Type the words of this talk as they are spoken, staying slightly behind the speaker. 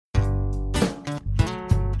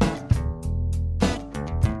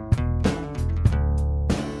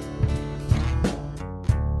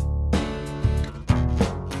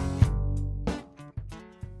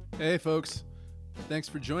Hey folks, thanks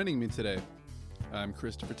for joining me today. I'm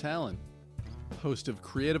Christopher Tallon, host of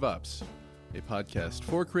Creative Ops, a podcast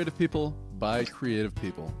for creative people by creative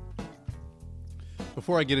people.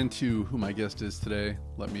 Before I get into who my guest is today,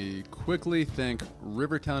 let me quickly thank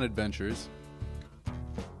Rivertown Adventures,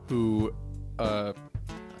 who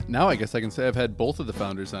now I guess I can say I've had both of the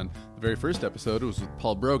founders on. The very first episode was with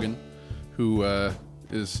Paul Brogan, who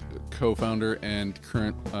is co-founder and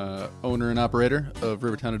current owner and operator of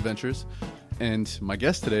Rivertown Adventures. And my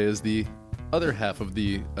guest today is the other half of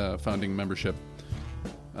the founding membership.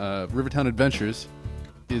 Rivertown Adventures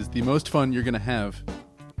is the most fun you're going to have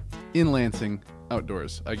in Lansing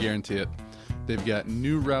outdoors. I guarantee it. They've got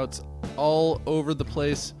new routes all over the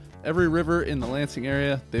place. Every river in the Lansing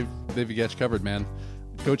area, they've got you covered, man.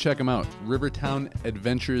 Go check them out.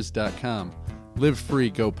 rivertownadventures.com. Live free,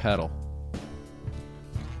 go paddle.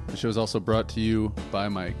 The show is also brought to you by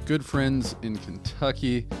my good friends in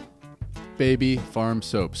Kentucky, Baby Farm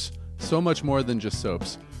Soaps. So much more than just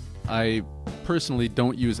soaps. I personally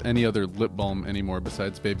don't use any other lip balm anymore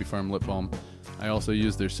besides Baby Farm lip balm. I also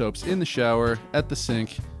use their soaps in the shower, at the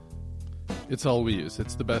sink. It's all we use.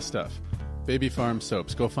 It's the best stuff. Baby Farm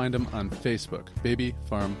Soaps. Go find them on Facebook. Baby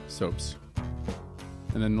Farm Soaps.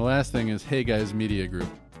 And then the last thing is Hey Guys Media Group.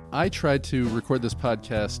 I tried to record this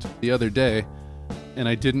podcast the other day, and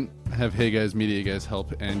I didn't have Hey Guys Media Guys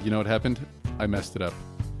help, and you know what happened? I messed it up.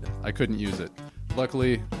 I couldn't use it.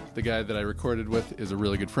 Luckily, the guy that I recorded with is a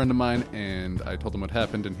really good friend of mine, and I told him what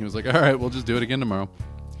happened, and he was like, all right, we'll just do it again tomorrow.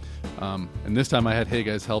 And this time I had Hey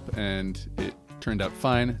Guys help, and it turned out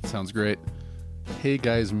fine. It sounds great.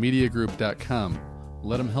 HeyGuysMediaGroup.com.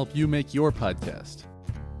 Let them help you make your podcast.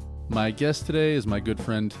 My guest today is my good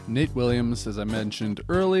friend Nate Williams. As I mentioned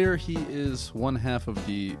earlier, he is one half of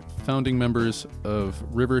the founding members of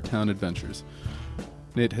Rivertown Adventures.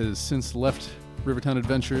 Nate has since left Rivertown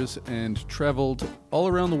Adventures and traveled all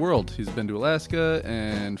around the world. He's been to Alaska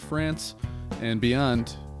and France and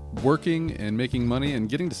beyond, working and making money and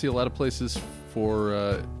getting to see a lot of places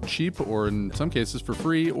for cheap, or in some cases for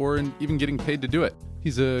free, or even getting paid to do it.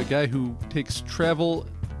 He's a guy who takes travel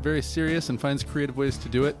very serious and finds creative ways to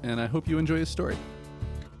do it, and I hope you enjoy his story.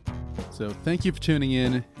 So thank you for tuning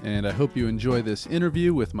in, and I hope you enjoy this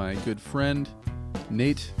interview with my good friend,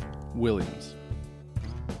 Nate Williams.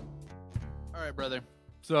 All right, brother.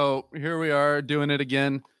 So here we are doing it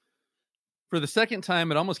again. For the second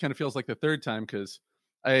time, it almost kind of feels like the third time, because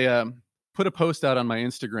I put a post out on my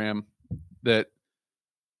Instagram that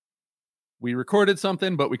we recorded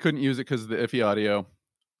something, but we couldn't use it because of the iffy audio,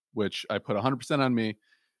 which I put 100% on me.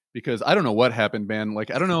 Because I don't know what happened, man.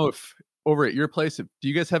 Like, I don't know if over at your place, do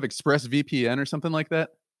you guys have ExpressVPN or something like that?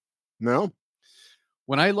 No.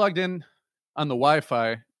 When I logged in on the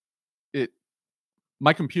Wi-Fi,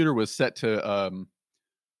 my computer was set to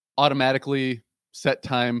automatically set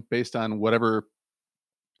time based on whatever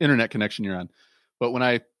internet connection you're on. But when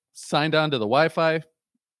I signed on to the Wi-Fi,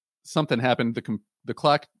 something happened. The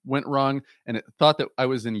clock went wrong, and it thought that I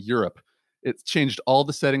was in Europe. It changed all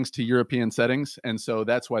the settings to European settings, and so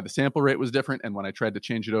that's why the sample rate was different. And when I tried to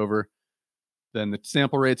change it over, then the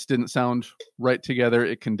sample rates didn't sound right together.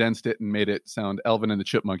 It condensed it and made it sound Alvin and the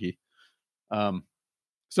Chipmunky.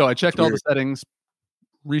 So I checked all the settings,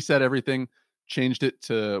 reset everything, changed it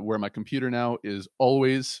to where my computer now is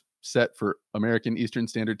always set for American Eastern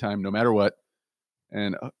Standard Time, no matter what.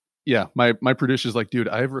 And yeah, my producer's like, dude,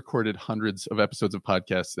 I've recorded hundreds of episodes of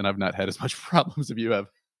podcasts, and I've not had as much problems as you have.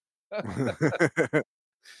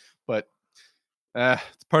 But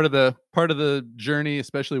it's part of the journey,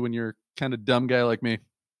 especially when you're kind of dumb guy like me.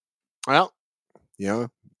 Well, the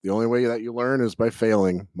only way that you learn is by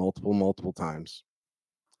failing multiple times.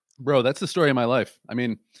 Bro, that's the story of my life. I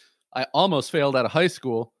mean, I almost failed out of high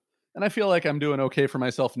school, and I feel like I'm doing okay for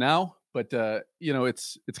myself now. But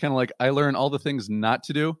it's kind of like I learn all the things not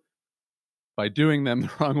to do by doing them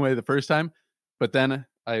the wrong way the first time, but then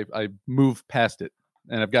I move past it.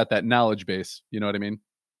 And I've got that knowledge base. You know what I mean?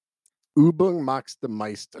 Übung macht den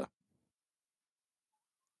Meister.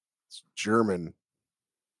 It's German.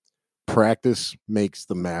 Practice makes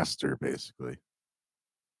the master, basically.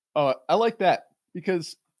 Oh, I like that,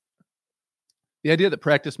 because the idea that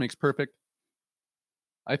practice makes perfect,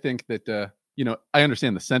 I think that, I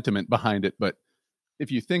understand the sentiment behind it, but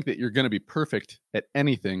if you think that you're going to be perfect at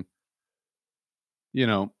anything, you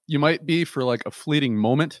might be for like a fleeting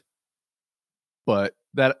moment, but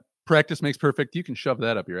that practice makes perfect. You can shove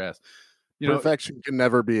that up your ass. Perfection can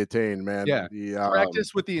never be attained, man. Yeah.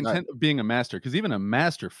 Practice with the intent of being a master, because even a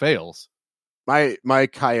master fails. My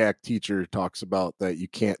kayak teacher talks about that you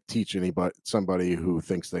can't teach somebody who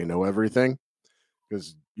thinks they know everything,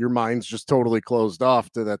 because your mind's just totally closed off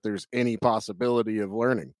to that there's any possibility of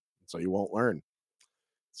learning. So you won't learn.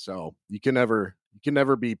 So you can never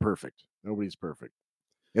be perfect. Nobody's perfect.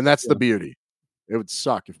 And that's the beauty. It would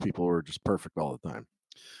suck if people were just perfect all the time.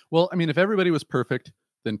 Well, I mean, if everybody was perfect,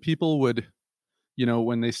 then people would,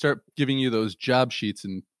 when they start giving you those job sheets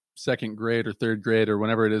in second grade or third grade or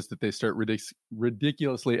whenever it is that they start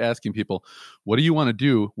ridiculously asking people, what do you want to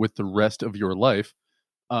do with the rest of your life?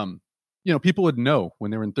 People would know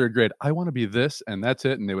when they were in third grade, I want to be this and that's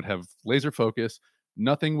it. And they would have laser focus.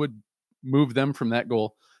 Nothing would move them from that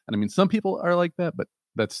goal. And I mean, some people are like that, but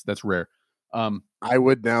that's rare. I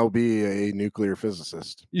would now be a nuclear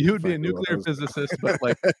physicist. You would be a nuclear physicist, but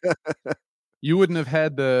like you wouldn't have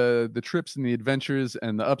had the trips and the adventures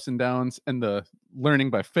and the ups and downs and the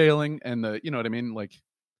learning by failing and the, you know what I mean? Like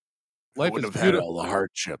life is beautiful. Had all the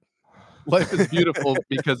hardship. Life is beautiful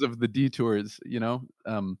because of the detours, Yeah.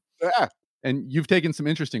 And you've taken some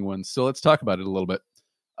interesting ones. So let's talk about it a little bit.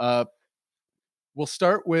 We'll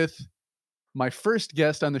start with my first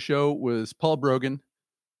guest on the show was Paul Brogan,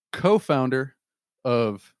 co-founder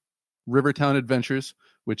of Rivertown Adventures,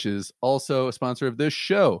 which is also a sponsor of this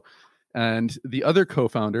show. And the other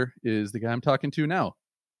co-founder is the guy I'm talking to now.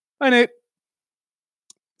 Hi, Nate.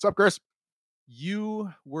 What's up, Chris?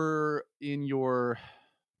 You were in your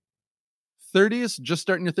 30s, just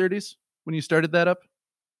starting your 30s when you started that up?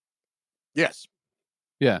 Yes.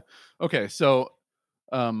 Yeah. Okay. So,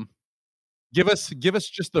 give us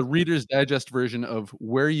just the Reader's Digest version of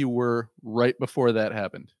where you were right before that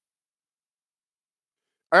happened.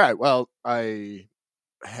 All right. Well, I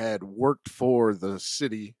had worked for the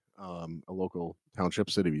city, a local township,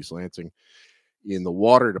 city of East Lansing, in the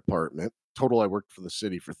water department. Total, I worked for the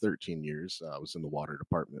city for 13 years. I was in the water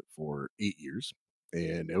department for 8 years,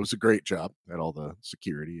 and it was a great job. Had all the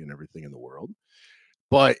security and everything in the world,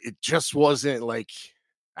 but it just wasn't like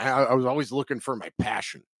I was always looking for my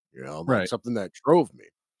passion, like right. something that drove me.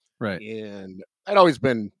 Right. And I'd always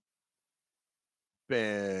been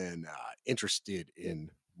interested in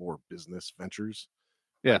more business ventures,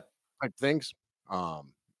 type things.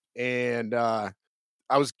 And I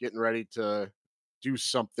was getting ready to do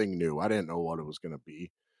something new. I didn't know what it was going to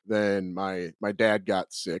be. Then my dad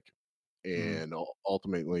got sick and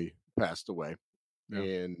ultimately passed away. Yeah.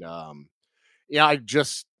 And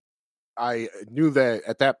I knew that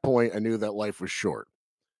at that point, I knew that life was short.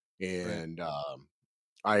 And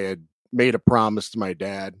I had made a promise to my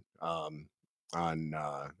dad on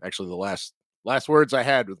actually the last words I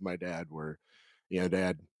had with my dad were,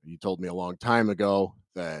 Dad, you told me a long time ago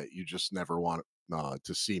that you just never want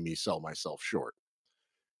to see me sell myself short.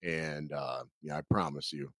 And I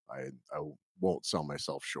promise you, I won't sell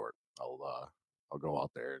myself short. I'll go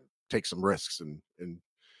out there and take some risks and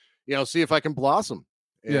see if I can blossom.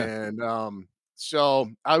 Yeah. And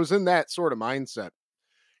so I was in that sort of mindset.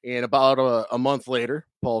 And about a month later,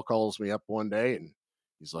 Paul calls me up one day and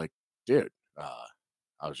he's like, dude,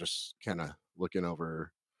 I was just kind of looking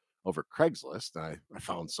over Craigslist and I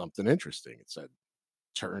found something interesting. It said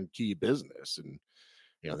turnkey business. And,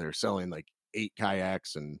 they're selling like 8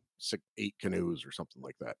 kayaks and 8 canoes or something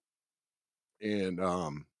like that. And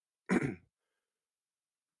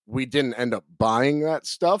we didn't end up buying that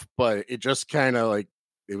stuff, but it just kind of like,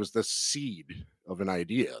 it was the seed of an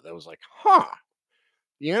idea that was like,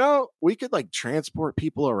 we could like transport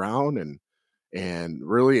people around and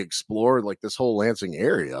really explore like this whole Lansing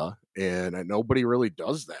area. And nobody really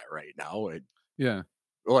does that right now.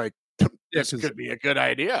 This could be a good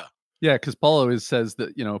idea. Yeah. Cause Paul always says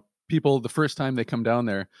that, people, the first time they come down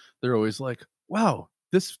there, they're always like, wow,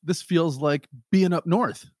 this feels like being up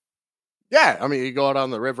north. Yeah. I mean, you go out on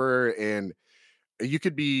the river and you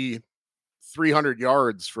could be 300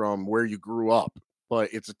 yards from where you grew up,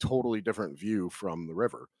 but it's a totally different view from the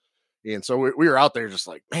river. And so we were out there just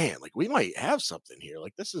like, man, like we might have something here.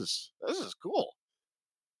 Like this is cool.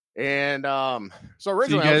 And so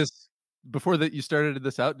originally, you guys, before that you started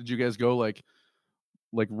this out, did you guys go like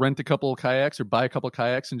rent a couple of kayaks or buy a couple of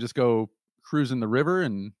kayaks and just go cruising the river?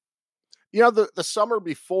 And the summer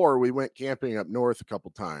before, we went camping up north a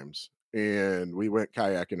couple times and we went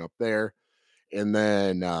kayaking up there. And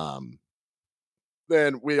then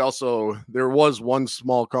we also, there was one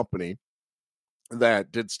small company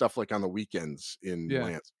that did stuff like on the weekends in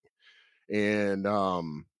Lansing. And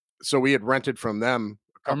so we had rented from them.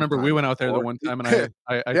 I remember we went out there the one time and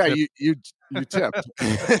I yeah, you tipped.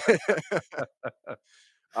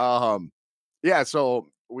 Yeah, so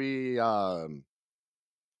we had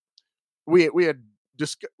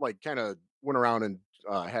just like kind of went around and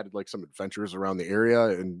had like some adventures around the area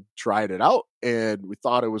and tried it out, and we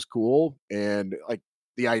thought it was cool, and like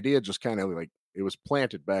the idea just kind of like it was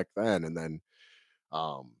planted back then, and then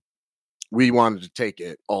um, we wanted to take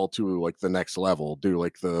it all to like the next level, do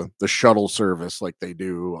like the shuttle service like they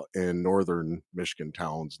do in northern Michigan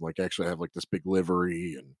towns, like actually have like this big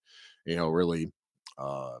livery and really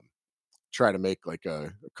uh, try to make like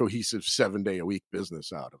a cohesive 7 day a week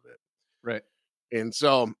business out of it. Right. And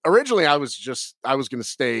so originally I was going to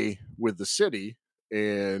stay with the city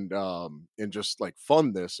and just like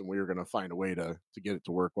fund this, and we were going to find a way to get it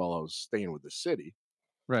to work while I was staying with the city.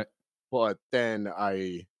 Right. But then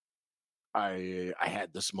I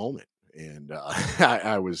had this moment, and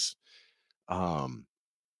um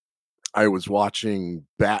I was watching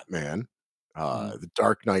Batman, Mhm. The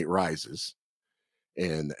Dark Knight Rises,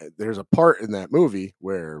 and there's a part in that movie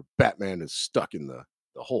where Batman is stuck in the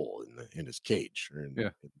hole in his cage or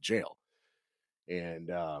Yeah. in jail,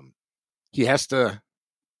 and he has to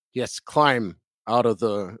climb out of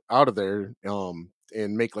there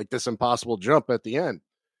and make like this impossible jump at the end,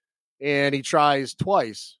 and he tries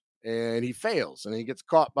twice and he fails and he gets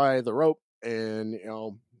caught by the rope, and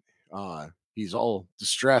he's all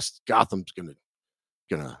distressed. Gotham's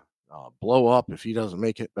gonna blow up if he doesn't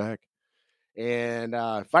make it back. And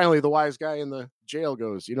finally the wise guy in the jail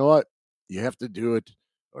goes, you know what, you have to do it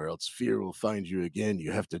or else fear will find you again.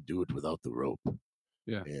 You have to do it without the rope.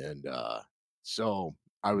 Yeah. And so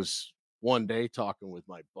I was one day talking with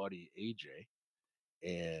my buddy AJ,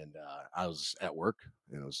 and I was at work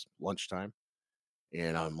and it was lunchtime,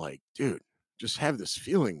 and I'm like, dude, just have this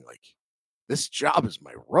feeling like this job is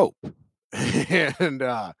my rope. And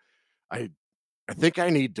I I think I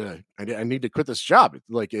need to quit this job.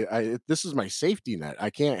 Like this is my safety net. I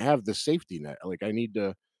can't have this safety net. Like I need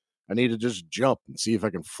to just jump and see if I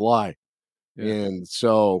can fly. Yeah. And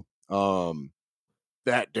so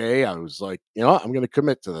that day I was like, you know what? I'm going to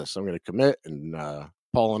commit to this. I'm going to commit, and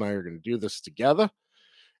Paul and I are going to do this together.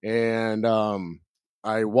 And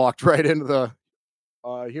I walked right into the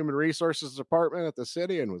human resources department at the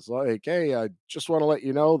city and was like, "Hey, I just want to let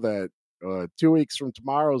you know that 2 weeks from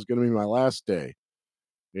tomorrow is going to be my last day."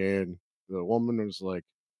 And the woman was like,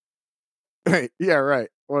 "Hey, yeah, right.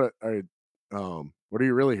 What are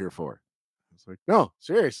you really here for?" I was like, "No,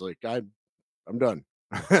 seriously, I'm done.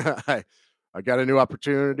 I got a new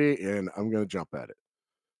opportunity and I'm going to jump at it."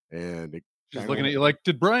 And it She's kind of looking at went, you like,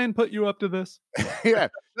 did Brian put you up to this? yeah.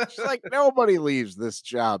 She's like, nobody leaves this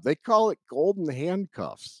job. They call it golden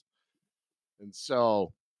handcuffs. And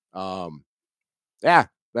so, um, yeah,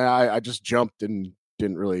 I just jumped and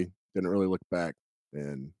didn't really look back.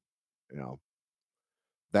 And you know,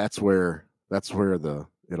 that's where the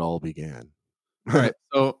it all began. All right.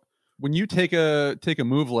 So when you take a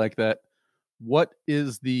move like that, what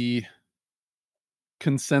is the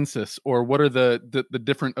consensus, or what are the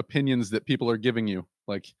different opinions that people are giving you?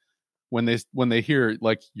 Like when they hear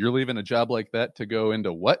like you're leaving a job like that to go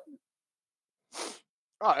into what?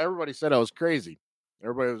 Oh, everybody said I was crazy.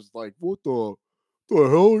 Everybody was like, "What the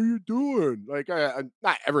hell are you doing?" Like,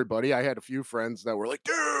 not everybody. I had a few friends that were like,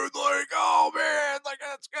 "Dude, like, oh man, like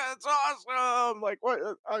that's awesome. Like, what?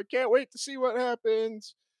 I can't wait to see what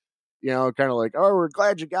happens." Kind of like, "Oh, we're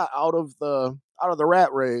glad you got out of the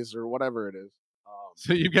rat race or whatever it is."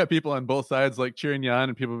 So you've got people on both sides like cheering you on,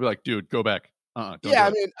 and people be like, "Dude, go back. Don't Yeah,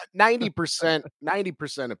 do I it." mean,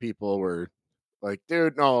 90% of people were like,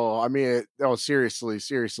 "Dude, no, I mean, no, seriously,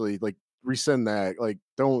 like rescind that. Like,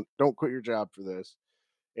 don't quit your job for this."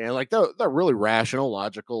 And like the really rational,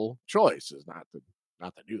 logical choice is not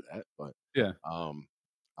to do that. But Yeah. um,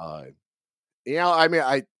 uh, I mean,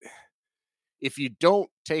 I if you don't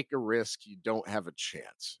take a risk, you don't have a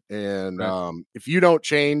chance. And Right. if you don't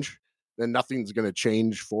change, then nothing's going to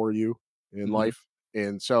change for you in Mhm. life.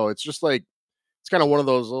 And so it's just like it's kind of one of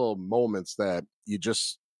those little moments that you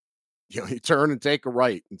just you turn and take a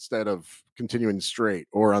right instead of continuing straight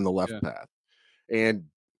or on the left Yeah. path,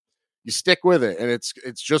 and you stick with it, and it's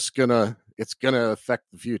gonna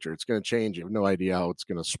affect the future. It's gonna change. You have no idea how it's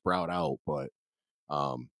gonna sprout out, but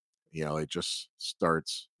um, it just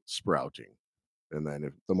starts sprouting, and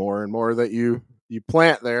then the more and more that you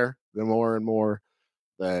plant there, the more and more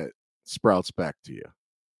that sprouts back to you.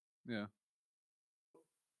 Yeah.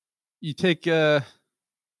 You take you're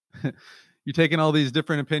taking all these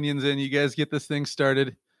different opinions in, you guys get this thing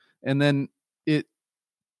started, and then it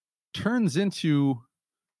turns into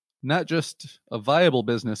not just a viable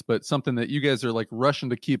business, but something that you guys are like rushing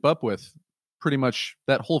to keep up with pretty much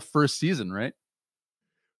that whole first season, right?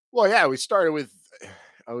 Well, yeah, we started with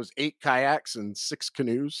I was 8 kayaks and 6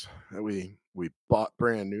 canoes that we bought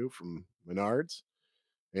brand new from Menards,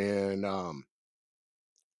 and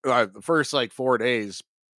the first like 4 days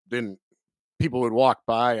didn't people would walk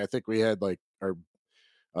by. I think we had like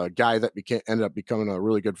a guy that ended up becoming a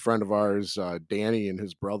really good friend of ours, Danny and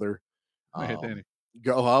his brother, Hey, Danny.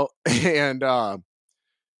 go out and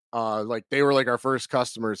like they were like our first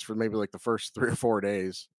customers for maybe like the first 3 or 4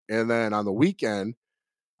 days. And then on the weekend,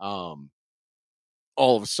 um,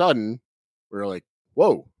 all of a sudden we are like,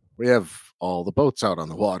 whoa, we have all the boats out on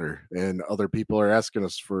the water and other people are asking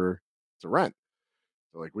us to rent.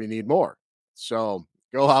 They're like, we need more. So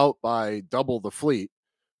go out, by double the fleet,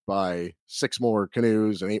 by 6 more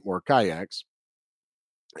canoes and 8 more kayaks.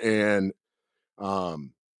 And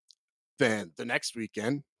um then the next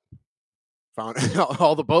weekend, found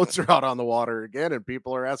all the boats are out on the water again and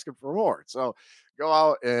people are asking for more. So go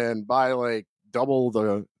out and buy like double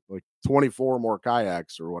the, like 24 more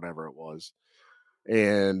kayaks or whatever it was.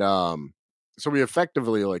 And so we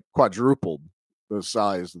effectively like quadrupled the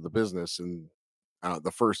size of the business in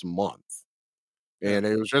the first month. Yeah. And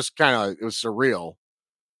it was just kind of, it was surreal,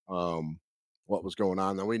 um what was going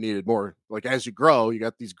on. Then we needed more. Like as you grow, you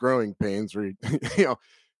got these growing pains where you know,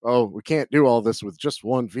 oh, we can't do all this with just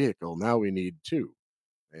one vehicle, now we need two.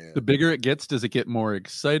 The And bigger it gets, does it get more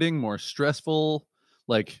exciting, more stressful?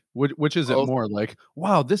 Like, which is it both. more like,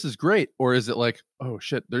 wow, this is great? Or is it like, oh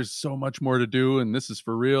shit, there's so much more to do and this is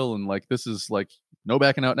for real and like this is like no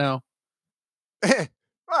backing out now?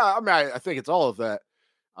 Well, I mean, I think it's all of that.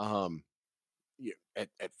 um yeah,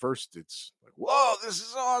 at first it's like, whoa, this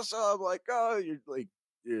is awesome, like, oh,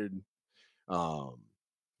 you're um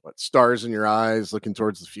what, stars in your eyes, looking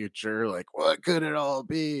towards the future, like what could it all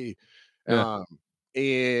be. Yeah. um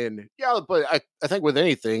and yeah, but I think with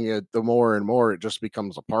anything, the more and more it just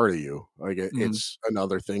becomes a part of you, like Mhm. it's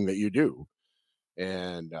another thing that you do.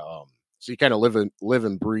 And so you kind of live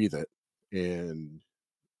and breathe it. And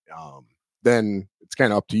um then it's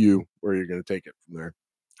kind of up to you where you're going to take it from there,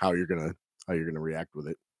 how you're going to react with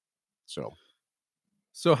it. So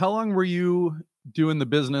So how long were you doing the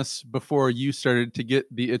business before you started to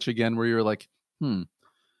get the itch again where you were like, hmm,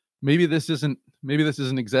 maybe this isn't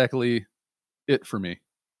exactly it for me?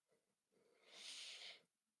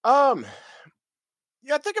 um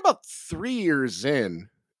yeah, I think about 3 years in,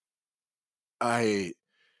 I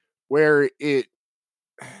where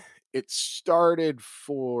it started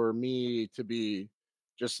for me to be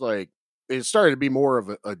just like, it started to be more of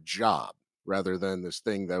a job rather than this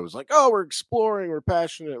thing that was like, oh, we're exploring, we're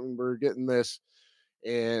passionate, and we're getting this.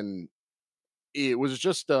 And it was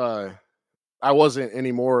just I wasn't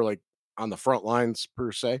anymore like on the front lines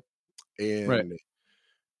per se. Right. And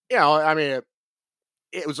I mean,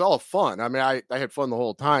 it was all fun. I mean, I had fun the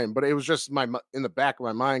whole time, but it was just in the back of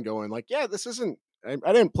my mind going like, yeah, this isn't, I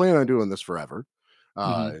didn't plan on doing this forever.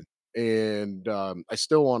 Hmm. uh and I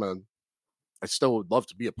still want to, I still would love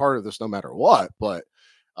to be a part of this no matter what. But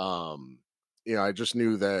um I just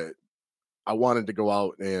knew that I wanted to go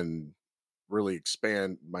out and really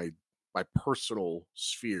expand my personal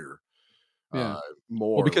sphere, Yeah. uh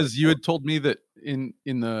Well, more, like because you more. had told me that in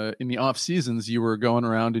the off seasons you were going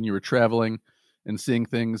around and you were traveling and seeing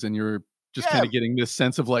things and you were just kind Yeah, of getting this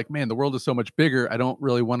sense of like, man, the world is so much bigger. I don't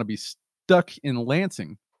really want to be stuck in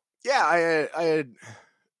Lansing. yeah,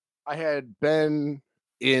 I had been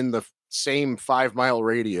in the same 5 mile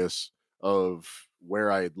radius of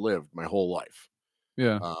where I had lived my whole life.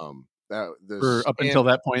 Yeah. That For this up until and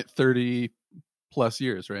that point, 30 plus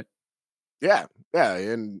years, right? Yeah, yeah.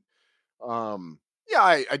 And yeah,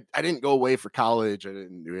 I didn't go away for college, I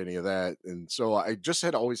didn't do any of that. And so I just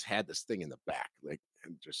had always had this thing in the back, like,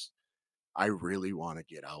 and just, I really want to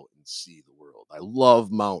get out and see the world. I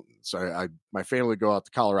love mountains. I my family go out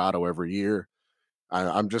to Colorado every year.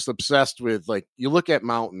 I'm just obsessed with, like, you look at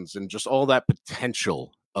mountains and just all that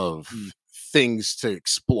potential of Mm. things to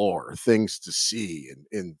explore, things to see,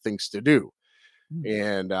 and things to do. Mm.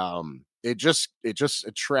 And it just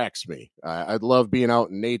attracts me. I love being out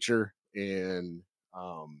in nature. And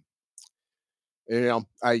um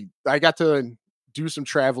I got to do some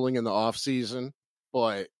traveling in the off season,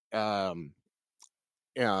 but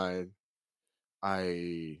yeah,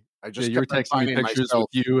 I Yeah, just you were kept on texting me finding pictures with myself.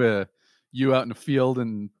 you out in the field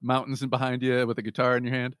and mountains and behind you with a guitar in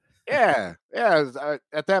your hand. Yeah, yeah.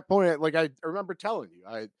 At that point, like, I remember telling you,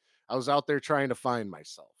 I was out there trying to find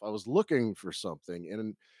myself. I was looking for something,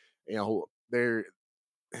 and there,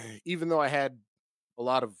 even though I had a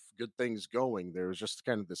lot of good things going, there was just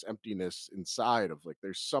kind of this emptiness inside of like,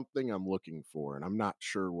 there's something I'm looking for, and I'm not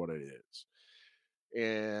sure what it is.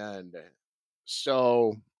 And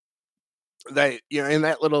so that, in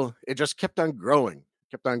that little, it just kept on growing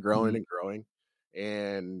Mhm. and growing.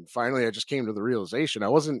 And finally, I just came to the realization I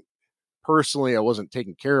wasn't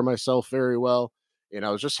taking care of myself very well. And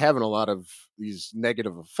I was just having a lot of these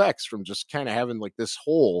negative effects from just kind of having like this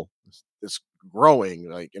hole, this growing,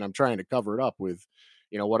 like, and I'm trying to cover it up with,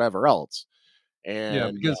 whatever else. Yeah,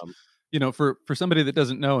 And because for somebody that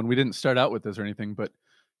doesn't know, and we didn't start out with this or anything, but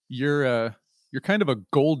you're kind of a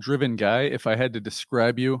goal-driven guy. If I had to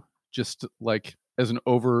describe you, just like as an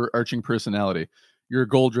overarching personality, you're a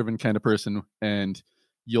goal-driven kind of person, and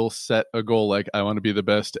you'll set a goal like I want to be the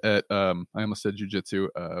best at. I almost said jujitsu,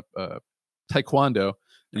 taekwondo,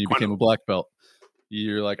 and you became Taekwondo. a black belt.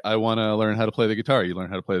 You're like, I want to learn how to play the guitar. You learn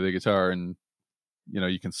how to play the guitar, and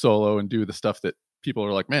you can solo and do the stuff that people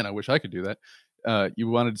are like, man, I wish I could do that. You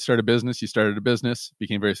wanted to start a business. You started a business,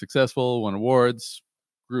 became very successful, won awards,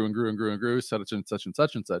 grew and grew and grew and grew, such and such and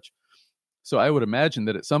such and such. So I would imagine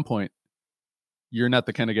that at some point, you're not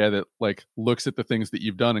the kind of guy that like looks at the things that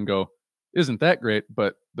you've done and go, isn't that great?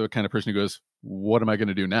 But the kind of person who goes, what am I going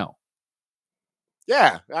to do now?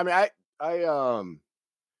 Yeah, I mean,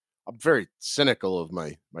 I'm very cynical of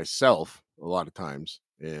myself a lot of times,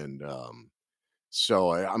 and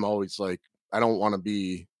so I'm always like, I don't want to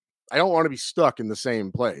be, I don't want to be stuck in the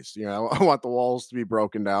same place. I want the walls to be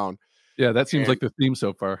broken down, Yeah, that seems and like the theme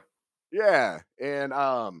so far. yeah, and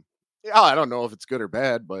yeah, I don't know if it's good or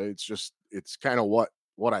bad, but it's kind of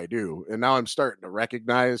what I do. And now I'm starting to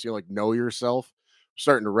recognize, like, know yourself. I'm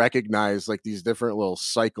starting to recognize like these different little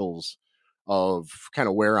cycles of kind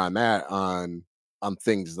of where I'm at on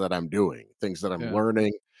things that I'm doing, things that I'm Yeah.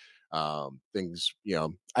 learning, things,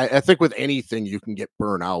 I think with anything you can get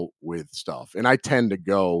burnt out with stuff. And I tend to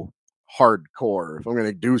go hardcore. If I'm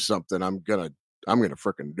gonna do something, I'm gonna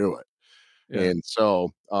freaking do it. Yeah. And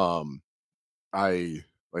so I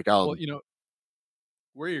like Well, I'll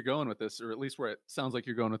where you're going with this, or at least where it sounds like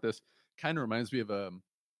you're going with this, kind of reminds me of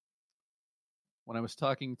when I was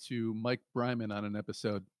talking to Mike Bryman on an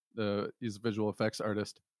episode. He's a visual effects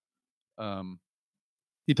artist. Um,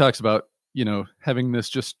 he talks about having this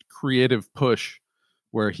just creative push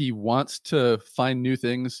where he wants to find new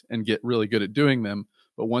things and get really good at doing them,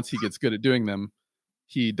 but once he gets good at doing them,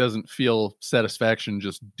 he doesn't feel satisfaction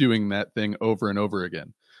just doing that thing over and over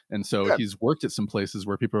again. And so yeah, he's worked at some places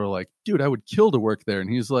where people are like, dude, I would kill to work there. And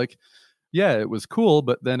he's like, yeah, it was cool,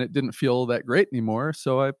 but then it didn't feel that great anymore.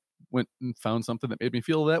 So I went and found something that made me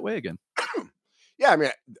feel that way again. yeah. I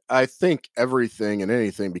mean, I think everything and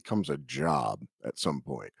anything becomes a job at some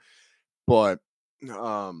point, but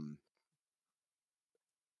um,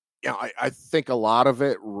 yeah, I think a lot of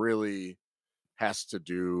it really has to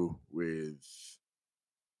do with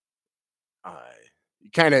uh, you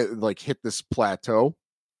kind of like hit this plateau,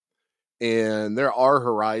 and there are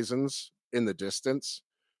horizons in the distance,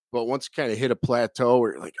 but once you kind of hit a plateau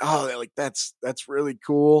where you're like, oh, like that's really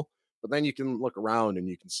cool, but then you can look around and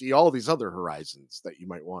you can see all these other horizons that you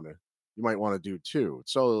might want to do too.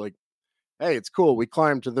 So like, hey, it's cool, we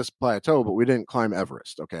climbed to this plateau, but we didn't climb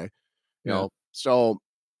Everest. Okay, Yeah. so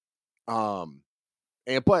um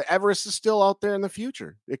and but Everest is still out there in the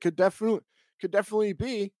future. It could definitely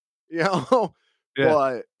be, you know. Yeah.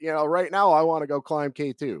 But right now I want to go climb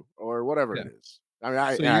K2 or whatever Yeah. it is. I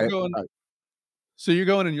mean, So you're going so you're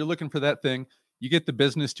going and you're looking for that thing. You get the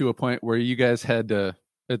business to a point where you guys had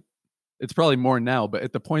it's probably more now, but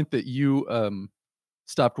at the point that you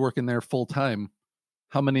stopped working there full time,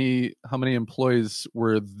 how many employees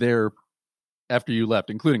were there after you left,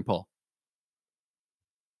 including Paul?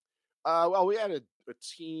 well, we had a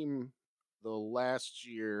team the last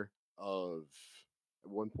year of at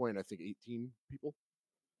one point I think 18 people.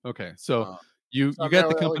 Okay. So Uh, you so I mean, got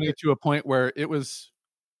the like company to a point where it was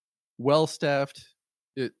well staffed.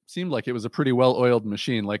 It seemed like it was a pretty well oiled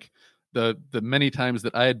machine. Like the many times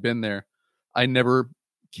that I had been there, I never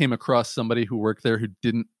came across somebody who worked there who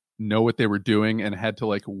didn't know what they were doing and had to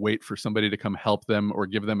like wait for somebody to come help them or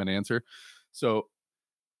give them an answer. So,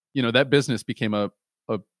 that business became a,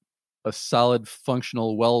 a solid,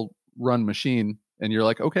 functional, well run machine. And you're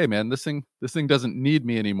like, okay, man, this thing doesn't need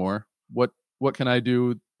me anymore. What can I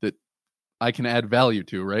do that I can add value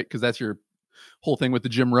to, right? Because that's your whole thing with the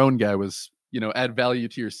Jim Rohn guy was, add value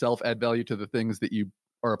to yourself, add value to the things that you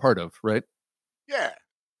are a part of, right? yeah,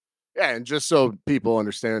 yeah, and just so people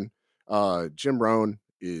understand, Jim Rohn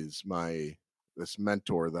is my this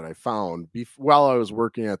mentor that I found while I was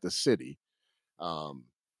working at the city. Um,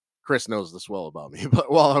 Chris knows this well about me,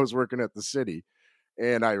 but while I was working at the city,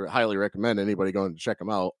 and I highly recommend anybody going to check him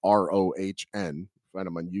out. ROHN, find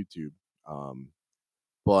him on YouTube. Um,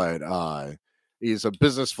 but he's a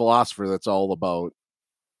business philosopher that's all about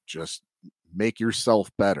just make yourself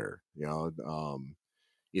better.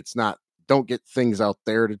 It's not, don't get things out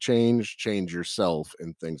there to change yourself,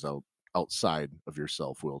 and things outside of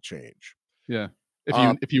yourself will change. Yeah. If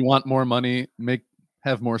Um, you want more money,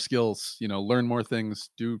 have more skills, learn more things,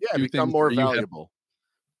 do yeah, do become things more where you have valuable.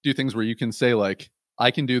 do things where you can say like,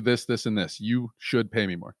 I can do this, this, and this. You should pay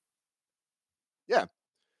me more. Yeah.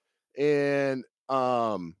 And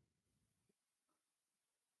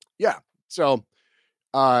yeah. So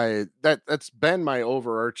that's been my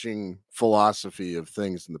overarching philosophy of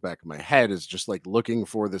things in the back of my head, is just like looking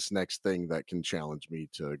for this next thing that can challenge me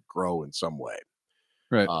to grow in some way.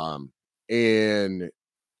 Right. And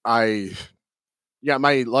I yeah,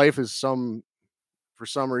 my life is for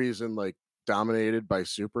some reason like dominated by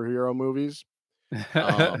superhero movies.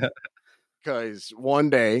 Because one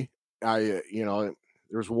day there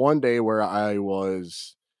was one day where I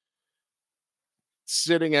was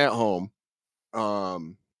sitting at home,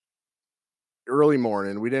 um, early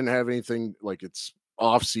morning. We didn't have anything, like, it's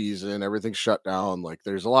off season, everything's shut down. Like,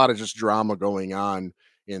 there's a lot of just drama going on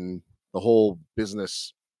in the whole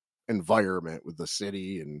business environment with the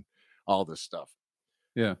city and all this stuff.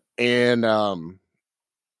 Yeah. And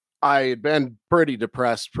I had been pretty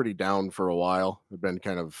depressed, pretty down for a while. I'd been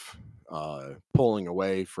kind of pulling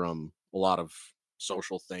away from a lot of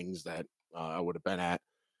social things that I would have been at.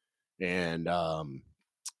 And I'm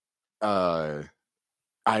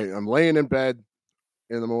laying in bed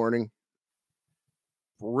in the morning,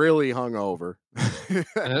 really hungover,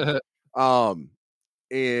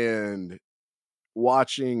 and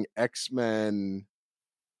watching X-Men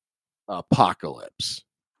Apocalypse.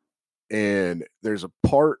 And there's a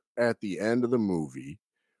part at the end of the movie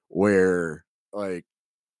where like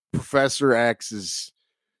Professor X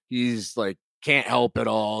he's like can't help it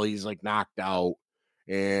all. He's like knocked out,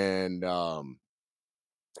 and uh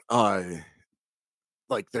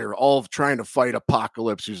like they're all trying to fight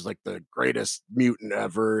Apocalypse, who's like the greatest mutant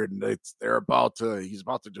ever, and he's about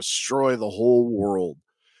to destroy the whole world.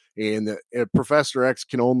 And Professor X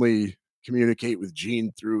can only communicate with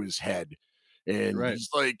Jean through his head, and Right. he's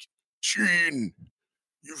like, Jean,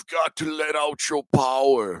 you've got to let out your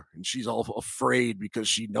power. And she's all afraid because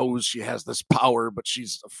she knows she has this power, but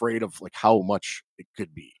she's afraid of like how much it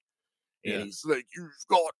could be. And Yeah. he's like, you've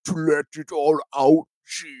got to let it all out,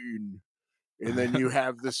 Jean. And then you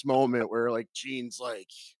have this moment where like Jean's like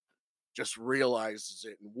just realizes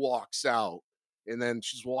it and walks out. And then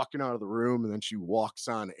she's walking out of the room, and then she walks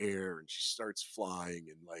on air and she starts flying,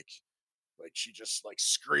 and like she just like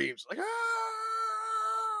screams like,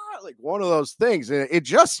 ah, like one of those things. And it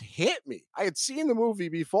just hit me. I had seen the movie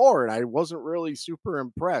before and I wasn't really super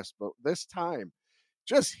impressed, but this time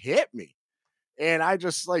just hit me. And I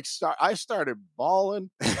just like I started bawling,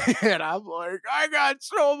 and I'm like, I got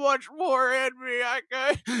so much more in me.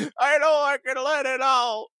 I know I can let it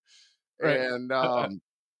out. Right. And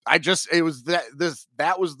it was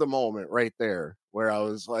that was the moment right there where I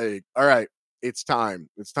was like, all right, it's time.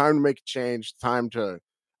 It's time to make a change. Time to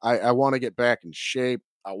I want to get back in shape.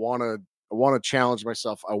 I want to challenge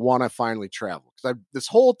myself. I want to finally travel, because the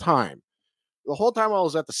whole time I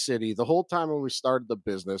was at the city, the whole time when we started the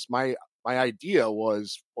business, my idea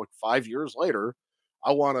was like 5 years later,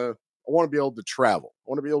 I want to be able to travel. I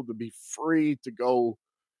want to be able to be free to go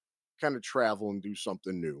kind of travel and do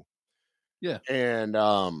something new. Yeah. And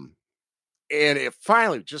it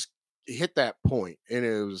finally just hit that point, and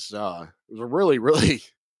it was a really really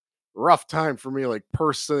rough time for me, like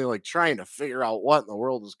personally, like trying to figure out what in the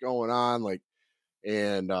world is going on, like.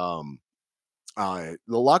 And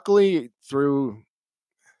luckily through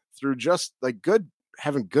just like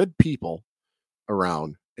having good people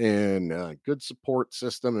around, and good support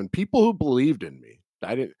system, and people who believed in me.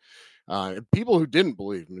 I didn't People who didn't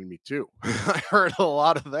believe in me too. I heard a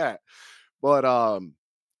lot of that. But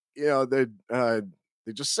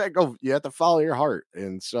they just said, go, you have to follow your heart.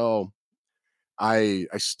 And so I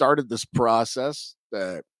started this process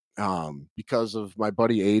that, because of my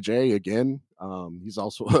buddy AJ again. He's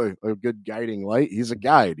also a good guiding light. He's a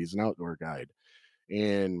guide. He's an outdoor guide,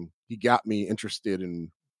 and he got me interested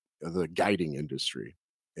in the guiding industry.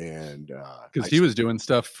 And Because he was doing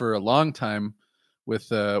stuff for a long time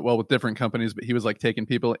with with different companies, but he was like taking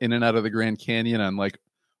people in and out of the Grand Canyon on like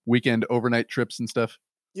weekend overnight trips and stuff.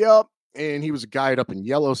 Yep. And he was a guide up in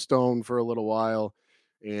Yellowstone for a little while,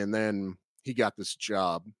 and then he got this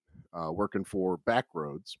job working for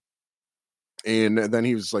Backroads. And then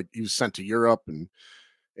he was sent to Europe,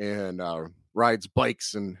 and rides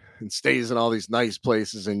bikes and stays in all these nice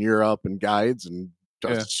places in Europe and guides and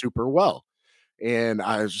does super well. And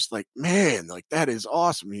I was just like, man, like that is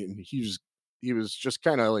awesome. And he was just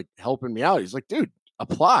kind of like helping me out. He's like, dude,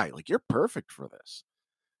 apply. Like, you're perfect for this.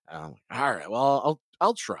 And I'm like, all right, well,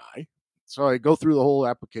 I'll try. So I go through the whole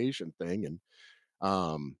application thing,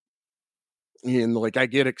 and like I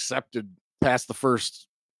get accepted past the first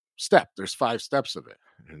step. There's 5 steps of it.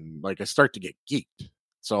 And like I start to get geeked.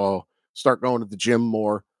 So start going to the gym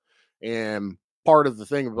more. And part of the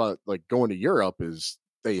thing about like going to Europe is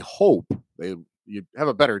they hope they you have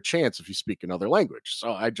a better chance if you speak another language.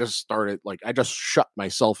 So I just started I just shut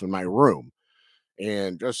myself in my room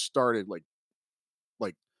and just started like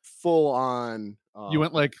full on You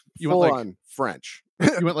went like you went full like on French.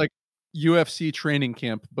 you went like UFC training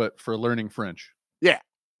camp, but for learning French. Yeah.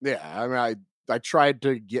 Yeah. I mean I tried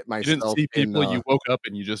to get You didn't myself see in people, you woke up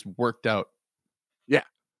and you just worked out. yeah,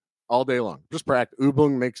 all day long. Just practice.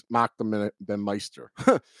 Übung makes macht den Meister.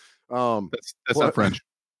 That's not French.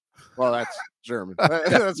 Well, that's German.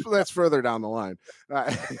 That's further down the line.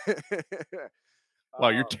 Wow,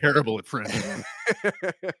 you're terrible at French.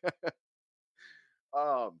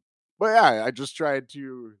 But yeah, I just tried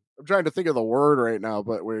to. I'm trying to think of the word right now,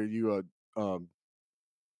 but where you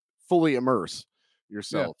fully immerse Yeah.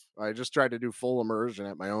 yourself. I just tried to do full immersion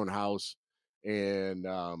at my own house, and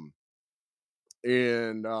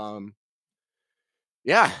and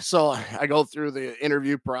yeah, so I go through the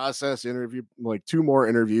interview process, interview like 2 more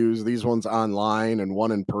interviews. These ones online and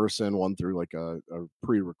one in person, one through like a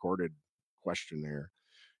pre-recorded questionnaire.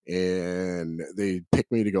 And they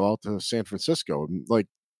picked me to go out to San Francisco. And, like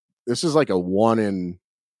this is like a one in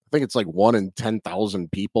I think it's like 1 in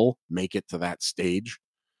 10,000 people make it to that stage.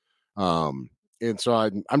 Um, and so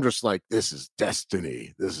I'm just like, this is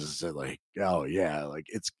destiny. This is like, oh yeah, like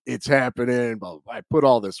it's happening. But I put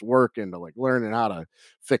all this work into like learning how to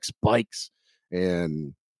fix bikes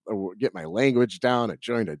and get my language down. I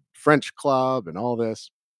joined a French club and all this.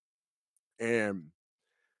 And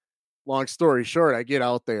long story short, I get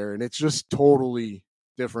out there and it's just totally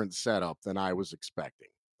different setup than I was expecting.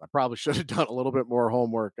 I probably should have done a little bit more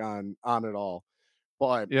homework on it all,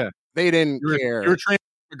 but Yeah. they didn't You care. were training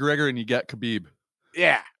McGregor and you got Khabib.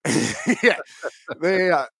 Yeah. Yeah.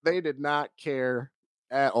 They did not care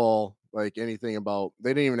at all, like anything about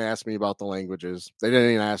they didn't even ask me about the languages. They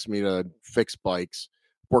didn't even ask me to fix bikes.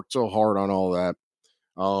 Worked so hard on all that.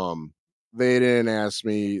 They didn't ask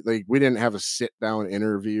me like we didn't have a sit down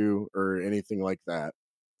interview or anything like that.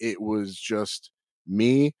 It was just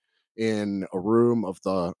me in a room of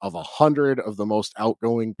 100 of the most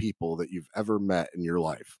outgoing people that you've ever met in your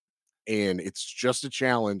life. And it's just a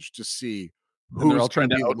challenge to see And they're who's all trying gonna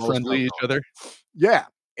to be the out most friendly each outgoing. other. Yeah.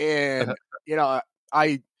 And you know,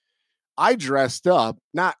 I I dressed up,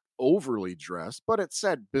 not overly dressed, but it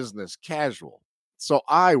said business casual. So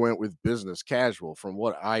I went with business casual from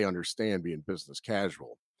what I understand being business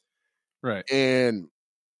casual. Right. And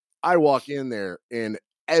I walk in there and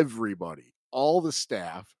everybody, all the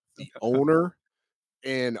staff, the owner,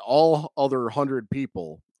 and all other 100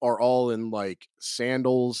 people are all in like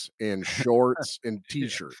sandals and shorts and Yeah.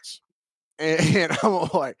 t-shirts. And I'm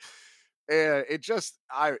like, and it just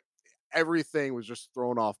I everything was just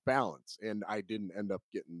thrown off balance and I didn't end up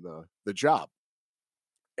getting the job.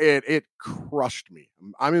 It crushed me.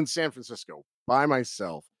 I'm in San Francisco by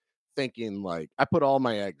myself thinking like I put all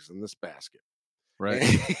my eggs in this basket. Right.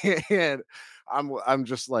 And I'm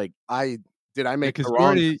just like I Yeah, make the 'cause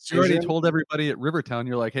wrong you already decision? told everybody at Rivertown,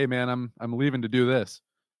 you're like, "Hey, man, I'm leaving to do this."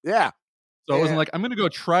 Yeah. So it wasn't And like, "I'm gonna go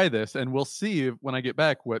try this, and we'll see when I get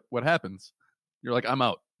back what happens." You're like, "I'm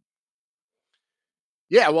out."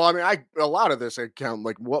 yeah, well, I mean, I a lot of this I count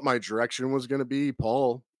like what my direction was gonna be.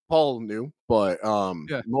 Paul knew, but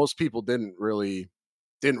Yeah, most people didn't really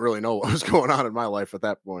know what was going on in my life at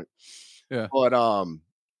that point. yeah. But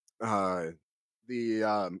uh the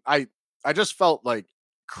I just felt like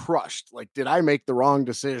crushed. Like, did I make the wrong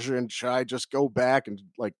decision? Should I just go back and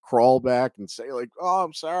like crawl back and say like, "Oh,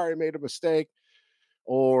 I'm sorry, I made a mistake,"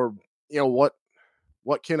 or what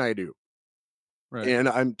can I do? Right. And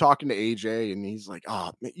I'm talking to AJ, and he's like,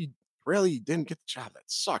 "Oh, man, you really didn't get the job. That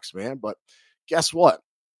sucks, man." But guess what?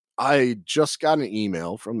 I just got an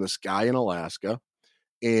email from this guy in Alaska,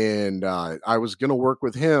 and I was gonna work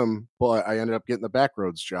with him, but I ended up getting the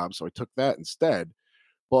backroads job, so I took that instead.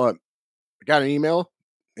 But I got an email,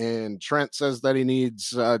 and Trent says that he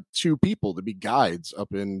needs 2 people to be guides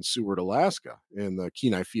up in Seward, Alaska, in the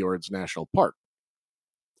Kenai Fjords National Park.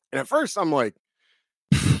 And at first, I'm like,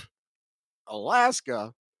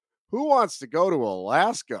 Alaska? Who wants to go to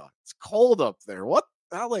Alaska? It's cold up there. What?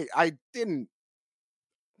 Like, I didn't.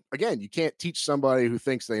 Again, you can't teach somebody who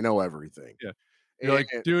thinks they know everything. Yeah. You're And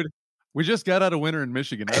like, "Dude, we just got out of winter in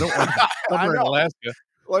Michigan. I don't want I summer in know. Alaska."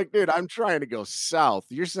 Like, dude, I'm trying to go south.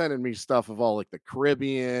 You're sending me stuff of all like the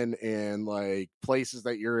Caribbean and like places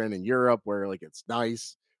that you're in Europe where like it's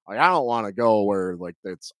nice. Like, I don't want to go where like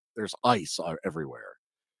there's ice everywhere.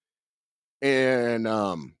 And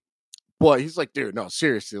but he's like, dude, no,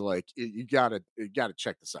 seriously, like you gotta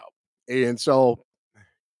check this out. And so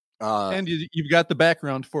And you've got the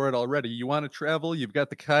background for it already. You want to travel, you've got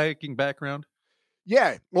the kayaking background.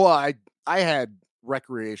 Yeah. Well, I had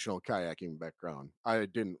recreational kayaking background. I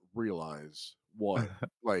didn't realize what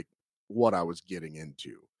I was getting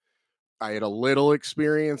into. I had a little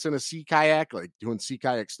experience in a sea kayak, like doing sea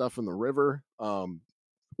kayak stuff in the river,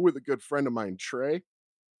 with a good friend of mine, Trey.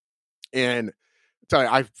 And I tell you,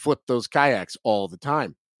 I flip those kayaks all the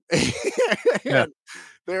time. Yeah. And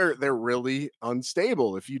they're really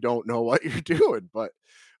unstable if you don't know what you're doing. But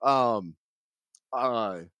um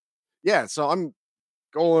yeah, so I'm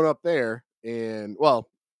going up there, and well,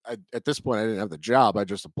 at this point I didn't have the job. I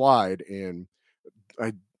just applied, and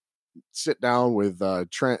I sit down with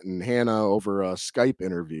Trent and Hannah over a Skype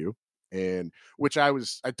interview, and which I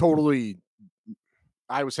was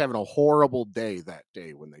having a horrible day that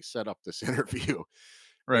day when they set up this interview.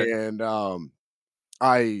 Right. And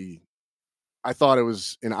I I thought it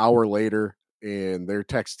was an hour later, and they're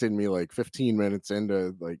texting me like 15 minutes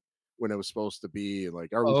into like when it was supposed to be,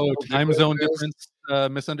 like, are we Oh, still time doing zone this? difference,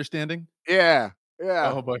 misunderstanding? Yeah,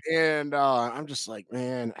 yeah. Oh, boy. And I'm just like,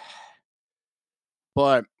 man,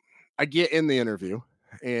 but I get in the interview,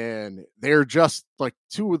 and they're just like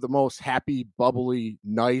two of the most happy, bubbly,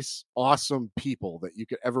 nice, awesome people that you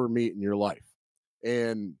could ever meet in your life.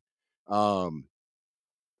 And um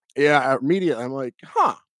yeah, immediately I'm like,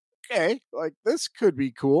 huh, okay, like this could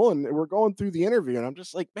be cool. And we're going through the interview, and I'm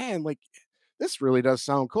just like, man, like this really does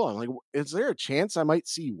sound cool. I'm like, is there a chance I might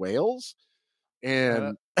see whales? Uh,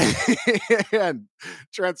 And and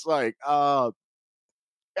Trent's like,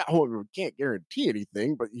 yeah, well, we can't guarantee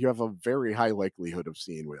anything, but you have a very high likelihood of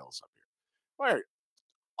seeing whales up here. All right,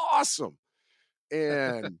 awesome.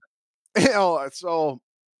 And so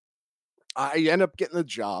I end up getting the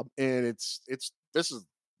job, and it's this is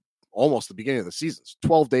almost the beginning of the season. It's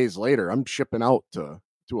 12 days later, I'm shipping out to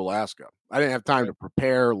Alaska. I didn't have time right. to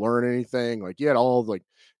prepare, learn anything. Like, you had all like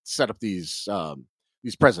set up these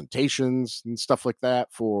presentations and stuff like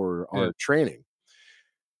that for Yeah. our training.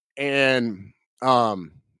 And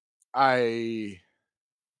um I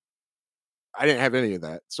I didn't have any of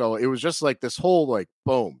that. So it was just like this whole like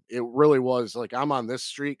boom. It really was like I'm on this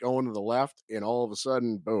street going to the left, and all of a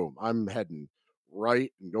sudden, boom, I'm heading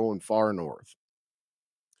right and going far north.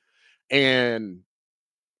 And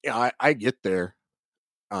yeah, I get there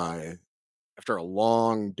uh after a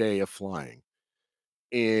long day of flying,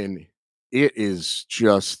 and it is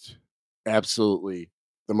just absolutely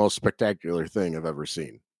the most spectacular thing I've ever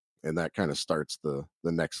seen. And that kind of starts the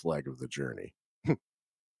next leg of the journey.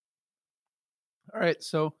 All right,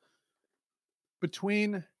 so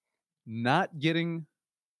between not getting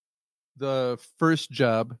the first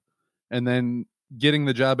job and then getting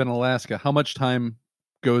the job in Alaska, how much time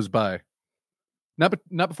goes by?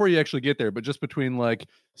 Not before you actually get there, but just between like,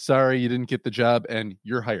 sorry you didn't get the job and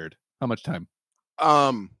you're hired. How much time?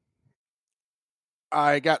 Um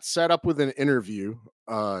I got set up with an interview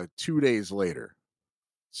 2 days later.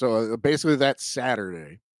 So basically that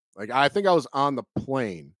Saturday, like I think I was on the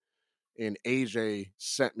plane, and AJ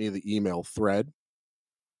sent me the email thread,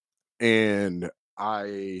 and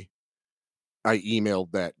I I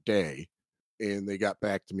emailed that day, and they got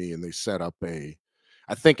back to me, and they set up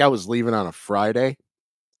I think I was leaving on a Friday,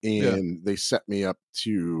 Yeah. and they set me up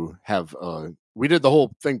to have we did the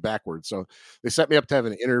whole thing backwards. So they set me up to have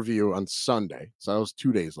an interview on Sunday. So that was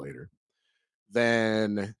 2 days later.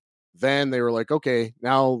 Then they were like, okay,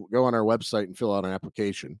 now go on our website and fill out an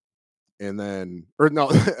application. And then, or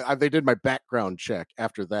no, they did my background check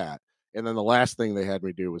after that. And then the last thing they had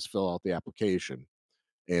me do was fill out the application.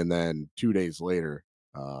 And then 2 days later,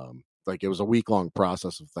 like it was a week long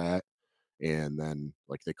process of that. And then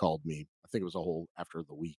like they called me, I think it was a whole after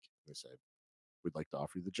the week. They said, we'd like to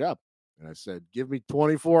offer you the job. And I said, give me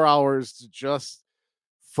 24 hours to just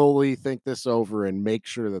fully think this over and make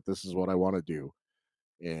sure that this is what I want to do.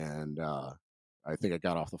 And I think I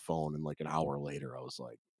got off the phone, and like an hour later, I was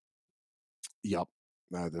like, "Yep,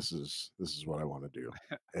 this is what I want to do."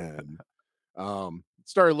 And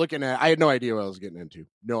started looking at. I had no idea what I was getting into.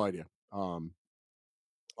 No idea.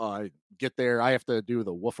 I get there. I have to do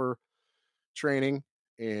the woofer training,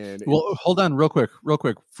 and Well, it's hold on real quick.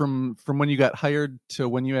 From when you got hired to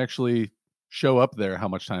when you actually show up there, how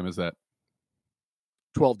much time is that?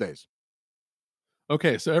 12 days.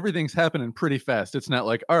 Okay, so everything's happening pretty fast. It's not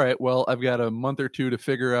like, all right, well, I've got a month or two to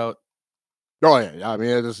figure out. Oh yeah, I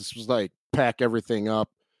mean, this was like pack everything up,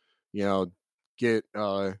 you know, get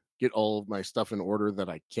all of my stuff in order that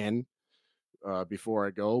I can before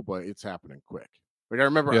I go, but it's happening quick. Like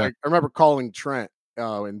Yeah. I remember calling Trent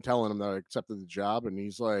and telling him that I accepted the job, and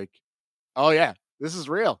he's like, "Oh yeah, this is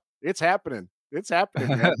real. It's happening." It's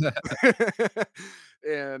happening, man.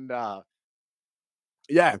 And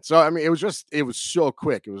yeah, so I mean, it was so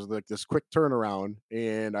quick. It was like this quick turnaround,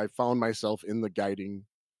 and I found myself in the guiding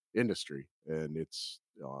industry, and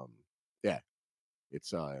yeah,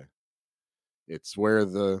 it's it's where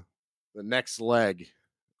the next leg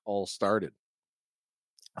all started.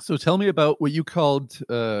 So tell me about what you called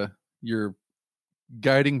your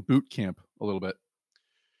guiding boot camp a little bit.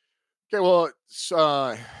 Okay, well,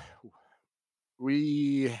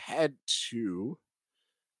 we had to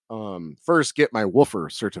first get my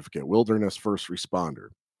WFR certificate, Wilderness First Responder.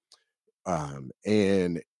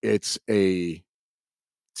 And it's a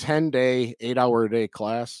 10-day, 8-hour a day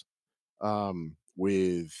class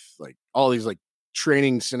with like all these like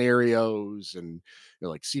training scenarios and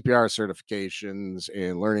like CPR certifications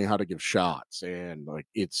and learning how to give shots. And like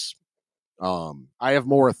I have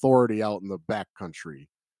more authority out in the backcountry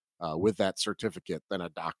with that certificate than a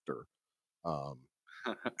doctor. Um,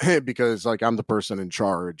 because like I'm the person in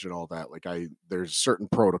charge and all that. Like there's certain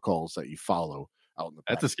protocols that you follow out in the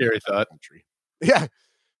That's a scary thought. country. Yeah.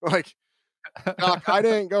 Like, Doc, I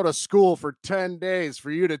didn't go to school for 10 days for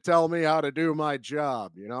you to tell me how to do my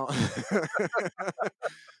job, you know?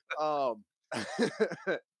 um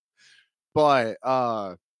but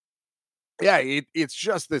yeah, it's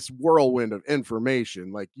just this whirlwind of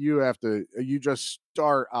information. Like you just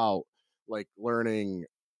start out like learning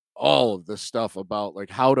all of this stuff about like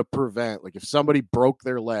how to prevent, like if somebody broke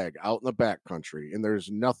their leg out in the backcountry and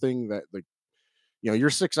there's nothing that like you're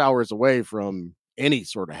 6 hours away from any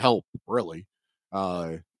sort of help really.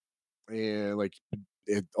 And like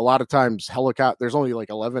a lot of times there's only like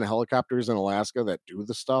 11 helicopters in Alaska that do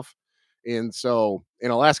the stuff, and so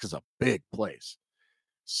and Alaska's a big place.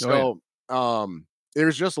 Oh, So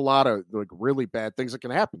there's just a lot of like really bad things that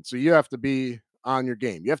can happen, so you have to be on your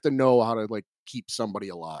game. You have to know how to like keep somebody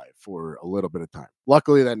alive for a little bit of time.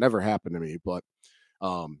 Luckily that never happened to me, but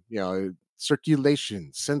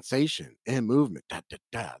circulation, sensation, and movement. Da, da,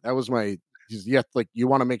 da. That was my. You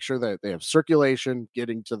want to make sure that they have circulation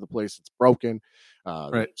getting to the place that's broken,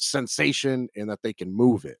 right. sensation, and that they can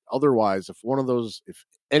move it. Otherwise, if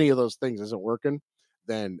any of those things isn't working,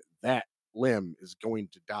 then that limb is going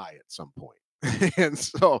to die at some point. And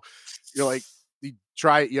so you're like,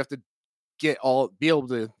 you have to be able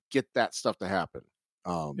to get that stuff to happen.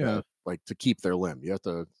 Like to keep their limb, you have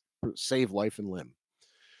to save life and limb.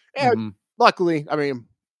 And luckily, I mean,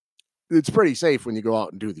 it's pretty safe when you go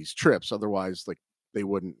out and do these trips. Otherwise, like they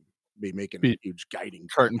wouldn't be making a huge guiding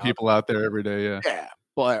carting people out there every day. Yeah. Yeah.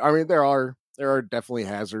 But I mean, there are definitely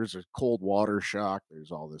hazards. There's cold water shock.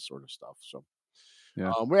 There's all this sort of stuff. So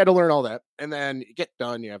yeah, we had to learn all that. And then you get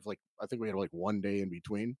done. You have like, I think we had like one day in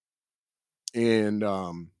between. And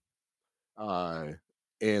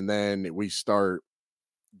and then we start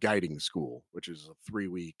guiding school, which is a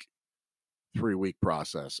 3-week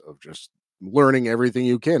process of just learning everything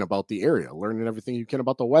you can about the area, learning everything you can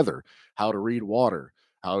about the weather, how to read water,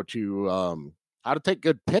 how to take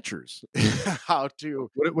good pictures, how to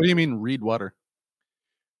what do you mean read water?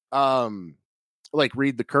 Like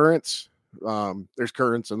read the currents. There's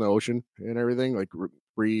currents in the ocean and everything. Like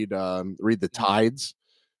read the tides,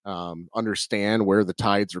 understand where the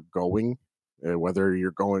tides are going, whether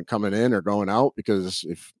you're coming in or going out. Because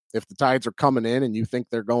if the tides are coming in and you think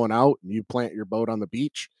they're going out and you plant your boat on the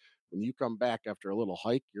beach, when you come back after a little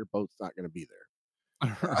hike, your boat's not going to be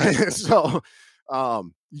there. Right. So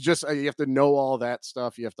you have to know all that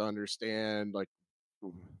stuff. You have to understand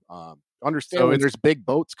when there's big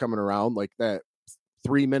boats coming around like that.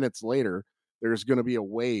 3 minutes later, there's going to be a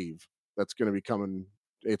wave that's going to be coming.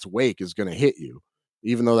 Its wake is going to hit you,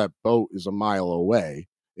 even though that boat is a mile away.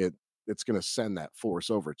 It's going to send that force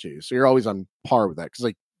over to you. So you're always on par with that, because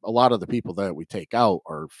like a lot of the people that we take out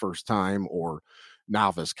are first time or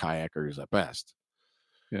novice kayakers at best.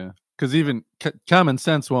 Yeah, because even common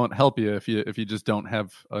sense won't help you if you just don't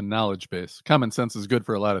have a knowledge base. Common sense is good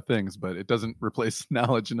for a lot of things, but it doesn't replace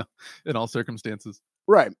knowledge in all circumstances.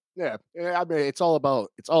 Right. Yeah. I mean, it's all about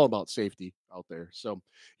safety out there. So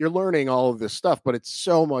you're learning all of this stuff, but it's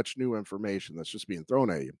so much new information that's just being thrown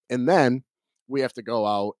at you. And then we have to go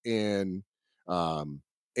out and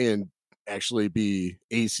actually be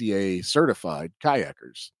ACA certified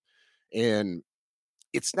kayakers. And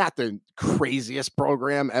it's not the craziest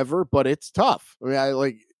program ever, but it's tough. I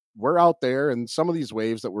mean, we're out there, and some of these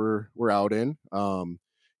waves that we're out in,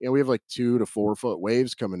 we have like 2 to 4 foot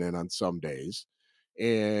waves coming in on some days,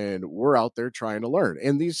 and we're out there trying to learn.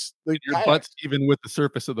 And your butt's even with the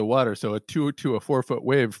surface of the water, so a 2 to a 4 foot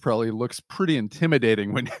wave probably looks pretty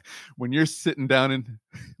intimidating when you're sitting down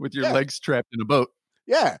with your legs trapped in a boat.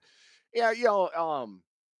 Yeah.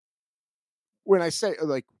 when I say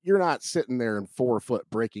like you're not sitting there in 4 foot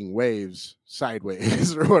breaking waves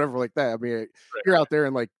sideways or whatever like that. I mean, you're out there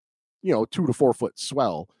in like 2 to 4 foot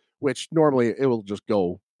swell, which normally it will just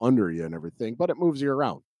go under you and everything, but it moves you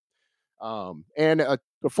around. And a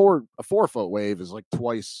 4 foot wave is like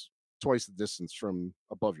twice the distance from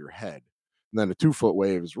above your head, and then a 2 foot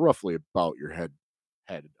wave is roughly about your head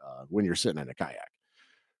when you're sitting in a kayak.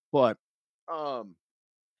 But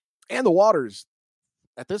and the water's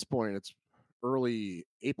at this point it's early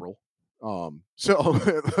April. So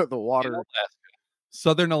the In water, Alaska.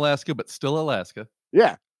 Southern Alaska, but still Alaska.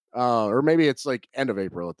 yeah, or maybe it's like end of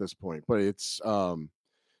April at this point, but it's the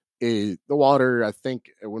water. I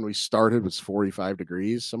think when we started was 45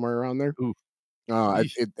 degrees somewhere around there. Ooh.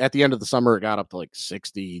 At the end of the summer, it got up to like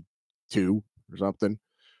 62 or something.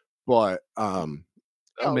 But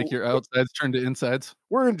That'll make your outsides turn to insides.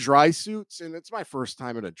 we're in dry suits, and it's my first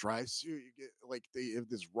time in a dry suit. You get like they have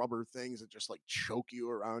these rubber things that just like choke you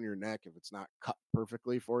around your neck if it's not cut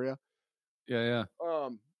perfectly for you. Yeah.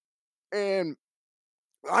 And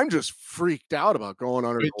I'm just freaked out about going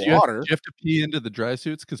under Wait, the do water. you have to pee into the dry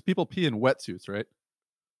suits? Because people pee in wetsuits, right?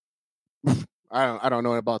 I don't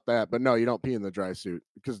know about that, but no, you don't pee in the dry suit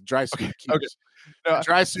because dry suit keeps No,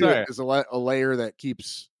 dry suit sorry. is a layer that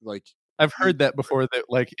keeps like I've heard that before. That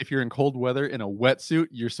like if you're in cold weather in a wetsuit,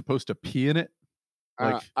 you're supposed to pee in it.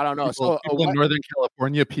 Like I don't know. people, So people in Northern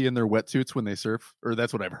California pee in their wetsuits when they surf, or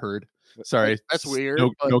that's what I've heard. Sorry, that's weird.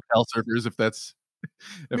 No, but no Cal surfers, if that's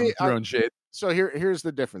if I'm throwing shade. So here's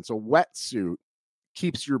the difference. A wetsuit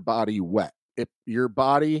keeps your body wet. If your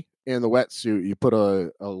body in the wetsuit, you put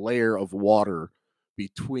a layer of water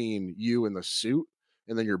between you and the suit,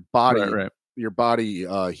 and then your body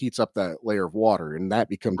Right. heats up that layer of water, and that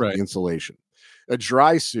becomes Right. the insulation. A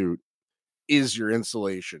dry suit is your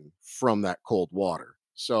insulation from that cold water,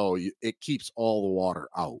 so it keeps all the water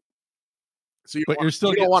out. So you're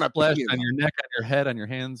still don't want to splashed on your neck, on your head, on your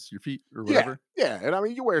hands, your feet, or whatever. Yeah, and I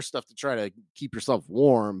mean you wear stuff to try to keep yourself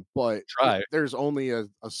warm, but Try. there's only a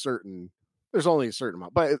certain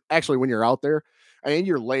amount. But actually, when you're out there, I mean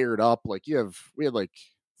you're layered up. Like we had like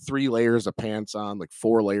 3 layers of pants on, like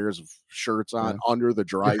 4 layers of shirts on under the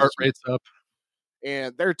dry. Your heart rate's up.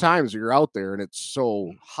 And there are times you're out there and it's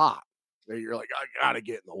so hot that you're like, I gotta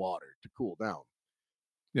get in the water to cool down.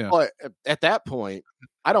 Yeah. But at that point,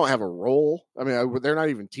 I don't have a roll. I mean, they're not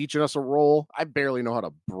even teaching us a roll. I barely know how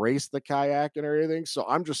to brace the kayak and everything. So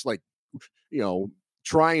I'm just like,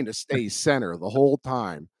 trying to stay center the whole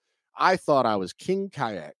time. I thought I was king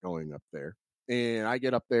kayak going up there. And I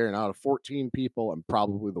get up there, and out of 14 people, I'm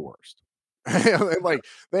probably the worst. Like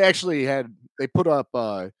they put up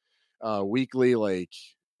weekly like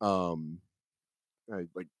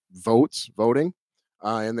voting.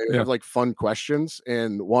 And they would have like fun questions.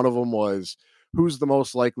 And one of them was, who's the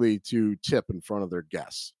most likely to tip in front of their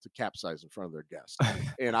guests, to capsize in front of their guests?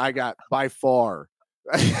 And I got by far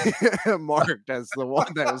marked as the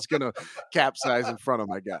one that was going to capsize in front of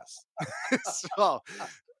my guests. So,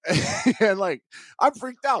 and like, I'm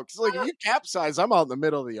freaked out because like if you capsize, I'm out in the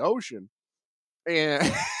middle of the ocean.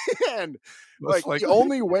 And like the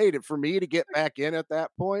only way for me to get back in at that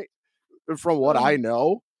point, from what I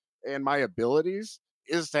know and my abilities,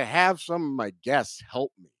 is to have some of my guests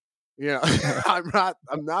help me. I'm not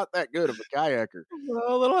that good of a kayaker.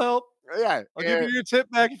 A little help. Yeah, I'll give you your tip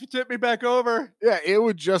back if you tip me back over. Yeah, it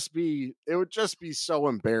would just be so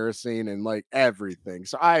embarrassing and like everything.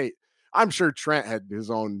 So I'm sure Trent had his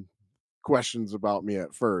own questions about me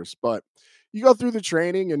at first, but you go through the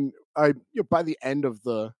training, and by the end of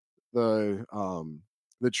the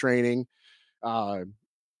training,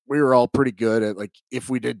 we were all pretty good at like if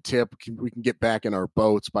we did tip, we can get back in our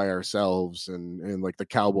boats by ourselves and like the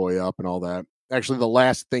cowboy up and all that. Actually, the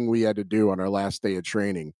last thing we had to do on our last day of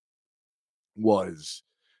training was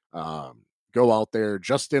go out there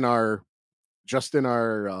just in our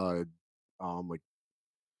like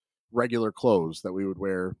regular clothes that we would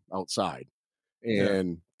wear outside,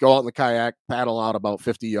 and go out in the kayak, paddle out about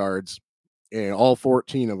 50 yards, and all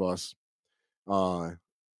 14 of us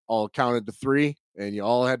all counted to 3, and you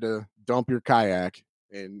all had to dump your kayak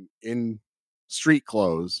in street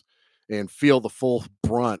clothes and feel the full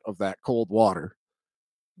brunt of that cold water.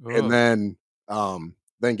 And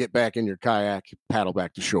then get back in your kayak, paddle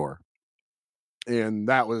back to shore. And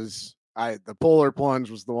that was the polar plunge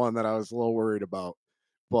was the one that I was a little worried about.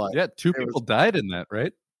 But yeah, 2 people died in that,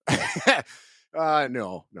 right?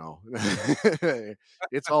 No.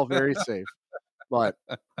 It's all very safe. But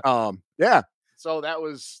yeah. So that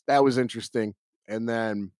was interesting. And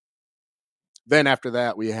then after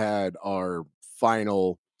that, we had our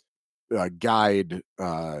final guide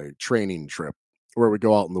training trip. where we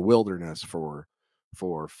go out in the wilderness for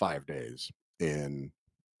 5 days and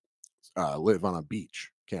live on a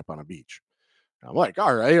beach, camp on a beach. I'm like,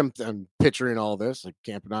 all right, I'm picturing all this, like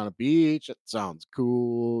camping on a beach. It sounds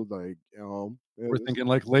cool. Like, We're thinking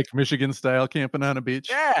like Lake Michigan style camping on a beach.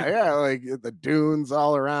 yeah, like the dunes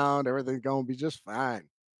all around, everything's gonna be just fine.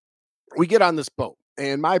 We get on this boat,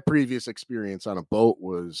 and my previous experience on a boat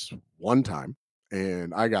was one time,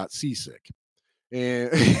 and I got seasick,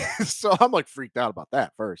 and so I'm like freaked out about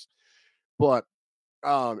that first. But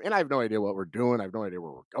and I have no idea what we're doing. I have no idea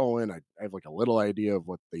where we're going. I have like a little idea of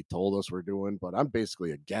what they told us we're doing, but I'm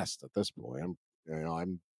basically a guest at this point. I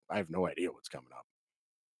have no idea what's coming up.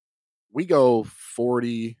 We go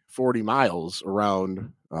 40 miles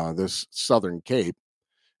around this southern cape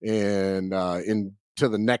and into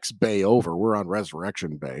the next bay over. We're on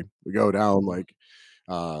Resurrection Bay. We go down like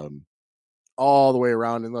um, all the way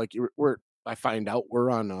around, and like we're I find out we're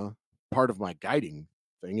on a part of my guiding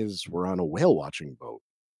thing is we're on a whale watching boat.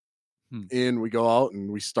 Hmm. And we go out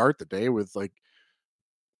and we start the day with like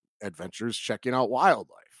adventures checking out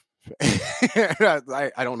wildlife.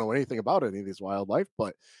 I don't know anything about any of these wildlife,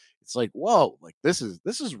 but it's like, whoa, like this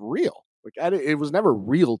is real. Like it was never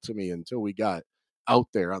real to me until we got out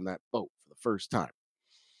there on that boat for the first time.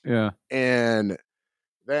 Yeah. And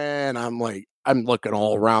then I'm looking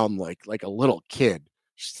all around like a little kid.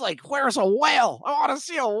 She's like, where's a whale? I want to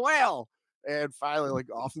see a whale. And finally, like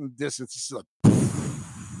off in the distance, it's like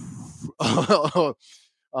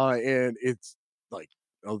and it's like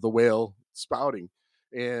the whale spouting.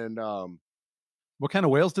 And What kind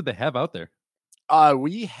of whales did they have out there?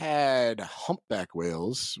 we had humpback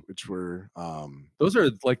whales, which were Those are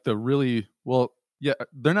like the really yeah,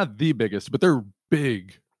 they're not the biggest, but they're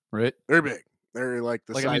big, right? they're big. They're like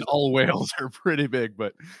the Like, size. I mean, all whales are pretty big,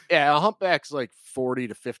 but Yeah, a humpback's like 40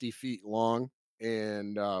 to 50 feet long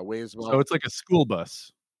and weighs about. so it's like a school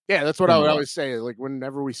bus. Yeah, that's what I from would the always say. Like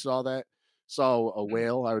whenever we saw a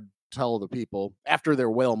whale, I would tell the people after their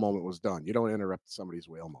whale moment was done. You don't interrupt somebody's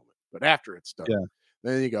whale moment, but after it's done, Yeah.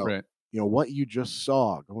 then you go. Right. What you just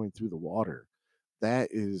saw going through the water. That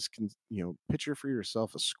is, picture for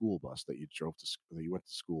yourself a school bus that you that you went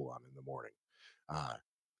to school on in the morning. Uh,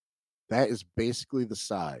 that is basically the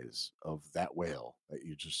size of that whale that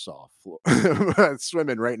you just saw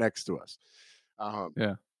swimming right next to us.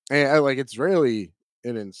 Yeah. And it's really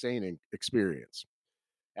an insane experience.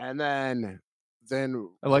 And then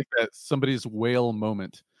I like that, somebody's whale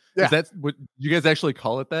moment. yeah, Is that what you guys actually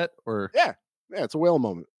call it, that? Or yeah, it's a whale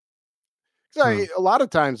moment. So Huh. a lot of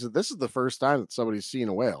times, this is the first time that somebody's seen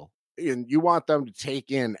a whale, and you want them to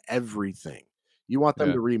take in everything. You want them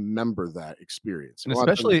Yeah. to remember that experience, And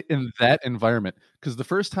especially in that environment, because the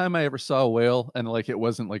first time I ever saw a whale, and like it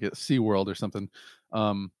wasn't like at SeaWorld or something,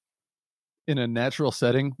 in a natural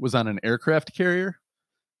setting, was on an aircraft carrier.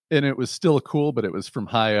 And it was still cool, but it was from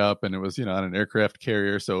high up, and it was, on an aircraft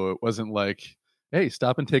carrier. So it wasn't like, hey,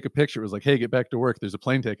 stop and take a picture. It was like, hey, get back to work. There's a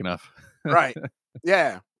plane taking off. right,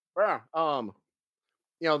 yeah, yeah.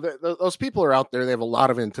 Those people are out there. They have a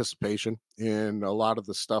lot of anticipation, and a lot of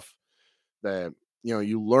the stuff that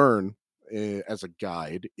you learn as a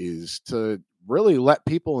guide is to really let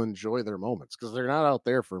people enjoy their moments, because they're not out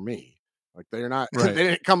there for me. Like they're not. Right. They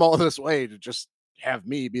didn't come all this way to just have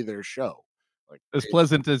me be their show. Like As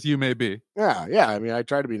pleasant as you may be. yeah. I mean, I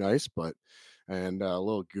try to be nice, and a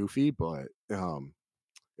little goofy, but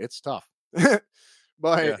it's tough.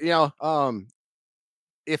 But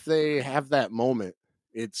if they have that moment,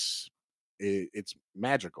 it's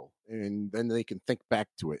magical, and then they can think back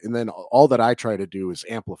to it. And then all that I try to do is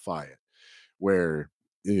amplify it, where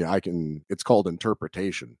it's called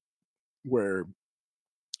interpretation, where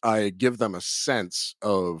I give them a sense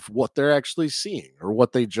of what they're actually seeing or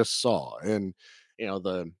what they just saw, and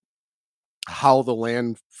the how the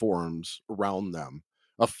landforms around them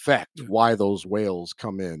affect why those whales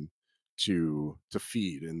come in to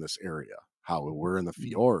feed in this area. How we're in the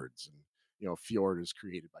fjords, and fjord is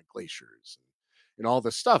created by glaciers, and all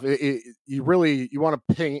this stuff. You want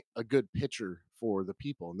to paint a good picture for the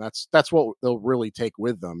people, and that's what they'll really take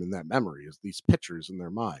with them in that memory, is these pictures in their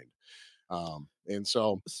mind. And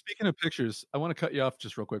so, Speaking of pictures, I want to cut you off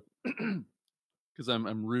just real quick, because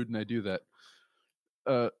I'm rude and I do that.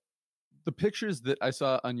 The pictures that I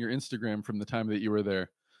saw on your Instagram from the time that you were there,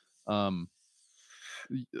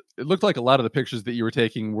 it looked like a lot of the pictures that you were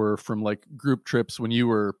taking were from like group trips when you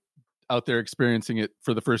were out there experiencing it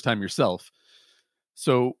for the first time yourself.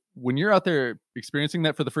 So when you're out there experiencing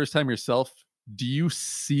that for the first time yourself, do you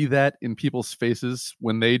see that in people's faces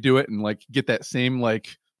when they do it, and like get that same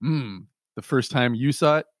like, the first time you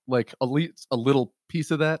saw it, like at least a little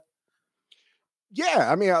piece of that? Yeah,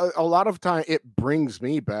 I mean, a lot of time it brings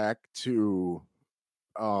me back to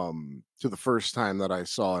the first time that I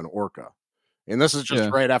saw an orca, and this is just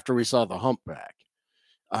Yeah. right after we saw the humpback.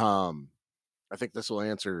 Um, I think this will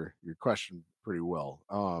answer your question pretty well.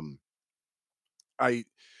 I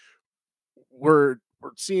we're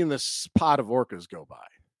seeing this pod of orcas go by,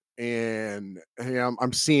 and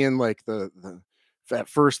I'm seeing like the at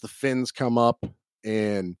first the fins come up,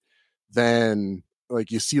 and then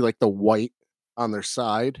like you see like the white on their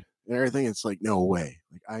side and everything. It's like no way.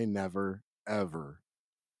 Like I never ever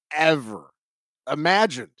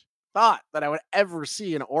imagined, thought that I would ever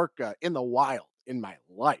see an orca in the wild in my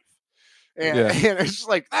life. And, Yeah. and it's just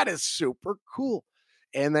like, that is super cool.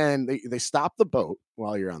 And then they stop the boat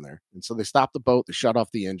while you're on there. And so they stop the boat, they shut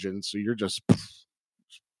off the engine. So you're just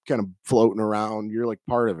kind of floating around. You're like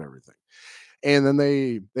part of everything. And then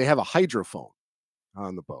they have a hydrophone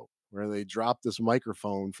on the boat where they drop this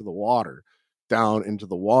microphone for the water down into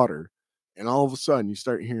the water. And all of a sudden you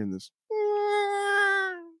start hearing this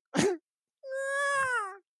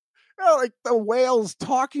like the whales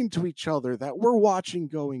talking to each other that we're watching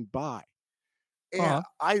going by. And Aw.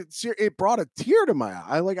 it brought a tear to my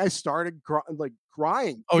eye. Like I started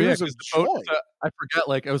crying, Oh, yeah, tears because of the boat joy. is I forgot,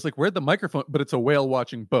 like, I was like, "Where'd the microphone?" But it's a whale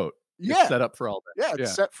watching boat. It's Yeah, set up for all yeah, that. it's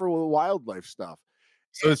Yeah. set for wildlife stuff.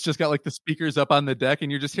 So it's just got, like, the speakers up on the deck,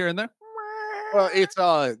 and you're just hearing that. Well, it's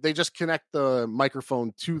they just connect the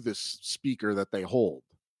microphone to this speaker that they hold.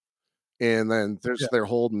 And then Yeah. they're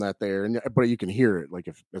holding that there, and but you can hear it like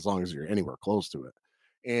if as long as you're anywhere close to it.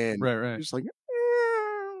 And Right, right. you're just like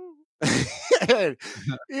and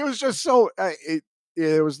it was just so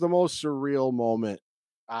it was the most surreal moment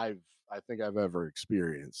I've I think I've ever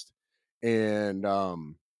experienced. And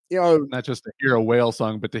you know, Not just to hear a whale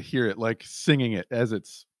song, but to hear it, like, singing it as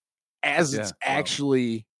it's as yeah, it's wow.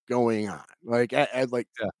 actually going on. Like like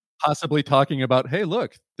Yeah. Possibly talking about, "Hey,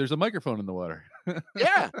 look, there's a microphone in the water."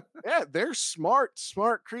 yeah, yeah, they're smart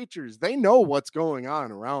creatures. They know what's going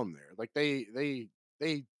on around there. Like they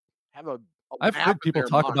have a I've map heard in people their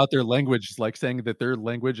talk mind. about their language, like, saying that their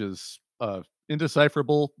language is,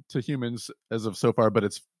 indecipherable to humans as of so far,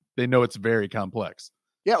 but they know it's very complex.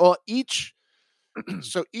 Yeah, well, each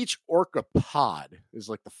orca pod is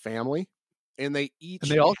like the family, and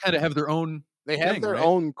And they all kinda have their own they have thing, their right?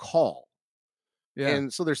 own call. Yeah.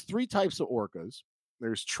 And so there's three types of orcas.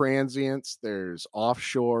 There's transients, there's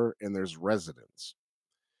offshore, and there's residents.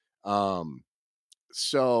 Um,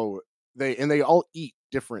 so they all eat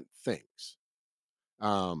different things.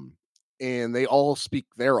 Um, and they all speak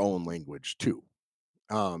their own language too.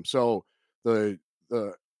 So the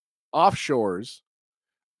the offshores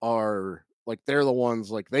are like they're the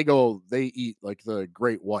ones like they eat like the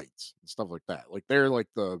great whites and stuff like that. Like they're like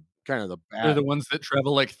the kind of the They're bad the ones that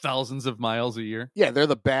travel, like, thousands of miles a year. yeah, they're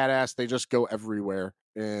the badass. They just go everywhere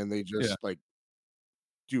and they Yeah. just like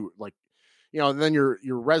do like then your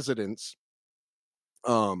residents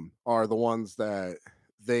are the ones that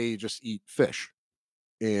they just eat fish.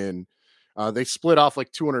 And they split off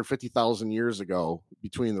like 250,000 years ago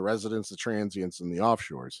between the residents, the transients, and the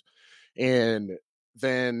offshores. And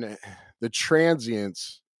then the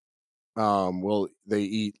transients will they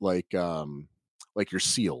eat like your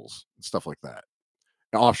seals and stuff like that.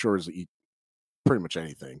 The offshores eat pretty much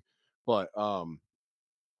anything. But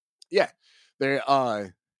yeah, they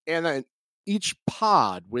and then each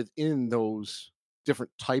pod within those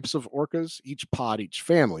different types of orcas, each pod, each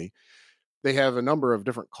family, they have a number of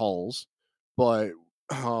different calls, but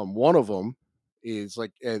one of them is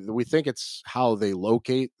like we think it's how they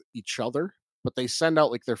locate each other, but they send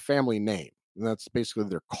out like their family name, and that's basically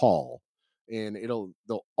their call, and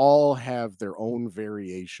they'll all have their own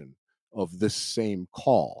variation of this same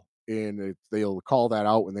call, and they'll call that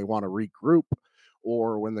out when they want to regroup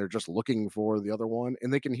or when they're just looking for the other one,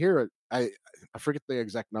 and they can hear it. I forget the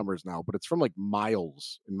exact numbers now, but it's from like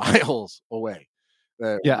miles and miles away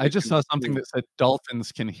that Yeah, I they just can saw something hear. that said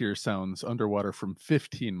dolphins can hear sounds underwater from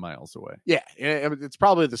 15 miles away. Yeah, and it's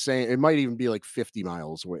probably the same. It might even be like 50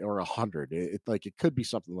 miles away or 100. Like it could be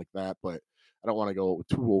something like that, but I don't want to go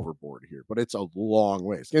too overboard here. But it's a long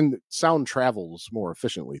ways, and sound travels more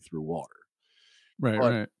efficiently through water. Right,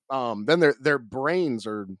 But right. then their brains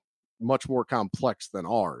are much more complex than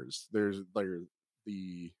ours. There's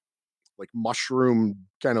the like mushroom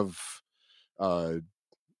kind of uh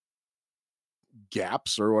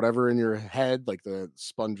gaps or whatever in your head, like the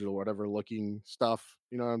sponge or whatever looking stuff.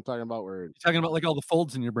 You know what I'm talking about? Where You're talking about, like, all the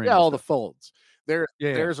folds in your brain yeah, and all the stuff. folds. Yeah,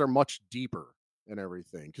 yeah. Theirs are much deeper and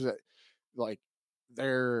everything because like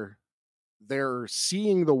they're they're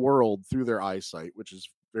seeing the world through their eyesight, which is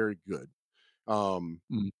very good. Um,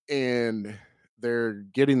 Mm. and they're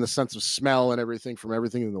getting the sense of smell and everything from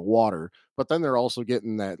everything in the water, but then they're also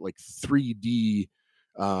getting that like 3D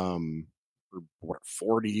or what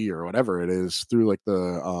 4D or whatever it is through like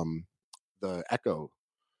the echo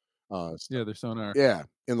stuff. Yeah, their sonar. Yeah,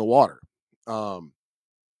 in the water. Um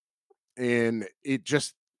and it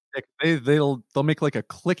just Like, they'll make like a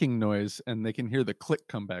clicking noise, and they can hear the click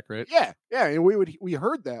come back, right? yeah, and we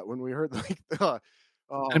heard that when we heard like the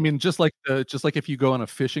I um mean, just like if you go on a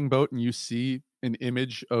fishing boat and you see an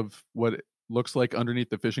image of what it looks like underneath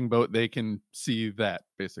the fishing boat, they can see that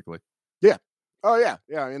basically. yeah. Oh yeah,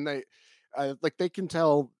 yeah, and they like they can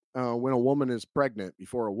tell when a woman is pregnant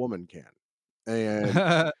before a woman can.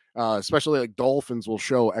 And especially like dolphins will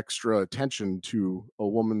show extra attention to a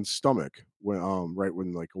woman's stomach when right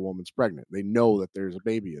when like a woman's pregnant. They know that there's a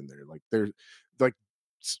baby in there. Like there's like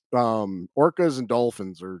orcas and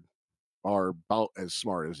dolphins are about as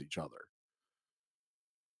smart as each other.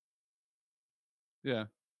 Yeah.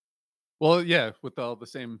 Well, yeah, with all the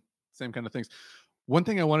same kind of things. One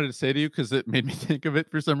thing I wanted to say to you, because it made me think of it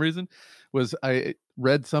for some reason, was I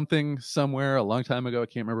read something somewhere a long time ago. I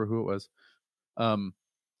can't remember who it was. Um,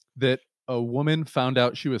 that a woman found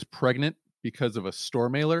out she was pregnant because of a store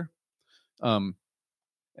mailer. Um,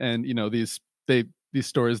 and you know these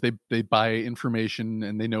stores, they buy information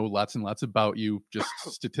and they know lots and lots about you, just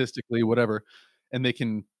statistically, whatever, and they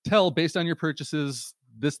can tell based on your purchases,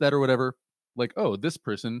 this, that, or whatever, like, oh, this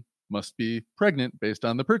person must be pregnant based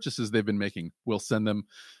on the purchases they've been making. We'll send them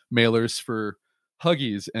mailers for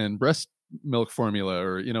Huggies and breast milk formula,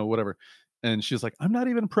 or whatever. And she's like, I'm not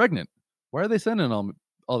even pregnant. Why are they sending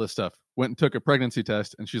all this stuff? Went and took a pregnancy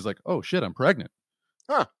test, and she's like, oh shit, I'm pregnant.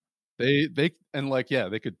 Huh. They and like, yeah,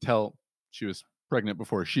 they could tell she was pregnant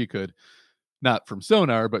before she could, not from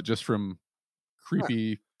sonar, but just from Huh.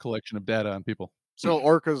 creepy collection of data on people. So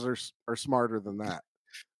orcas are smarter than that.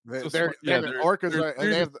 So They're orcas they're are,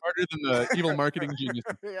 and they seriously have smarter than the evil marketing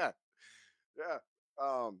geniuses. yeah, yeah.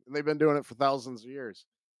 And they've been doing it for thousands of years.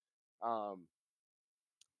 Um,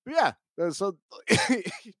 but yeah, so I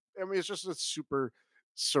mean, it's just a super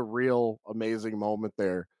surreal, amazing moment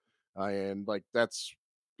there, and like that's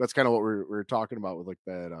kind of what we're talking about with like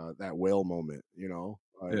that whale moment,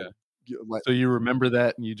 Yeah. Let, So you remember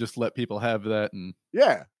that, and you just let people have that, and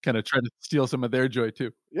yeah, kind of try to steal some of their joy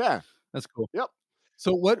too. yeah, That's cool. yep.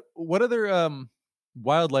 So what other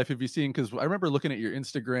wildlife have you seen? Because I remember looking at your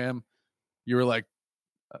Instagram, you were like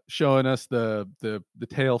showing us the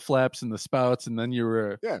tail flaps and the spouts, and then you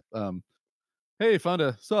were Yeah. hey,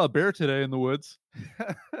 saw a bear today in the woods.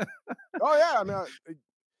 Oh yeah, I mean,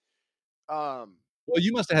 Well,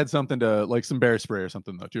 you must have had something to like some bear spray or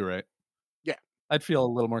something though, too, right? yeah, I'd feel a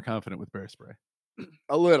little more confident with bear spray.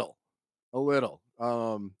 a little, a little.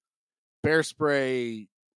 Bear spray.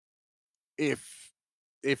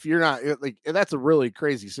 If you're not like, and that's a really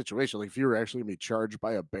crazy situation. Like if you were actually gonna be charged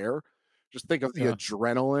by a bear, just think of the Yeah.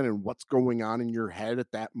 adrenaline and what's going on in your head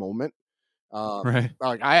at that moment. Right.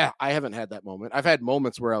 Like I haven't had that moment. I've had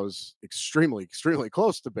moments where I was extremely, extremely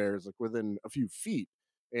close to bears, like within a few feet,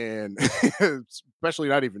 and especially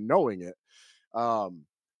not even knowing it. Um,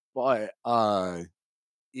 but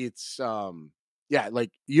it's yeah,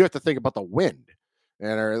 like you have to think about the wind,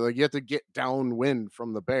 and or like you have to get downwind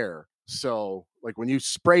from the bear. So like when you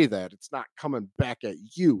spray that, it's not coming back at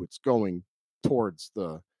you; it's going towards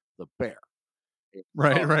the bear.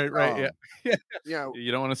 Right, So, right, yeah. Yeah. yeah,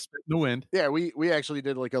 You don't wanna spit in the wind. yeah, we actually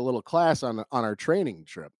did like a little class on our training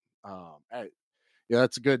trip. Yeah,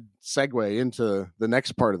 that's a good segue into the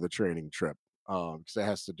next part of the training trip, because it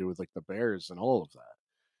has to do with like the bears and all of that.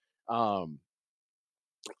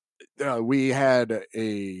 We had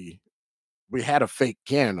a fake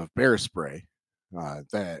can of bear spray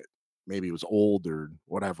that maybe was old or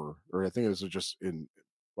whatever, or I think it was just in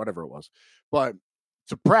whatever it was, but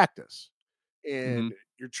to practice. And Mhm.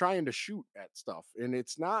 you're trying to shoot at stuff, and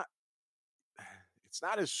it's not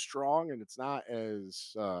as strong and it's not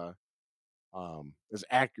as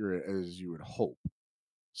accurate as you would hope.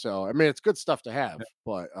 So I mean, it's good stuff to have,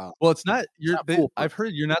 but Well, it's not it's you're not they foolproof. I've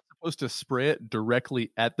heard you're not supposed to spray it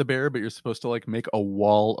directly at the bear, but you're supposed to, like, make a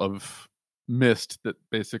wall of mist that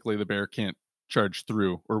basically the bear can't charge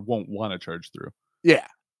through or won't wanna charge through. Yeah,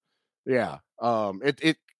 yeah.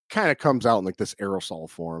 It kind of comes out in like this aerosol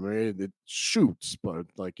form. I mean, it shoots, but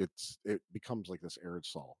like it becomes like this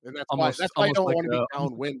aerosol, and that's why you Almost don't like want to be almost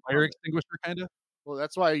like downwind a fire from it. extinguisher, kinda? Well,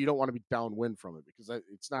 that's why you don't want to be downwind from it because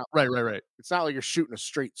Right, right, right. it's not like you're shooting a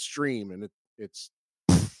straight stream and it's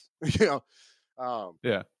you know. Um,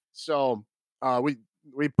 Yeah. so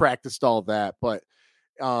we practiced all that, but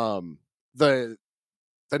um, the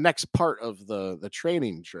the next part of the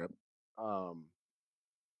training trip, um,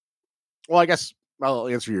 Well, I guess I'll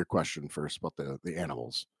answer your question first about the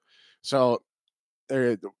animals. So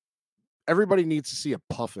there, everybody needs to see a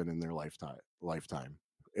puffin in their lifetime.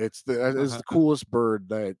 It's the coolest bird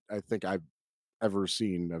that I think I've ever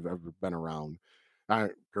seen. I've ever been around.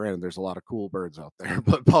 Granted, there's a lot of cool birds out there,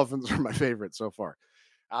 but puffins are my favorite so far.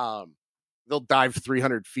 Um, they'll dive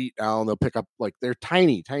 300 feet down. They'll pick up like they're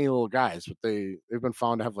tiny, tiny little guys, but they've been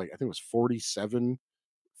found to have like I think it was 47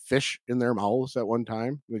 fish in their mouths at one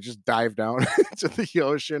time. They just dive down into the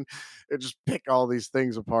ocean and just pick all these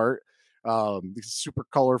things apart. These super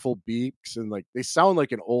colorful beaks, and like they sound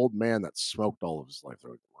like an old man that smoked all of his life.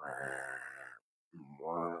 They're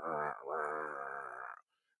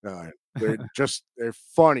like, they're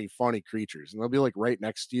funny, funny creatures, and they'll be like right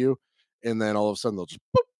next to you, and then all of a sudden they'll just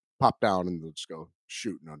boop, pop down and they'll just go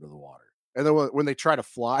shooting under the water. And then when they try to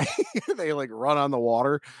fly, they like run on the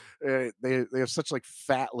water. They have such like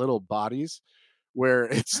fat little bodies where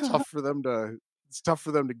it's tough for them to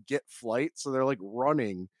get flight. So they're like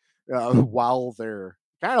running while they're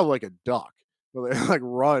kind of like a duck. So they like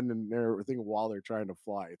run and everything while they're trying to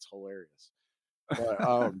fly. It's hilarious.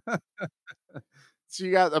 But so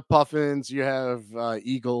you got the puffins, you have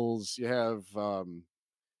eagles, you have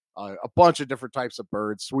a bunch of different types of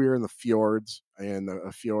birds. So we're in the fjords, and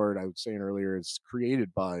a fjord I was saying earlier is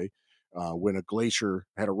created by when a glacier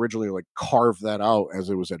had originally like carved that out as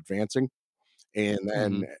it was advancing, and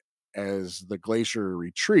then as the glacier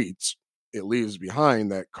retreats, it leaves behind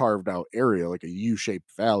that carved out area like a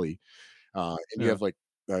U-shaped valley, and you have like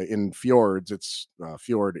in fjords, it's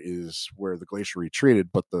fjord is where the glacier retreated,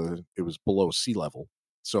 but it was below sea level,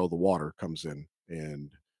 so the water comes in and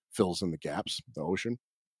fills in the gaps, the ocean.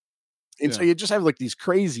 And so you just have like these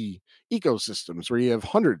crazy ecosystems where you have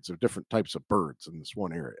hundreds of different types of birds in this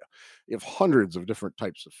one area. You have hundreds of different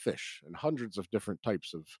types of fish and hundreds of different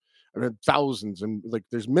types of, I mean, thousands and like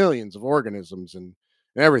there's millions of organisms and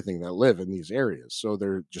everything that live in these areas. So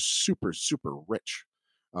they're just super, super rich,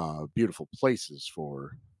 beautiful places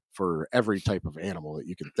for every type of animal that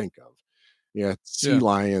you can think of. Yeah, sea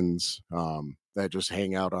lions that just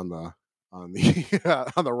hang out on the on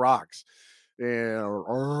the rocks, and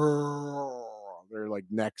they're like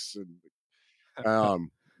necks, and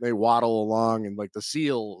they waddle along, and like the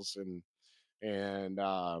seals and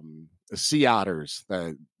the sea otters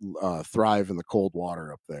that thrive in the cold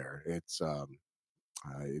water up there. It's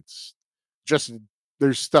just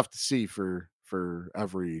there's stuff to see for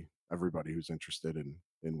everybody who's interested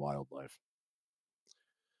in wildlife.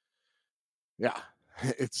 Yeah,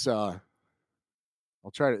 it's I'll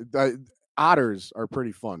try to. Otters are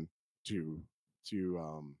pretty fun to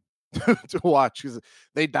to to watch because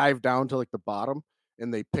they dive down to like the bottom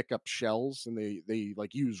and they pick up shells and they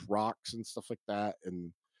like use rocks and stuff like that,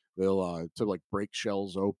 and they'll to like break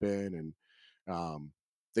shells open, and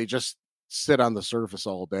they just sit on the surface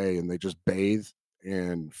all day and they just bathe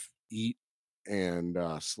and eat and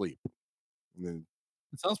sleep. And then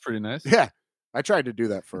It sounds pretty nice. yeah, I tried to do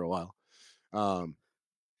that for a while. Um,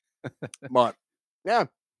 but yeah,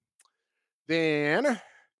 then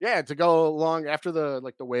yeah, to go along after the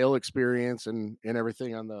whale experience and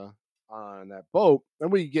everything on that boat, then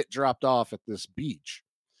we get dropped off at this beach,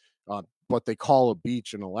 what they call a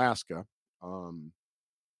beach in Alaska. Um,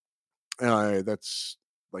 that's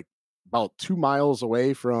like about 2 miles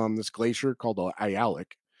away from this glacier called the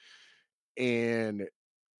Ayalik, and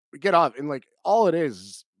we get off, and like all it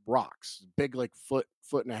is rocks, big like foot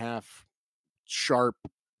and a half sharp,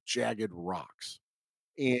 jagged rocks,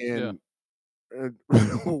 Yeah. and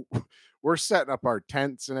we're setting up our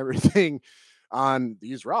tents and everything on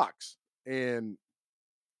these rocks, and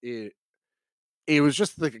it it was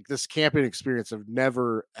just like this camping experience of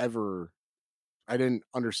never ever. I didn't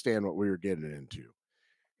understand what we were getting into,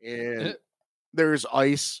 and It, there's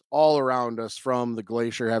ice all around us from the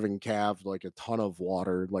glacier having calved like a ton of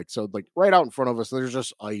water, like so like right out in front of us there's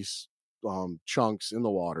just ice chunks in the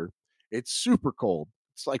water. It's super cold.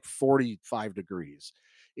 It's like 45 degrees.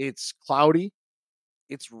 It's cloudy.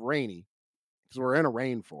 It's rainy because we're in a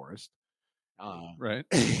rainforest. Uh, right.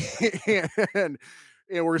 and,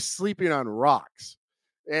 and we're sleeping on rocks.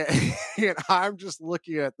 And I'm just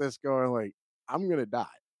looking at this going like, I'm gonna die.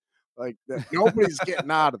 Like nobody's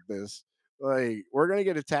getting out of this. Like we're gonna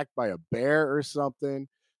get attacked by a bear or something.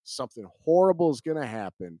 Something horrible is gonna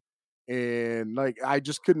happen. And like I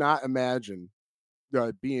just could not imagine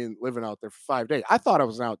being living out there for 5 days. I thought I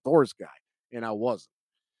was an outdoors guy, and I wasn't.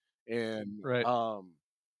 And Right.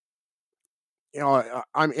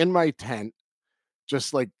 I'm in my tent,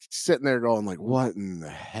 just like sitting there going like, what in the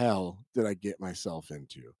hell did I get myself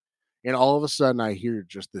into? And all of a sudden I hear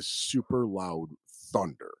just this super loud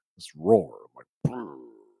thunder, this roar. I'm like,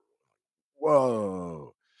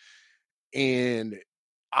 whoa. And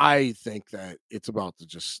I think that it's about to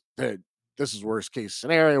just that this is worst case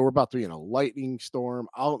scenario. We're about to be in a lightning storm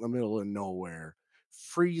out in the middle of nowhere,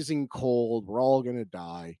 freezing cold. We're all gonna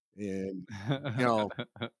die. And you know,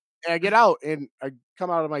 and I get out and I come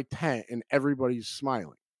out of my tent and everybody's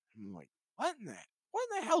smiling. I'm like, what in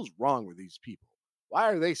the hell's wrong with these people? Why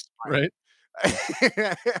are they smiling?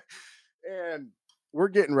 Right. And we're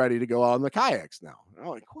getting ready to go out on the kayaks now. And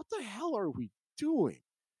I'm like, what the hell are we doing?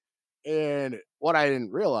 And what I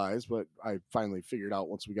didn't realize, but I finally figured out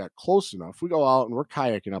once we got close enough, we go out and we're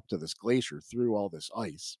kayaking up to this glacier through all this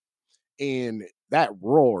ice. And that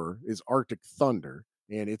roar is Arctic thunder.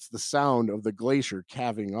 And it's the sound of the glacier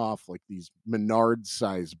calving off like these Menard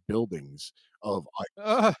sized buildings of ice.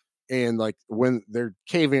 Ah, And like when they're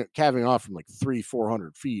calving off from like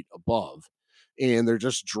 300-400 feet above, and they're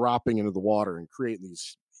just dropping into the water and creating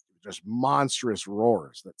these just monstrous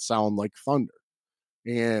roars that sound like thunder.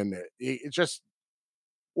 And it just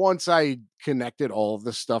once I connected all of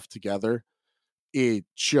this stuff together, it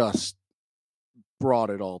just brought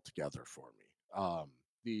it all together for me.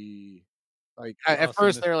 The like at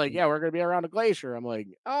first they're like, awesomeness. "Yeah, we're gonna be around a glacier." I'm like,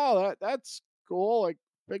 "Oh, that's cool, like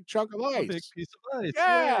big chunk of A big ice." piece of ice.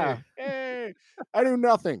 Yeah, Yay. hey. I knew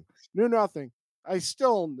nothing. I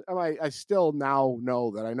still now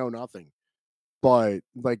know that I know nothing, but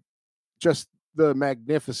like just the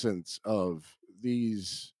magnificence of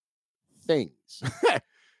these things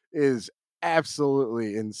is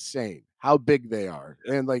absolutely insane how big they are.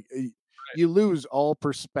 And like you lose all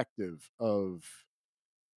perspective of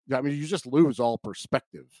I mean, you just lose all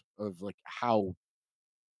perspective of like how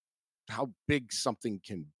big something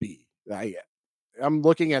can be. I'm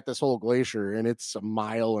looking at this whole glacier and it's a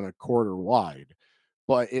mile and a quarter wide,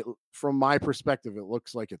 but it from my perspective, it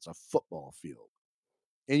looks like it's a football field.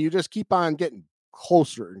 And you just keep on getting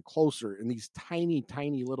closer and closer, and these tiny,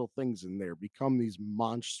 tiny little things in there become these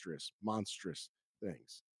monstrous, monstrous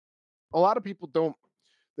things. A lot of people don't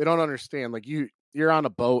understand. Like you're on a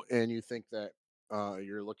boat and you think that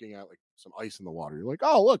you're looking at like some ice in the water. You're like,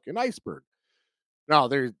 oh look, an iceberg. No,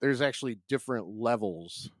 there's actually different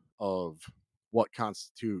levels of what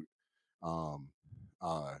constitute um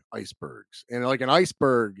icebergs. And like an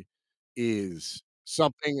iceberg is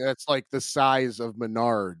something that's like the size of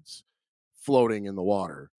Menards floating in the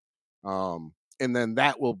water. And then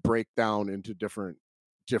that will break down into different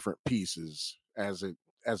pieces as it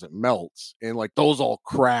melts. And like those all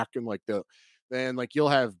crack and like then like you'll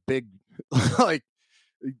have big like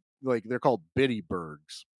like they're called bitty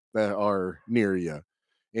bergs that are near you.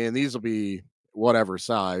 And these will be whatever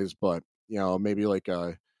size, but maybe like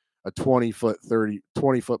a 20 foot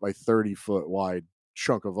by 30 foot wide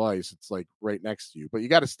chunk of ice. It's like right next to you, but you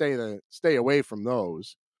got to stay away from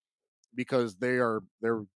those because they're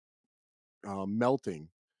melting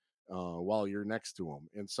while you're next to them,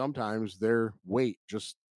 and sometimes their weight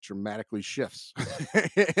just dramatically shifts,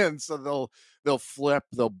 and so they'll flip,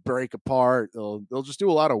 they'll break apart, they'll just do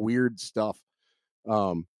a lot of weird stuff.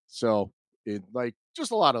 So it like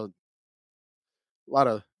just a lot of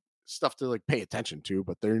stuff to like pay attention to,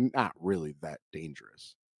 but they're not really that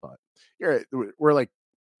dangerous. But we're like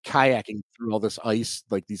kayaking through all this ice,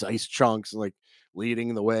 like these ice chunks, and like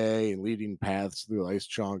leading the way and leading paths through ice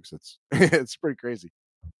chunks. It's it's pretty crazy.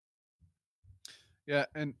 Yeah,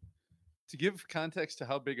 and to give context to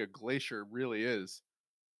how big a glacier really is,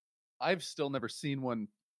 I've still never seen one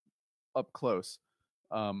up close.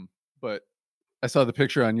 But I saw the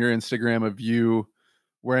picture on your Instagram of you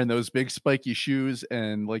wearing those big spiky shoes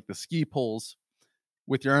and like the ski poles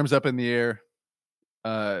with your arms up in the air.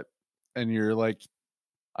 Uh, and you're like,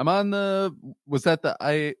 I'm on the, was that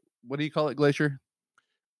the what do you call it, glacier?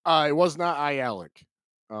 It was not Ialic.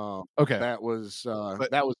 Okay. That was But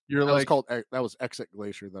you're that was like, called that was Exit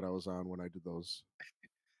Glacier that I was on when I did those.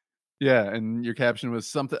 yeah. And your caption was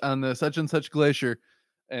something on the such and such glacier.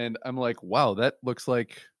 And I'm like, wow, that looks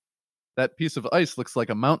like that piece of ice looks like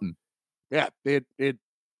a mountain. Yeah, it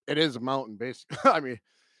is a mountain basically. I mean,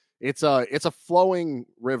 it's a flowing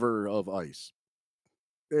river of ice.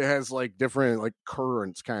 It has like different like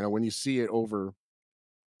currents kind of when you see it over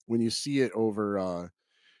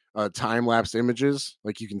time lapse images,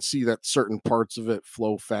 like you can see that certain parts of it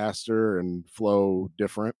flow faster and flow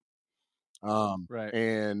different. Right.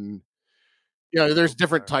 And there's So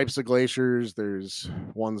different bizarre. types of glaciers. There's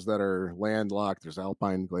ones that are landlocked. There's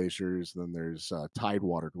alpine glaciers. Then there's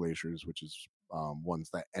tidewater glaciers, which is ones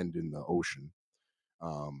that end in the ocean.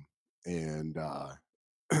 And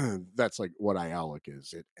that's like what Ialic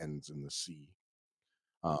is. It ends in the sea.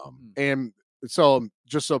 Hmm. And so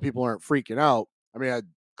just so people aren't freaking out, I mean,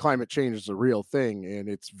 climate change is a real thing, and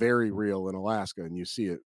it's very real in Alaska, and you see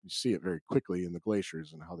it very quickly in the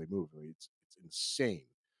glaciers and how they move. I mean, it's insane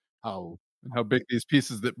how. And how big these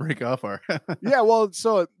pieces that break off are. Yeah, well,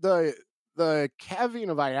 so the calving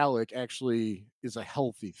of Ayalik actually is a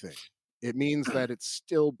healthy thing. It means that it's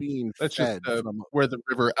still being That's just, fed from. where the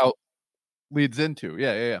river out leads into.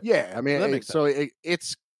 Yeah, yeah, yeah. Yeah, I mean, Well, that makes sense. so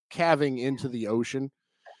it's calving into the ocean,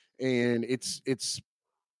 and it's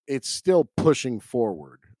still pushing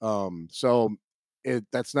forward. So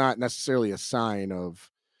that's not necessarily a sign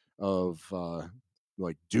of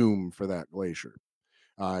like doom for that glacier.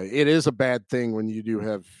 It is a bad thing when you do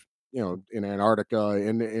have, in Antarctica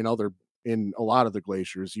and in a lot of the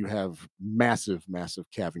glaciers, you have massive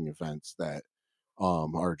calving events that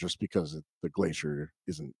are just because the glacier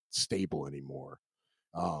isn't stable anymore.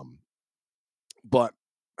 Um, but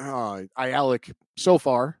Ayalik so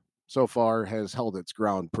far has held its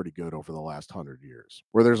ground pretty good over the last 100 years,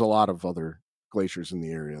 where there's a lot of other glaciers in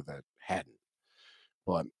the area that hadn't.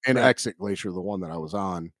 But an Right. exit glacier, the one that I was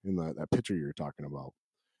on in that picture you're talking about,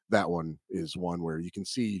 that one is one where you can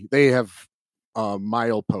see they have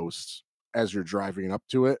mileposts as you're driving up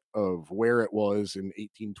to it of where it was in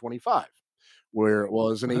 1825, where it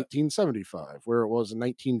was in Uh-huh. 1875, where it was in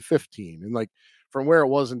 1915, and like from where it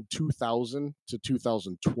was in 2000 to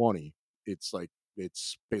 2020, it's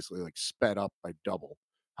basically like sped up by double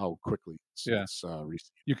how quickly Yeah.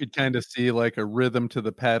 receded. You could kinda see, like, a rhythm to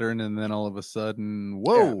the pattern, and then all of a sudden,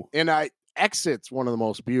 Yeah, whoa! and I exit's one of the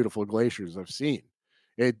most beautiful glaciers I've seen.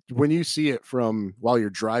 It when you see it from while you're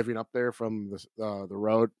driving up there from the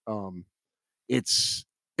road, it's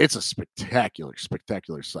it's a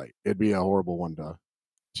spectacular sight. It'd be a horrible one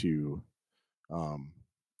to um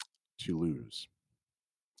to lose.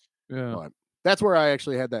 Yeah. But that's where I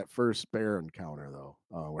actually had that first bear encounter, though,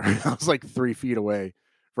 where I was like 3 feet away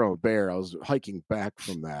from a bear. I was hiking back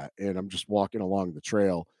from that, and I'm just walking along the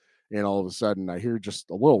trail, and all of a sudden I hear just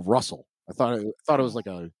a little rustle. I thought it was like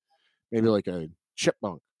maybe like a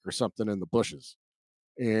chipmunk or something in the bushes,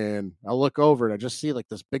 and I look over and I just see like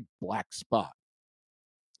this big black spot,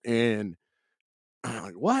 and I'm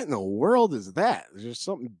like, what in the world is that? There's just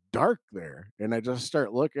something dark there. And I just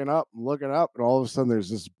start looking up, and all of a sudden there's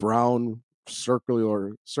this brown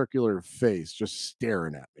circular face just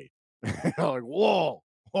staring at me. I'm like, whoa,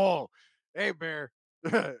 hey bear.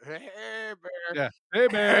 Hey bear. Yeah. "Hey,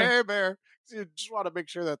 bear." Hey bear. So you just want to make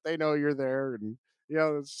sure that they know you're there, and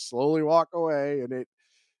slowly walk away. And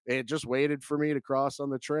it just waited for me to cross on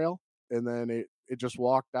the trail, and then it just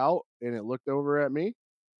walked out, and it looked over at me,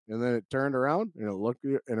 and then it turned around and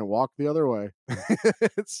it walked the other way.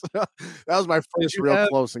 That was my Did first you real have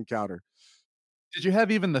close encounter. did you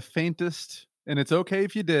have even the faintest, and it's okay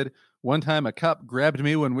if you did, one time a cop grabbed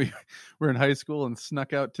me when we were in high school and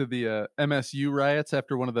snuck out to the, MSU riots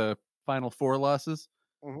after one of the Final Four losses.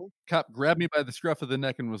 Mhm. Cop grabbed me by the scruff of the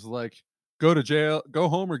neck and was like, "Go to jail, go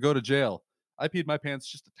home or go to jail." I peed my pants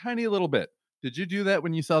just a tiny little bit. Did you do that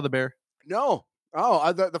when you saw the bear? No.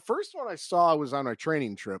 Oh, the first one I saw was on a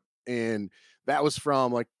training trip, and that was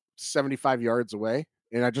from like 75 yards away,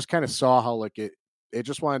 and I just kind of saw how like it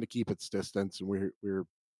just wanted to keep its distance, and we were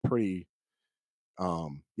pretty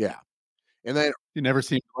yeah. And then You never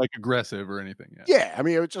seemed, like, aggressive or anything, yeah. yeah, I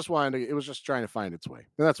mean it was just trying to find its way.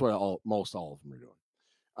 And that's what all of them are doing.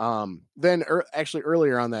 Then actually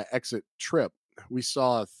earlier on that exit trip, we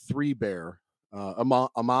saw a three bear, a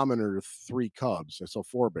mom and her three cubs. I saw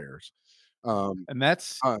four bears. Um, And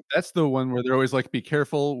uh, that's the one where they're always like, "Be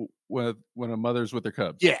careful with when a mother's with their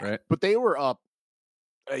cubs," yeah, right? but they were up,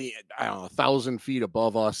 I don't know, 1,000 feet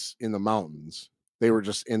above us in the mountains. They were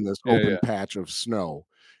just in this Yeah, open yeah. patch of snow,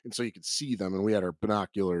 and so you could see them. And we had our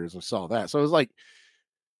binoculars and saw that. So it was like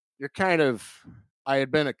you're kind of. I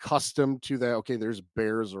had been accustomed to that. Okay, there's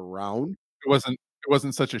bears around. It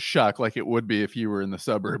wasn't such a shock like it would be if you were in the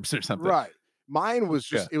suburbs or something. Right. Mine was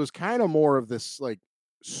Yeah. just it was kinda more of this, like,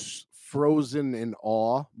 frozen in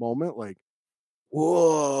awe moment, like,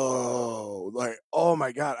 "Whoa!" Like, "Oh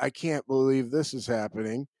my god, I can't believe this is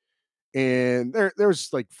happening." And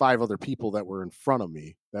there's, like, 5 other people that were in front of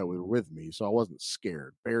me that were with me, so I wasn't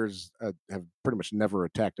scared. Bears, have pretty much never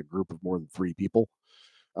attacked a group of more than 3 people.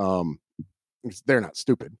 Um, they're not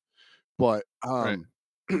stupid, but, Right.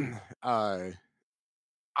 uh,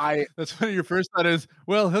 I That's when your first thought is,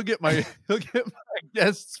 "Well, he'll get my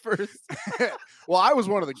guests first." well, I was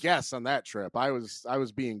one of the guests on that trip. I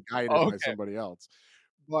was being guided Oh, by okay. somebody else.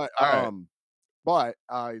 But, Alright.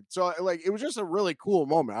 so, like, it was just a really cool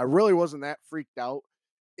moment. I really wasn't that freaked out.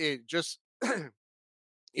 It just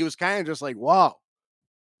it was kinda just like, "Wow,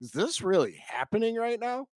 is this really happening right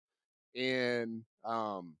now?" And,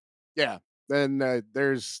 yeah, then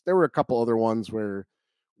there were a couple other ones where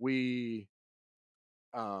we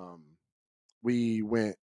um we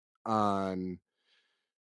went on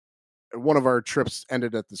one of our trips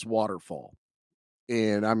ended at this waterfall,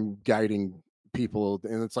 and I'm guiding people,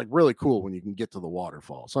 and it's like really cool when you can get to the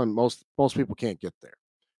waterfall. So most people can't get there,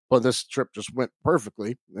 but this trip just went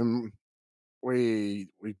perfectly, and we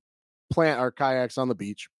plant our kayaks on the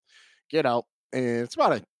beach, get out, and it's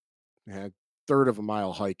about a third of a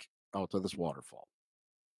mile hike out to this waterfall.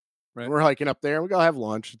 Right. We're hiking up there, and we go have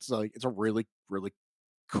lunch. It's like it's a really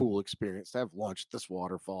cool experience to have lunch at this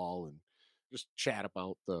waterfall and just chat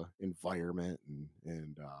about the environment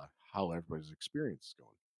and how everybody's experience is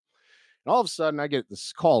going. And all of a sudden, I get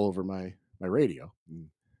this call over my radio. And,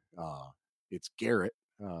 it's Garrett,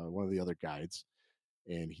 one of the other guides,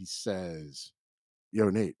 and he says, "Yo,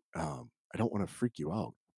 Nate, I don't want to freak you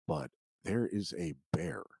out, but there is a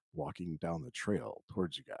bear walking down the trail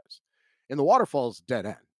towards you guys, and the waterfall is dead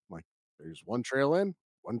end. I'm like, there's one trail in,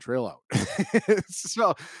 one trail out."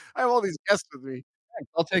 So I have all these guests with me.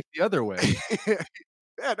 I'll take the other way.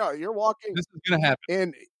 Yeah, no, you're walking, This is gonna happen.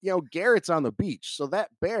 and Garrett's on the beach, so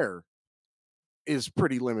that bear is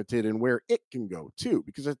pretty limited in where it can go too,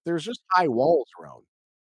 because there's just high walls around.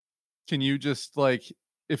 Can you just like,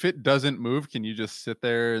 if it doesn't move, can you just sit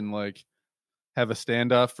there and like have a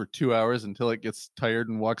standoff for 2 hours until it gets tired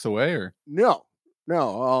and walks away? Or No,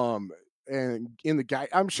 no. And in the guide,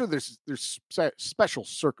 I'm sure special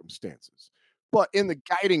circumstances, but in the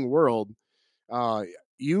guiding world, uh,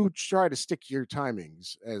 you try to stick to your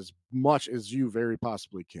timings as much as you very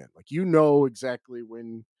possibly can. Like exactly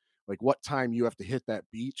when, like what time you have to hit that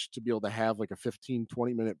beach to be able to have like a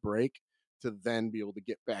 15-20 minute break to then be able to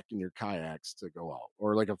get back in your kayaks to go out,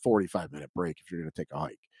 or like a 45-minute break if you're going to take a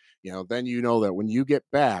hike. Then that when you get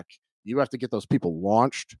back, you have to get those people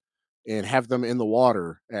launched and have them in the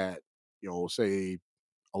water at, say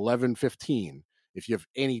 11:15 if you have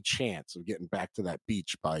any chance of getting back to that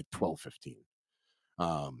beach by 12:15.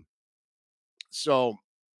 Um, so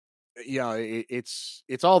yeah, it's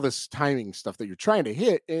all this timing stuff that you're trying to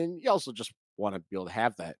hit, and you also just want to be able to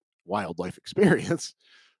have that wildlife experience.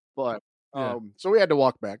 But yeah, so we had to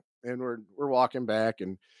walk back, and we're walking back,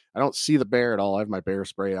 and I don't see the bear at all. I have my bear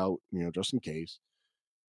spray out, just in case,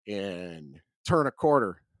 and turn a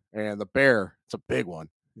quarter, and the bear, it's a big one,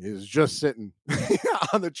 is just sitting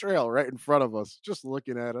on the trail right in front of us, just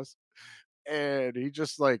looking at us. And he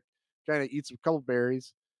just like kind of eats a couple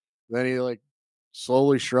berries. Then he like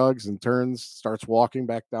slowly shrugs and turns, starts walking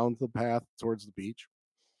back down the path towards the beach.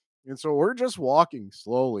 And so we're just walking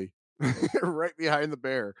slowly right behind the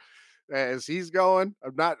bear as he's going.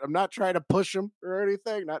 I'm not trying to push him or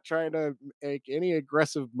anything, not trying to make any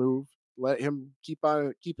aggressive move. Let him keep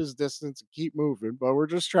his distance and keep moving, but we're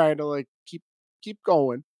just trying to like keep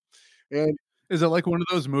going. And is it like one of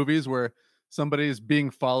those movies where somebody is being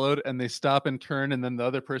followed and they stop and turn, and then the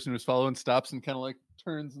other person who's following stops and kind of like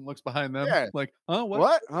turns and looks behind them, yeah, like, huh, what?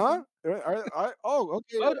 what? Huh? Oh,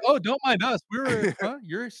 okay. Oh, don't mind us. We were, huh?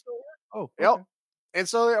 You're still here? Oh, Yep. okay. And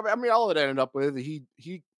so, I mean, all it ended up with, he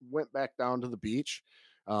went back down to the beach,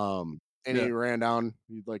 and Yeah. he ran down.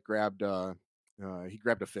 He grabbed a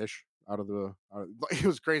fish out of the. It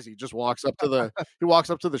was crazy. He just walks up to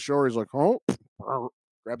the shore. He's like, oh,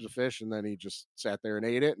 grabs a fish, and then he just sat there and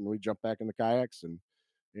ate it. And we jumped back in the kayaks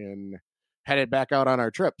and headed back out on our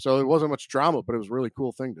trip. So it wasn't much drama, but it was a really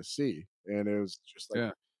cool thing to see. And it was just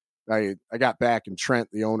like, Yeah. I got back, and Trent,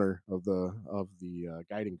 the owner of the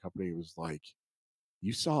guiding company, was like,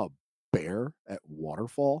 "You saw a bear at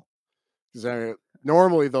waterfall?" Because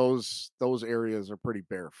normally those areas are pretty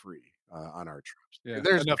bear free on our trips. Yeah.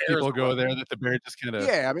 There's Enough bears people go around. there that the bear just kinda,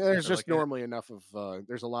 Yeah, I mean, there's they're just like, "Eh." normally enough of.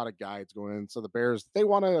 There's a lot of guides going in, so the bears, they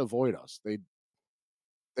want to avoid us. They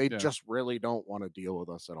Yeah. just really don't want to deal with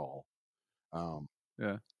us at all. Um,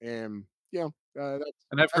 Yeah. and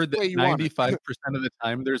And I've that's heard the that way you want it. 95% of the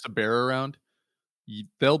time there's a bear around,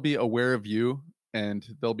 they'll be aware of you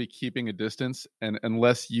and they'll be keeping a distance. And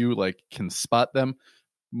unless you like can spot them,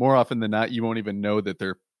 more often than not, you won't even know that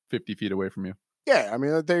they're 50 feet away from you. Yeah, I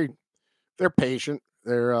mean, they're patient.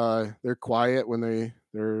 They're quiet when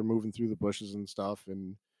they're moving through the bushes and stuff,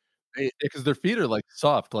 and they Because their feet are like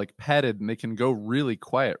soft, like padded, and they can go really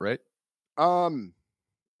quiet, right? um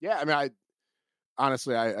yeah, I mean, I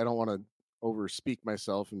honestly, I don't want to overspeak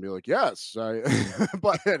myself and be like, yes,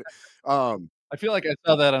 but um I feel like I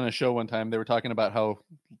saw that on a show one time. They were talking about how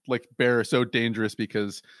like bear are so dangerous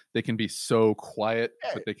because they can be so quiet,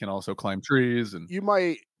 yeah, but they can also climb trees, and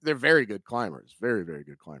they're very good climbers, very very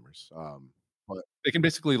good climbers. But they can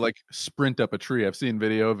basically like sprint up a tree. I've seen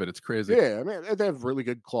video of it. It's crazy. yeah, I mean, they have really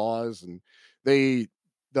good claws, and they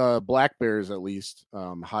the black bears at least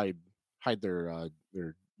hide their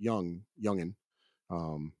youngin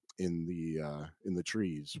in the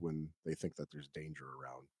trees when they think that there's danger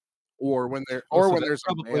around, Oh, so when that's there's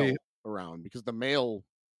a probably male around, because the male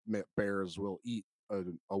bears will eat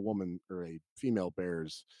a woman or a female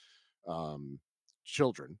bear's um,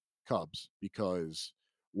 children, cubs, because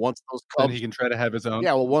once those then he cubs, can try to have his own.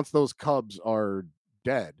 yeah, well, once those cubs are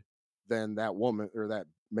dead, then that woman or that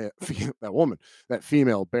woman, that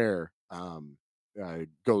female bear,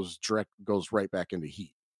 goes right back into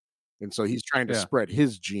heat, and so he's trying to Yeah, spread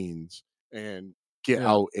his genes and get yeah,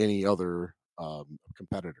 out any other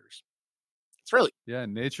competitors. It's really yeah.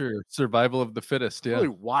 Nature, survival of the fittest. Yeah, really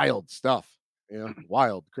wild stuff,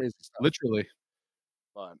 wild, crazy stuff. literally.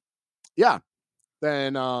 But yeah,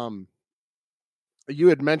 then you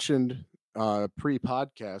had mentioned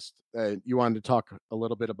pre-podcast that you wanted to talk a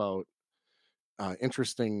little bit about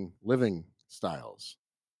interesting living styles.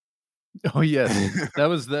 Oh yes, that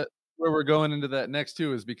was that where we're going into that next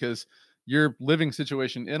too, is because your living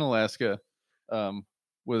situation in Alaska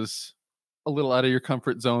was a little out of your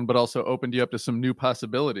comfort zone, but also opened you up to some new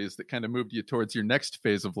possibilities that kind of moved you towards your next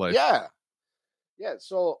phase of life. Yeah, yeah.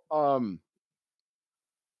 So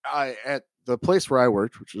I at the place where I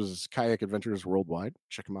worked, which was Kayak Adventures Worldwide.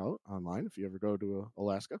 Check them out online if you ever go to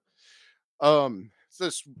Alaska. It's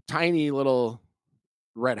this tiny little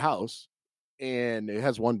red house, and it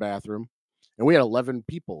has one bathroom, and we had 11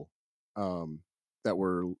 people um, that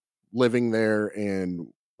were living there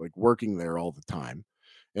and like working there all the time,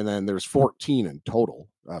 and then there's 14 in total.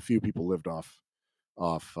 A few people lived off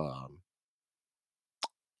off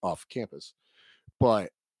campus,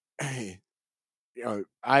 but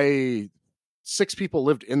I 6 people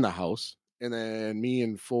lived in the house, and then me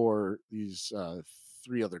and these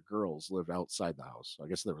 3 other girls lived outside the house. So I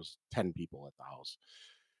guess there was 10 people at the house,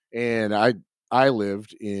 and I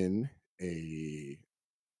lived in a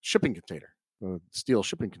shipping container, a steel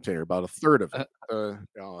shipping container. About a third of it,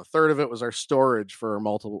 a third of it was our storage for our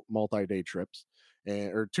multi-day trips,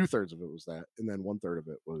 and or 2/3 of it was that, and then 1/3 of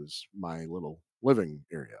it was my little living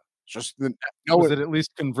area. Just Was it at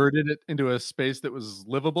least converted it into a space that was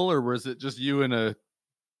livable, or was it just you in a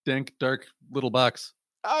dank, dark little box?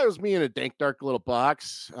 it was me in a dank, dark little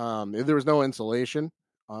box. There was no insulation.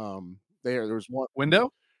 There was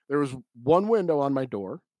Window? one window on my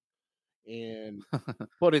door, and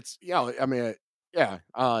but it's I mean, yeah,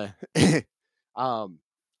 um,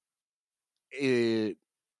 it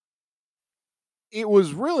it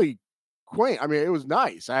was really quaint. I mean, it was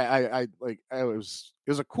nice. I like it was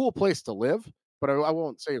a cool place to live, but I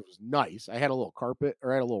won't say it was nice. I had a little carpet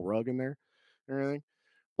or I had a little rug in there and everything,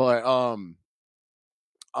 but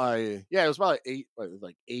it was about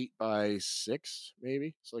 8 by 6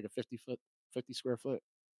 maybe. It's like a 50 square foot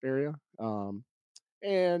area.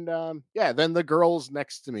 And yeah, then the girls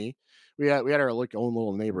next to me, we had our like own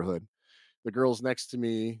little neighborhood. The girls next to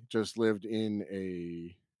me just lived in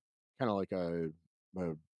a kind of like a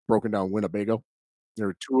broken down Winnebago. There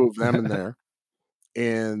were 2 of them in there,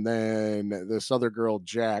 and then this other girl,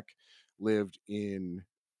 Jack, lived in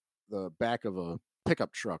the back of a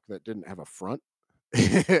pickup truck that didn't have a front.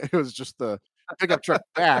 It was just the pickup truck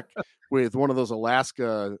back with one of those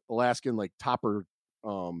Alaskan like topper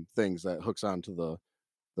things that hooks onto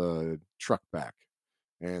the truck back.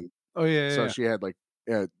 And Oh yeah, yeah, so yeah. she had like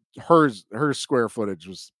yeah, her square footage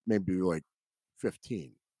was maybe like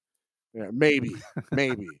 15. Yeah, maybe.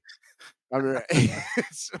 I mean,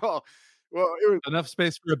 so well, it was Enough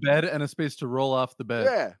space for a bed and a space to roll off the bed.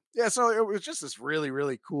 yeah, yeah. So it was just this really,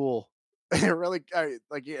 really cool, really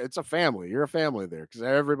like yeah, it's a family. You're a family there because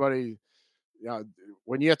everybody. Yeah,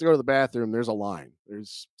 when you have to go to the bathroom, there's a line.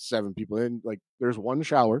 There's 7 people in. Like there's one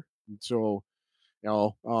shower, so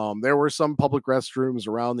there were some public restrooms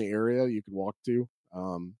around the area you could walk to,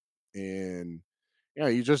 and yeah,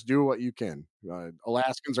 you just do what you can.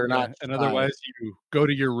 Alaskans are not Yeah, and shy. otherwise you go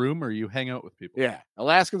to your room or you hang out with people. Yeah,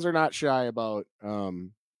 Alaskans are not shy about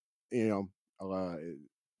you know uh,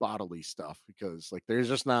 bodily stuff because like there's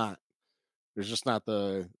just not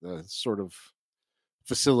the sort of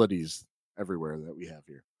facilities everywhere that we have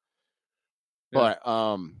here. Yeah. But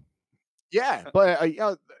yeah, but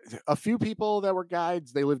a few people that were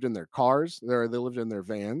guides, they lived in their cars. They lived in their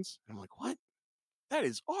vans. I'm like, what? That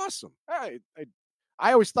is awesome.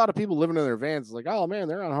 I always thought of people living in their vans like, oh man,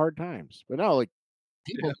 they're on hard times. But no, like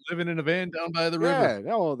Yeah, people, living in a van down by the river. yeah,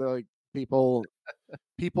 no, they're like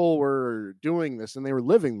people were doing this and they were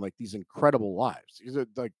living like these incredible lives.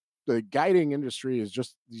 Like the guiding industry is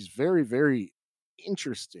just these very, very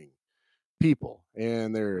interesting people,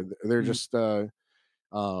 and they're Mhm. just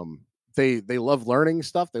um they love learning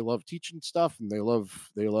stuff, they love teaching stuff, and they love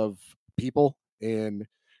people. And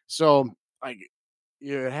so like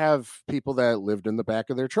you have people that lived in the back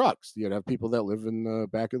of their trucks. You'd have people that live in the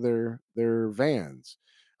back of their vans.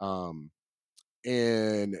 Um,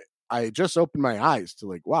 and I just opened my eyes to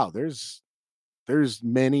like, wow, there's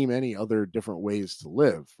many other different ways to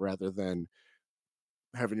live rather than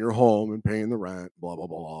having your home and paying the rent, blah blah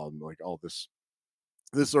blah, and like all this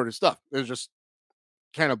sort of stuff. It just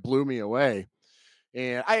kind of blew me away.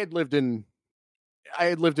 And I had lived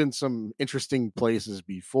in some interesting places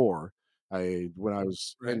before. When I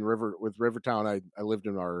was Right. in Rivertown, I lived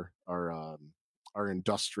in our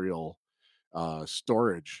industrial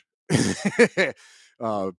storage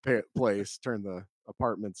place, turned the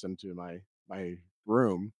apartments into my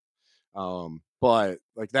room. But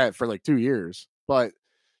like that for like 2 years. But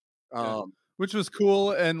Yeah. um Which was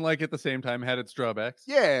cool and, like, at the same time had its drawbacks.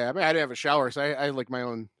 yeah, I mean, I didn't have a shower, so I had like my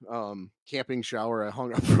own camping shower. I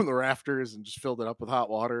hung up from the rafters and just filled it up with hot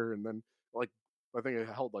water, and then like I think it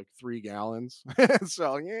held like 3 gallons.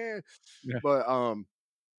 So yeah, Yeah. but um,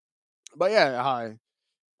 but yeah,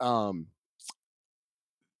 um,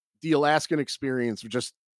 the Alaskan experience of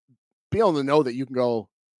just being able to know that you can go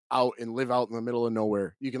out and live out in the middle of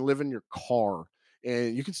nowhere. You can live in your car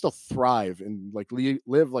and you can still thrive and like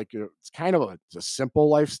live like it's kind of it's a simple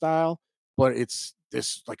lifestyle, but it's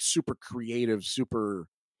this like super creative, super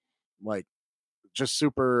like just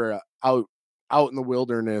super out in the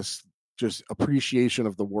wilderness, just appreciation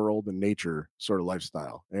of the world and nature sort of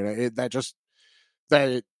lifestyle. And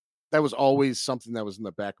that that was always something that was in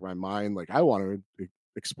the back of my mind. Like I want to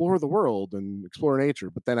explore the world and explore nature,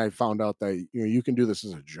 but then I found out that you can do this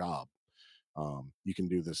as a job. You can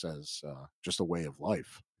do this as just a way of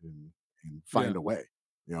life and Yeah. find a way,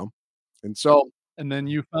 you know. And so And then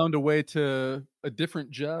you found a way to a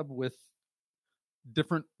different job with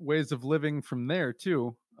different ways of living from there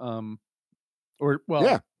too. Or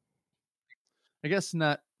yeah, well, I guess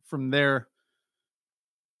not from there.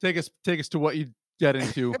 Take us to what you get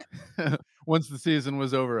into once the season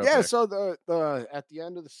was over up yeah. there. So the at the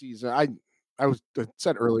end of the season, I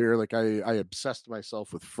said earlier, like I obsessed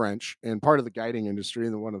myself with French, and part of the guiding industry,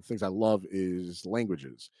 and one of the things I love is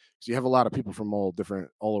languages. So you have a lot of people from all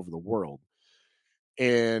over the world,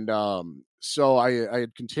 and so I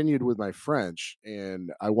had continued with my French,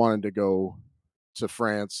 and I wanted to go to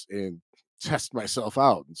France and test myself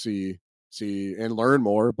out and see and learn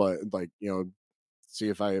more, but like see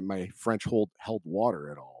if I my French held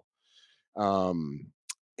water at all.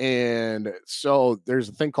 And so there's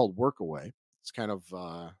a thing called Workaway. It's kind of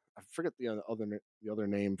I forget the other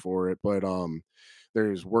name for it, but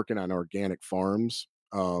there's working on organic farms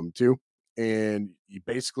too, and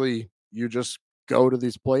you just go to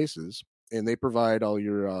these places and they provide all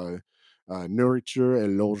your nourriture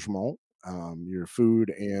and logement, your food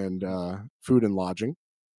and lodging,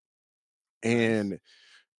 Nice. and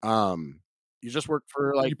um, you just work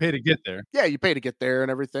for like You pay to get there. yeah, you pay to get there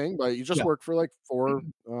and everything, but you just Yeah. work for like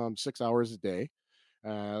 6 hours a day,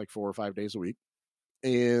 like 4 or 5 days a week,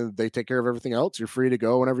 and they take care of everything else. You're free to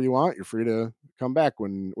go whenever you want. You're free to come back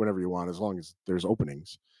whenever you want, as long as there's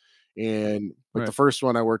openings. And like the Right. first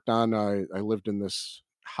one I worked on, I lived in this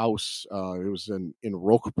house. It was in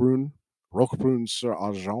Roquebrune sur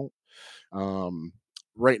Argent, um,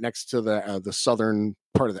 right next to the southern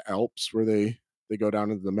part of the Alps, where they go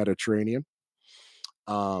down into the Mediterranean.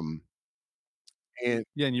 Um, and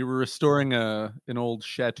Yeah, and you were restoring an old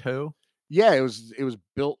chateau? yeah, it was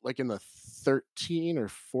built like in the 13 or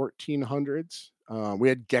 1400s. We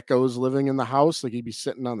had geckos living in the house. Like you'd be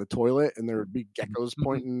sitting on the toilet, and there would be geckos Mhm.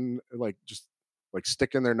 pointing, like just like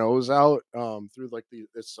sticking their nose out through like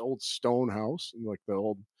this old stone house and like the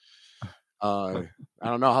old. I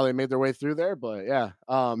don't know how they made their way through there, but yeah.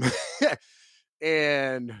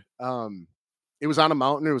 And it was on a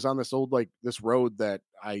mountain. It was on this old like this road that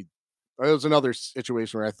I. It was another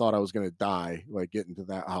situation where I thought I was gonna die, like getting to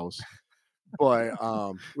that house, but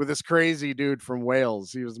with this crazy dude from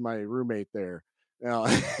Wales, he was my roommate there. Yeah,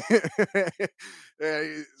 yeah,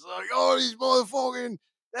 he's like, "Oh, these motherfucking,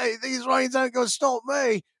 hey, these rains ain't gonna stop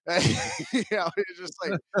me." It's just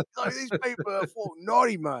like these people are fucking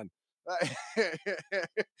naughty, man.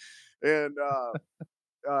 And uh,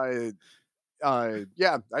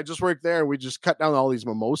 yeah, I just worked there. We just cut down all these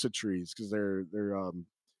mimosa trees because they're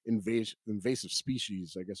invasive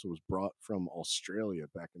species. I guess it was brought from Australia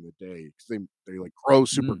back in the day because they like grow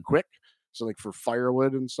super Mm, quick. So like for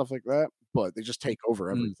firewood and stuff like that, but they just take over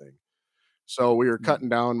mm, everything. So we were mm. cutting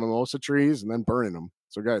down mimosa trees and then burning them.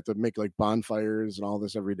 So we got to make like bonfires and all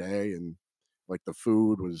this every day, and like the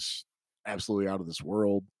food was absolutely out of this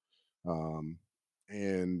world. Um,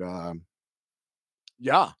 and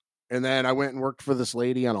yeah, and then I went and worked for this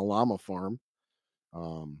lady on a llama farm,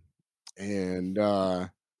 um, and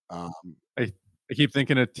um, I keep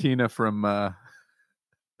thinking of Tina from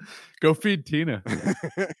Go Feed Tina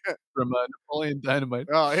from Napoleon Dynamite.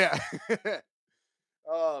 oh yeah,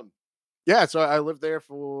 um, yeah. So I lived there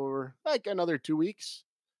for like another 2 weeks,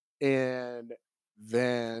 and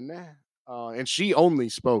then and she only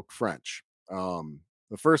spoke French.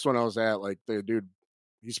 The first one I was at, like the dude,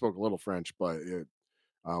 he spoke a little French, but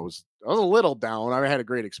I was a little down. I had a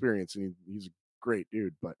great experience, and he's a great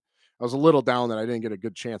dude, but I was a little down that I didn't get a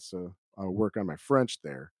good chance to work on my French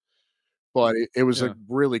there. But it was a Yeah.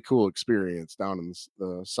 really cool experience down in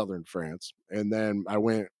the southern France. And then I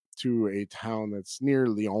went to a town that's near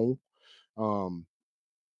Lyon, um,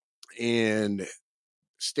 and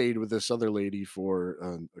stayed with this other lady for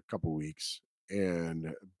a couple weeks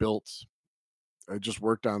and built. I just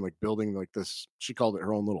worked on like building like this. She called it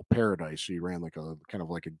her own little paradise. She ran like a kind of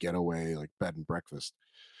like a getaway, like bed and breakfast.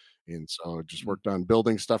 And so I just Mhm. worked on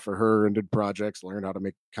building stuff for her and did projects, learned how to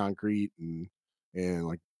make concrete and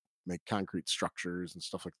like make concrete structures and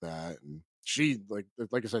stuff like that. And she like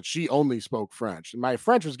I said, she only spoke French. And my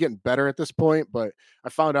French was getting better at this point, but I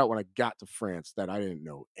found out when I got to France that I didn't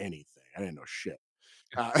know anything. I didn't know shit.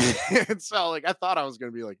 Uh, and so like I thought I was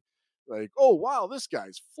gonna be like, oh wow, this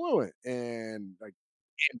guy's fluent. And like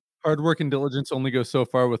Hard work and diligence only go so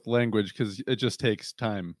far with language because it just takes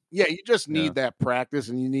time. yeah, you just Yeah. need that practice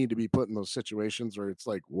and you need to be put in those situations where it's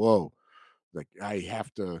like, whoa, like I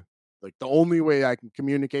have to like the only way I can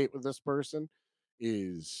communicate with this person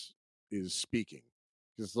is speaking.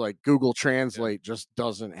 Because like Google Yeah. Translate just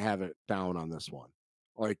doesn't have it down on this one.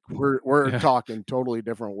 Like we're Yeah. talking totally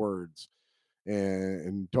different words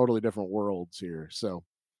and totally different worlds here.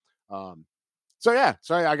 Um so yeah,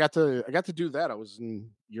 so I got to do that. I was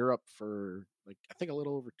in Europe for like I think a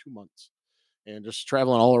little over 2 months and just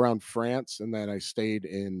traveling all around France. And then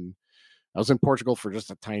I was in Portugal for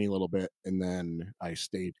just a tiny little bit, and then I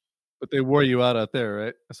stayed. But they wore you out there,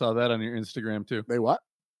 right? I saw that on your Instagram too. They what?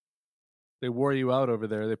 They wore you out over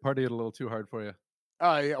there. They partied a little too hard for you.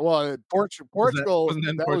 Oh yeah, well, Was that Portugal. wasn't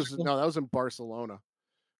that in That was Portugal? no, that was in Barcelona.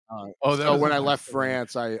 Oh, that So was when in I left Barcelona.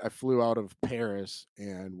 France, I flew out of Paris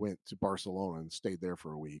and went to Barcelona and stayed there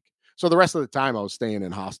for a week. So the rest of the time, I was staying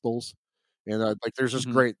in hostels, and like there's just Mhm.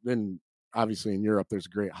 great. Then obviously in Europe, there's a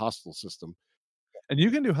great hostel system. And you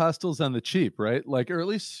can do hostels on the cheap, right? Like, or at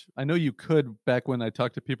least I know you could back when I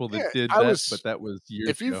talked to people Yeah, that did I that, but was. that was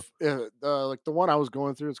years If ago. you've like the one I was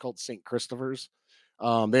going through, it's called St. Christopher's.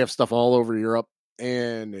 They have stuff all over Europe,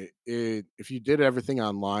 and if you did everything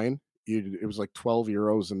online, it was like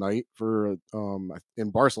 €12 a night for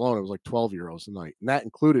in Barcelona. It was like €12 a night, and that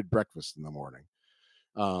included breakfast in the morning.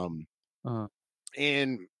 Um, Uh,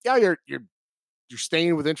 and yeah, you're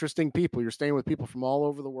staying with interesting people. You're staying with people from all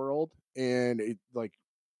over the world, and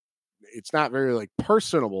it's not very like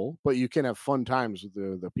personable, but you can have fun times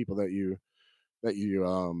with the people that you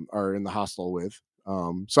are in the hostel with.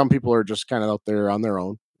 Some people are just kind of out there on their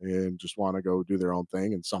own and just want to go do their own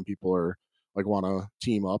thing, and some people are like want to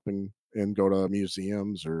team up and go to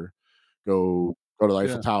museums or go to the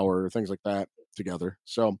Eiffel yeah, Tower or things like that together.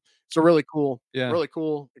 So it's a yeah. really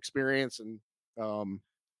cool experience. And um,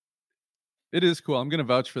 It is cool. I'm gonna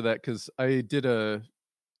vouch for that because I did a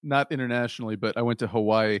not internationally, but I went to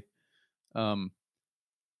Hawaii. Um,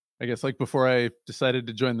 I guess like before I decided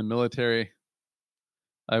to join the military,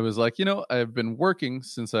 I was like, I've been working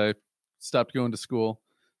since I stopped going to school,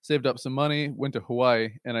 saved up some money, went to Hawaii,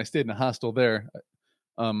 and I stayed in a hostel there.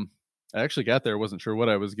 Um, I actually got there, wasn't sure what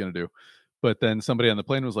I was gonna do, but then somebody on the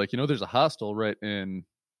plane was like, there's a hostel right in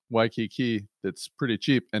Waikiki that's pretty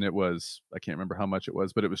cheap, and it was I can't remember how much it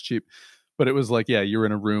was, but it was cheap. But it was like, yeah, you're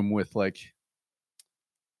in a room with like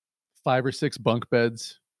 5 or 6 bunk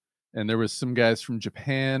beds, and there was some guys from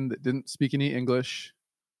Japan that didn't speak any English.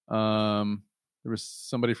 Um, there was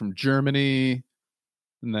somebody from Germany,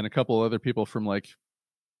 and then a couple other people from like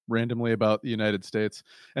randomly about the United States.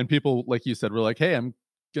 And people, like you said, were like, "Hey, I'm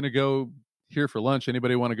gonna go here for lunch.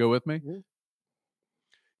 Anybody want to go with me?" mhm.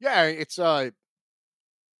 Yeah, it's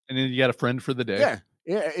And then you got a friend for the day.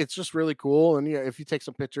 yeah, it's just really cool. And yeah, if you take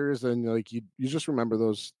some pictures and like you just remember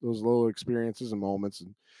those little experiences and moments.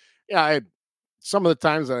 And yeah, some of the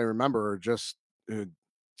times that I remember are just uh,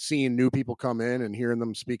 seeing new people come in and hearing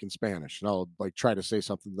them speak in Spanish, and I'll like try to say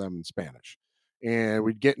something to them in Spanish, and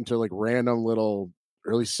we'd get into like random little,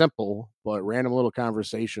 really simple but random little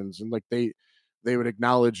conversations, and like they would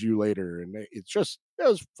acknowledge you later, and it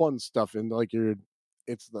was fun stuff, and like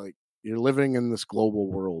it's like you're living in this global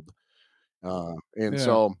world, and Yeah,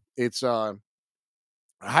 so it's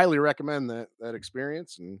I highly recommend that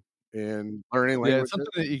experience and learning Yeah, it's languages.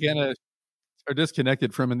 something that you kinda are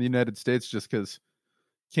disconnected from in the United States just because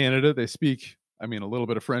Canada, they speak, I mean, a little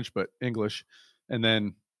bit of French, but English, and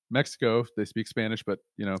then Mexico, they speak Spanish, but,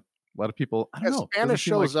 a lot of people I don't Yeah, know, doesn't Spanish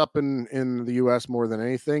seem like shows up in the US more than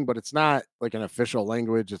anything, but it's not like an official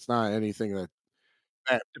language. It's not anything that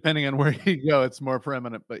depending on where you go, it's more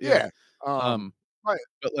preeminent, but yeah. yeah. Um, Um, but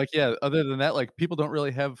but, like, yeah, other than that, like, people don't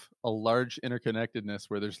really have a large interconnectedness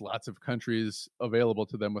where there's lots of countries available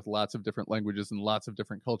to them with lots of different languages and lots of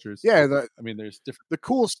different cultures. yeah, the I mean, there's different the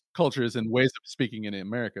cool cultures and ways of speaking in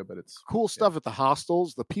America, but it's cool yeah. stuff at the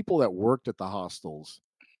hostels, the people that worked at the hostels,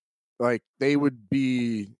 like, they would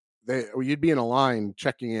be you'd be in a line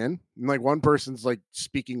checking in, and, like, one person's, like,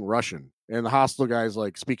 speaking Russian, and the hostel guy's,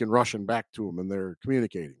 like, speaking Russian back to him, and they're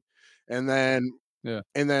communicating. And then Yeah.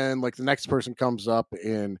 like, the next person comes up,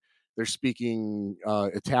 and they're speaking,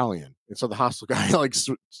 Italian, and so the hostel guy, like,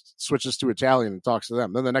 switches to Italian and talks to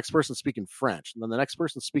them. Then the next person's speaking French, and then the next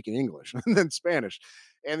person's speaking English, and then Spanish.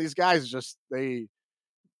 And these guys just they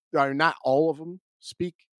are not all of them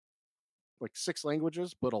speak like 6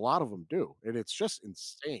 languages, but a lot of them do, and it's just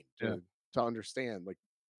insane Yeah. to understand, like,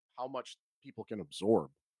 how much people can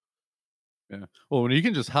absorb. Yeah. Well, when you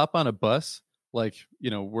can just hop on a bus, like,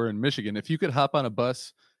 we're in Michigan. If you could hop on a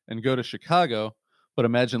bus and go to Chicago, but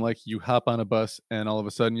imagine like you hop on a bus and all of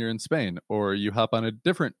a sudden you're in Spain, or you hop on a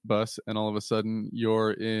different bus and all of a sudden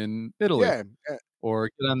you're in Italy, Yeah, or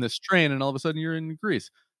get on this train and all of a sudden you're in Greece.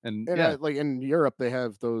 And and, yeah, like, in Europe, they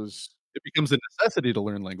have those it becomes a necessity to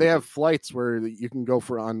learn they have languages. flights where you can go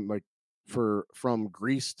for on, like, for from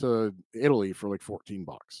Greece to Italy for, like, 14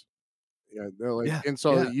 bucks. Yeah, they're like Yeah. and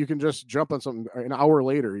so Yeah. you can just jump on something an hour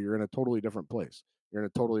later, you're in a totally different place. You're in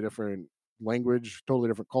a totally different language, totally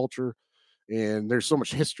different culture, and there's so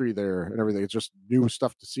much history there and everything. It's just new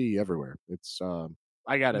stuff to see everywhere. It's,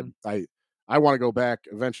 I gotta Mm, I wanna go back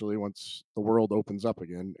eventually once the world opens up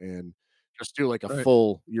again and just do, like, a right.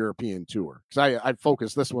 full European tour. 'Cause I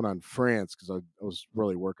focused this one on France 'cause I was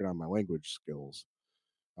really working on my language skills.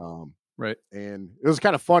 Um, Right. and it was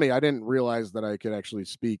kinda funny, I didn't realize that I could actually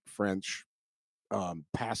speak French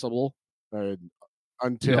passable uh,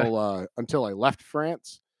 Yeah. until I left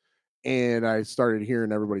France and I started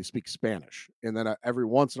hearing everybody speak Spanish. And then every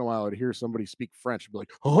once in a while, I'd hear somebody speak French, and be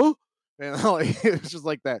like, "Huh?" And like, it was just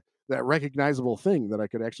like that recognizable thing that I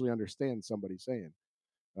could actually understand somebody saying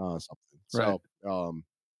something. Right. So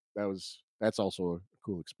that's also a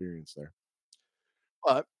cool experience there.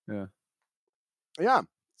 But Yeah. yeah,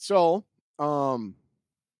 so um,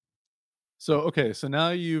 So okay, so now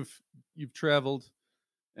you've traveled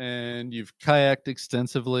and you've kayaked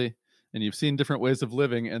extensively and you've seen different ways of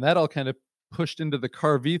living and that all kind of pushed into the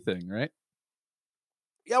Carvey thing, right?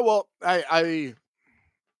 yeah, well, I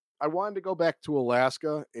wanted to go back to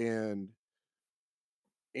Alaska and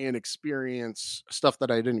experience stuff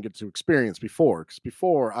that I didn't get to experience before. Because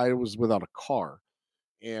before I was without a car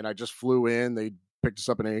and I just flew in. They picked us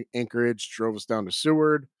up in Anchorage, drove us down to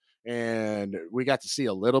Seward, and we got to see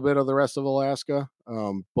a little bit of the rest of Alaska,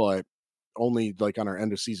 but only like on our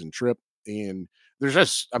end of season trip. And there's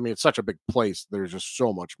just, I mean, it's such a big place. There's just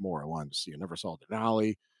so much more I wanted to see. I never saw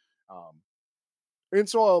Denali. Um, and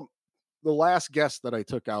so the last guest that I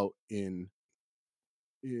took out in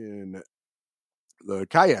the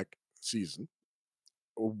kayak season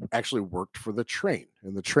actually worked for the train,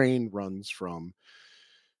 and the train runs from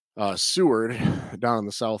Seward down in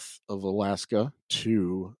the south of Alaska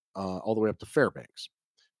to all the way up to Fairbanks.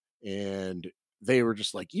 And they were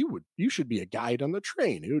just like, you should be a guide on the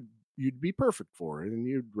train. You'd be perfect for it, and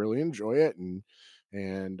you'd really enjoy it. And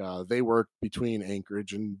they worked between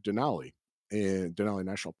Anchorage and Denali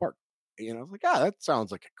National Park. And I was like, that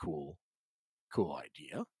sounds like a cool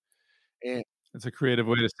idea. And It's a creative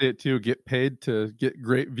way to say it too, get paid to get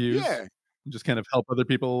great views yeah, and just kind of help other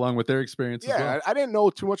people along with their experience as yeah, well. I didn't know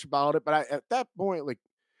too much about it, but at that point, like,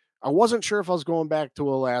 I wasn't sure if I was going back to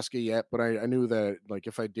Alaska yet, but I knew that, like,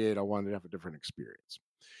 if I did, I wanted to have a different experience.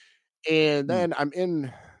 And Mm, then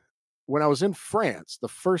when I was in France, the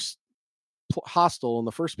first hostel and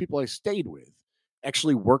the first people I stayed with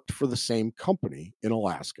actually worked for the same company in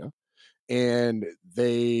Alaska, and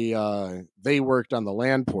they worked on the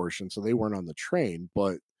land portion, so they weren't on the train,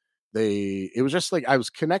 but it was just like I was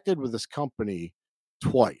connected with this company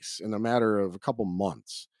twice in a matter of a couple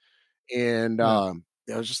months. And yeah. I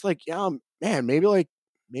was just like, yeah, man,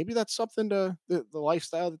 maybe that's something to the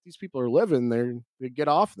lifestyle that these people are living. They get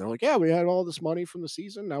off and they're like, yeah, we had all this money from the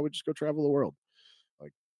season. Now we just go travel the world.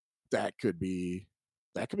 Like, that could be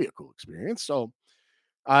that could be a cool experience. So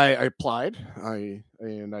I applied. I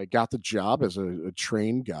got the job as a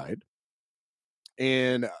train guide,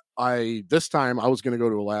 And this time I was going to go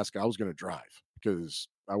to Alaska. I was going to drive because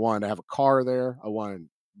I wanted to have a car there.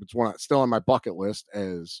 It's still on my bucket list,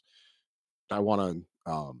 as I want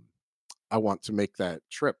I want to make that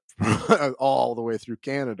trip all the way through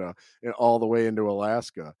Canada and all the way into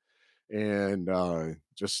Alaska, and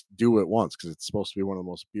just do it once, because it's supposed to be one of the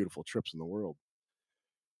most beautiful trips in the world.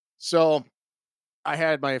 So I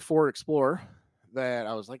had my Ford Explorer that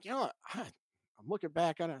I was like, I'm looking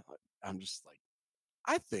back on it. I'm just like,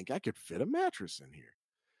 I think I could fit a mattress in here.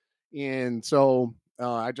 And so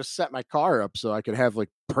I just set my car up so I could have like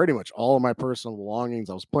pretty much all of my personal belongings.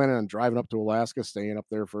 I was planning on driving up to Alaska, staying up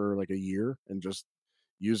there for like a year, and just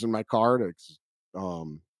using my car to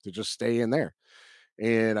just stay in there.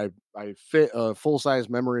 And I fit a full size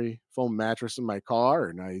memory foam mattress in my car,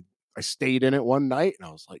 and I stayed in it one night, and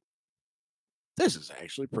I was like, this is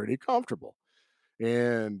actually pretty comfortable.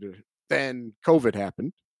 And then COVID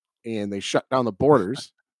happened, and they shut down the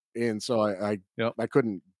borders, and so Yep. I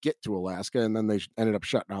couldn't get to Alaska, and then they ended up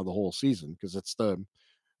shutting down the whole season, because it's the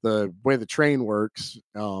way the train works.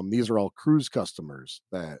 These are all cruise customers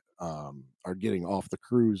that are getting off the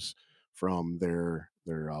cruise from their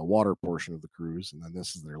water portion of the cruise, and then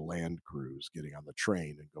this is their land cruise getting on the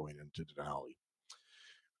train and going into Denali.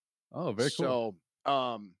 Oh, very cool.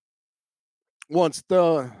 So once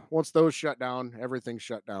those shut down, everything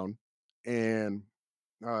shut down, and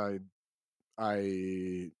uh,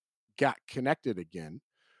 I got connected again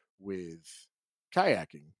with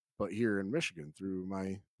kayaking, but here in Michigan, through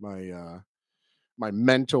my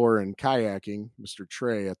mentor in kayaking, Mr.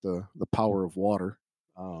 Trey at the Power of Water.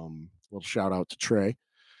 Little shout out to Trey.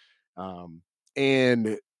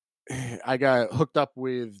 And I got hooked up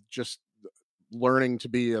with just learning to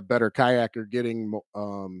be a better kayaker, getting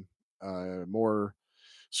more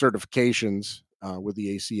certifications with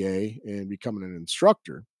the ACA, and becoming an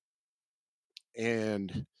instructor.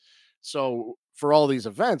 And so for all these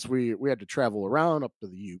events, we had to travel around up to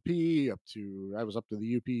the I was up to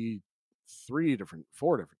the UP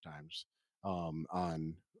 4 different times on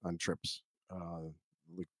trips,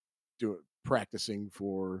 like practicing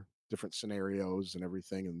for different scenarios and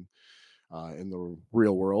everything, and in the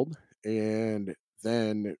real world. And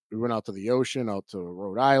then we went out to the ocean, out to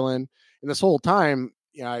Rhode Island, and this whole time,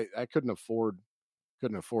 I couldn't afford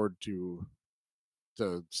to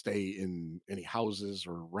stay in any houses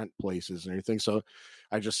or rent places and everything. So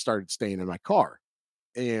I just started staying in my car,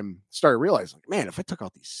 and started realizing, like, man, if I took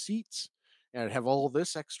out these seats, and I'd have all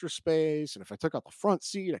this extra space, and if I took out the front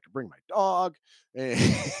seat, I could bring my dog, and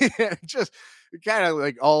just kind of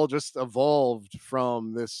like all just evolved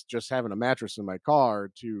from this, just having a mattress in my car,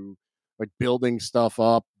 to like building stuff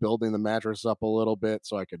up, building the mattress up a little bit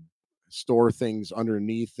so I could store things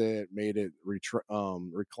underneath it, made it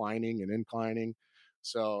reclining and inclining,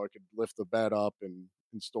 so I could lift the bed up and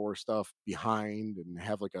store stuff behind, and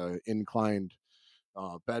have like a inclined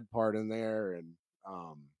bed part in there. And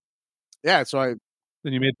yeah, so I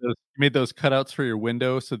Then you made those cutouts for your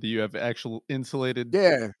window so that you have actual insulated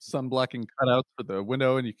yeah, sun blocking cutouts for the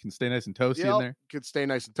window, and you can stay nice and toasty in yep, there. could stay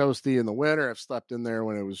nice and toasty in the winter. I've slept in there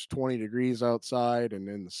when it was 20 degrees outside, and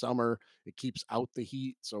in the summer it keeps out the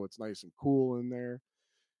heat, so it's nice and cool in there.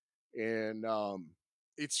 And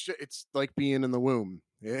it's like being in the womb.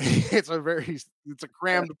 It's a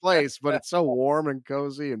crammed place, but it's so warm and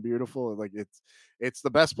cozy and beautiful. Like it's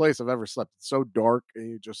the best place I've ever slept. It's so dark, and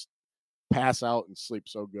you just pass out and sleep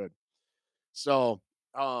so good. So,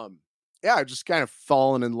 yeah, I just kind of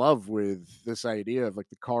fallen in love with this idea of like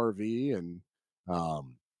the car V,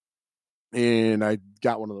 um, and I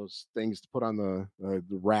got one of those things to put on the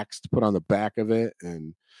racks to put on the back of it,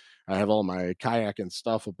 and I have all my kayak and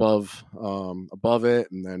stuff above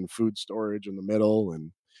it, and then food storage in the middle,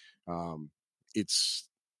 and um, it's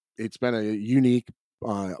it's been a unique,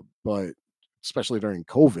 but especially during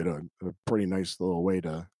COVID, a pretty nice little way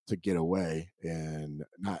to get away and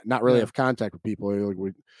not really Yeah. have contact with people.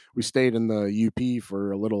 Like we stayed in the UP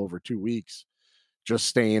for a little over 2 weeks, just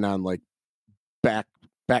staying on like back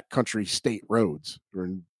backcountry state roads. They're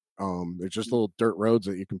just little dirt roads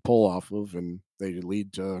that you can pull off of, and they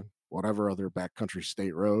lead to whatever other backcountry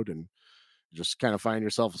state road, and you just kind of find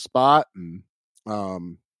yourself a spot. And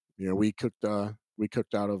um, we cooked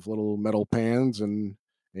out of little metal pans and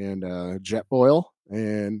jet boil,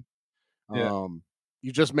 and Yeah. um,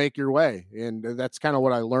 you just make your way. And that's kind of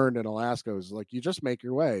what I learned in Alaska, is like, you just make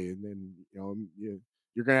your way, and then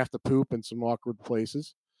you're gonna have to poop in some awkward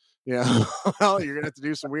places. Yeah, well, you're gonna have to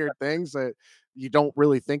do some weird things that you don't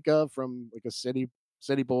really think of from like a city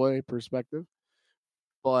boy perspective.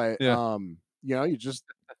 But Yeah.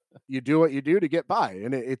 you do what you do to get by,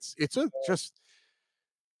 and it's a just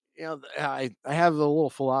I have the little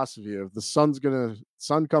philosophy of the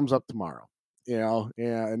sun comes up tomorrow.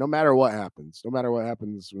 And no matter what happens and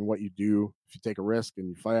what you do, if you take a risk and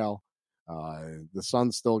you fail, the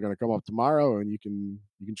sun's still going to come up tomorrow, and you can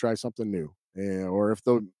try something new. Or if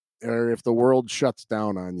the world shuts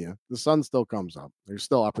down on you, the sun still comes up. There's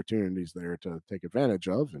still opportunities there to take advantage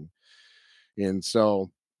of, and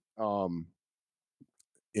so um,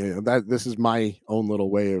 that this is my own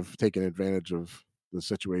little way of taking advantage of the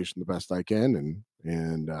situation the best I can,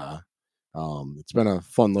 and it's been a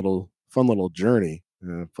fun little journey,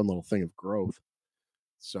 fun little thing of growth.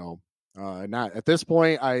 So, not at this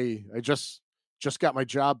point, I just got my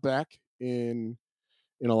job back in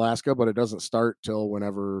Alaska, but it doesn't start till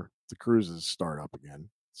whenever the cruises start up again.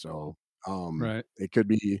 So, Right. it could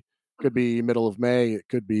be middle of May. It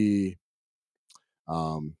could be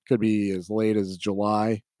as late as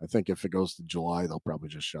July. I think if it goes to July, they'll probably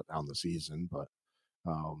just shut down the season.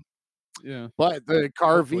 Um, Yeah. but the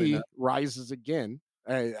Hopefully not. CAR-V rises again.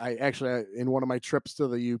 I actually, in one of my trips to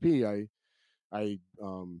the UP, I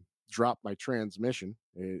dropped my transmission.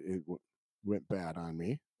 It went bad on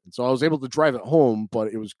me, and so I was able to drive it home,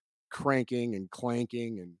 but it was cranking and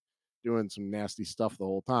clanking and doing some nasty stuff the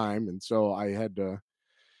whole time. And so I had to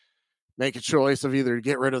make a choice of either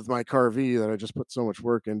get rid of my CAR-V that I just put so much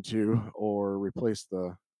work into, or replace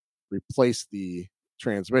the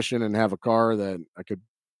transmission and have a car that I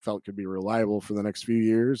felt could be reliable for the next few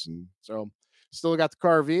years. And so still got the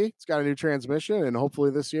CAR-V. It's got a new transmission, and hopefully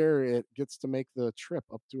this year it gets to make the trip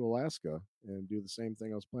up to Alaska and do the same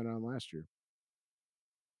thing I was planning on last year.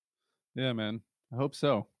 Yeah, man. I hope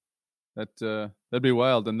so. That'd be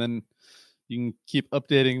wild. And then you can keep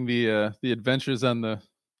updating the adventures on the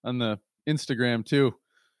Instagram too.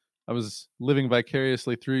 I was living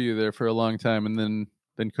vicariously through you there for a long time, and then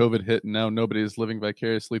COVID hit, and now nobody's living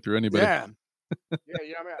vicariously through anybody. Yeah,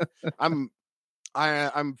 man.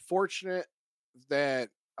 I'm fortunate that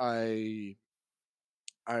I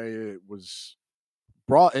was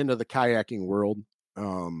brought into the kayaking world,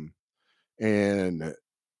 and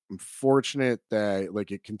I'm fortunate that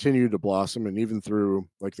like it continued to blossom, and even through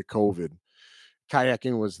like the COVID,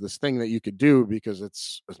 kayaking was this thing that you could do because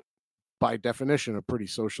it's by definition a pretty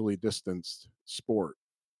socially distanced sport.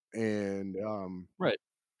 And Right.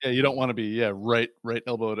 Yeah, you don't want to be right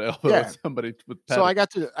elbow to elbow yeah, with somebody with so paddle. I got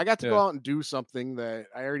to Yeah. go out and do something that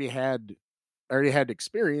I already had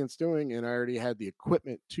experience doing, and I already had the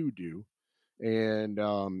equipment to do. And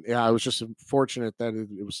yeah, I was just fortunate that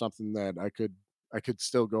it was something that I could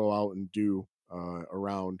still go out and do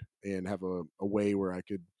around, and have a way where I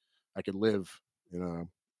could live in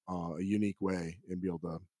a unique way and be able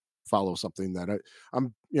to follow something that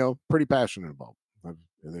I'm pretty passionate about.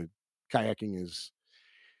 The kayaking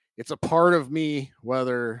it's a part of me,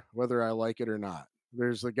 whether I like it or not.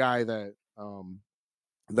 There's a guy that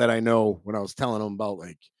I know, when I was telling him about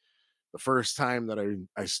like the first time that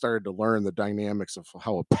I started to learn the dynamics of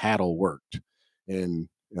how a paddle worked. And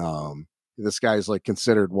this guy's like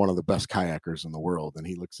considered one of the best kayakers in the world. And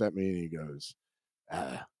he looks at me and he goes,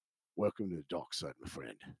 welcome to the dark side, my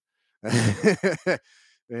friend.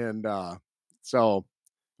 And so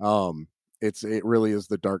it really is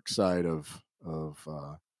the dark side of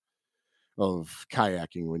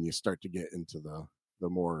kayaking when you start to get into the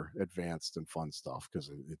more advanced and fun stuff,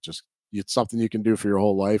 because it's something you can do for your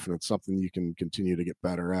whole life, and it's something you can continue to get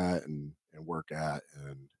better at and work at.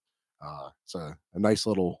 And it's a nice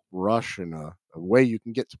little rush, and a way you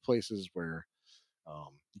can get to places where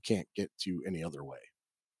you can't get to any other way.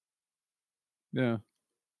 Yeah.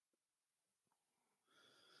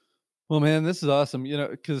 Well, man, this is awesome.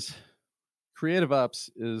 Because creative ops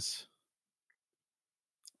is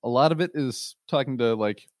a lot of it is talking to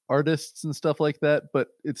like artists and stuff like that, but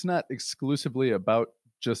it's not exclusively about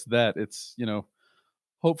just that. It's,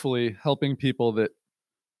 hopefully helping people that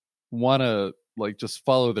want to like just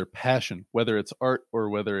follow their passion, whether it's art or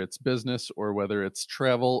whether it's business or whether it's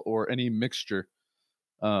travel or any mixture.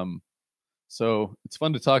 Um, so it's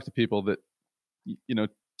fun to talk to people that,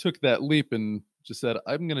 took that leap and just said,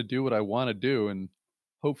 I'm going to do what I want to do. And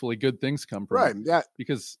hopefully good things come from it. Right. Yeah.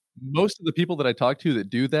 Because most of the people that I talk to that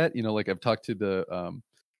do that, like I've talked to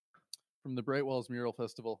from the Bright Walls Mural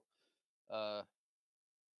Festival. Uh,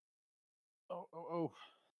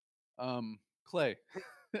 Clay,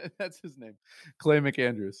 that's his name, Clay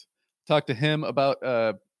McAndrews. Talked to him about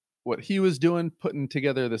what he was doing, putting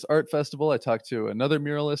together this art festival. I talked to another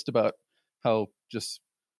muralist about how just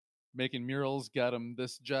making murals got him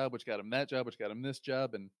this job, which got him that job, which got him this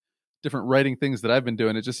job, and different writing things that I've been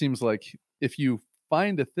doing. It just seems like if you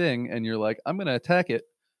find a thing and you're like, I'm going to attack it,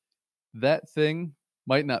 that thing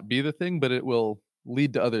might not be the thing, but it will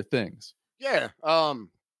lead to other things. Yeah.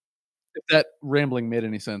 If that rambling made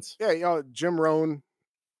any sense. Yeah. Jim Rohn,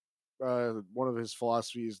 one of his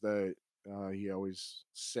philosophies that he always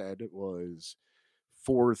said was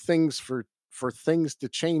for things to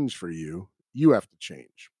change for you, you have to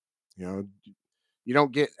change. You know, you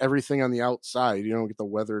don't get everything on the outside. You don't get the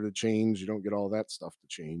weather to change. You don't get all that stuff to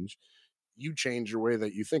change. You change your way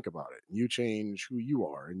that you think about it. You change who you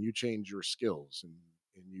are, and you change your skills, and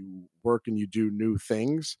you work and you do new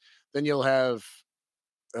things. Then you'll have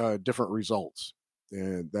different results.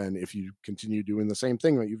 And then if you continue doing the same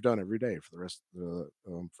thing that you've done every day for the rest of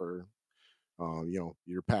for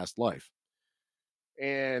your past life,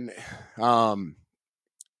 and um,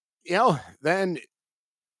 then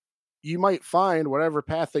you might find whatever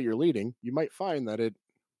path that you're leading, you might find that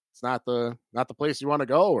it's not the place you want to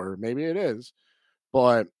go, or maybe it is.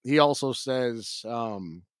 But he also says, uh,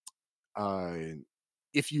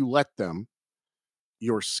 if you let them,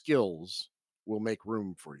 your skills will make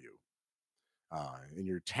room for you, and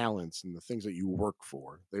your talents and the things that you work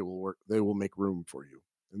for, they will make room for you.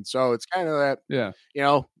 And so it's kind of that, Yeah. you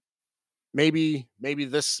know, maybe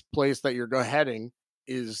this place that you're heading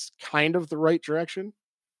is kind of the right direction,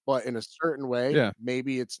 but in a certain way, Yeah.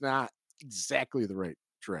 maybe it's not exactly the right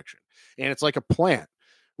direction. And it's like a plant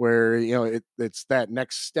where it's that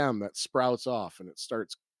next stem that sprouts off and it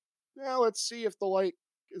starts. Let's see if the light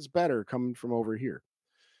is better coming from over here.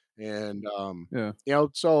 And Yeah.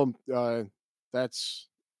 so that's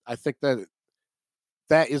I think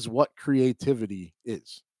that is what creativity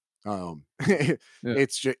is. Yeah.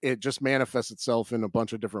 It just manifests itself in a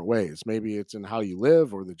bunch of different ways. Maybe it's in how you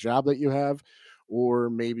live or the job that you have, or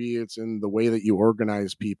maybe it's in the way that you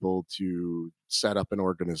organize people to set up an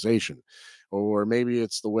organization, or maybe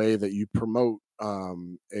it's the way that you promote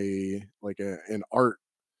an art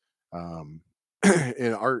um,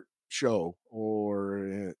 an art show,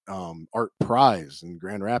 or art prize in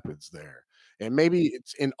Grand Rapids there. And maybe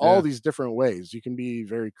it's in all Yeah. these different ways. You can be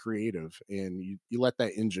very creative, and you let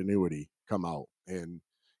that ingenuity come out. And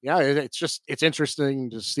yeah, it's interesting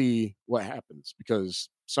to see what happens, because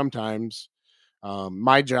sometimes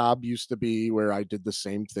my job used to be where I did the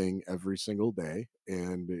same thing every single day,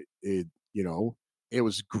 and it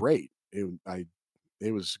was great.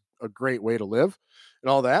 It was a great way to live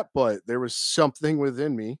and all that, but there was something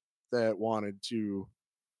within me that wanted to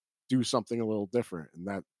do something a little different, and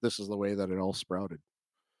that this is the way that it all sprouted.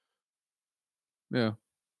 Yeah.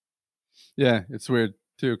 Yeah. It's weird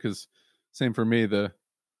too, because same for me, the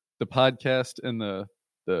podcast and the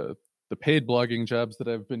the paid blogging jobs that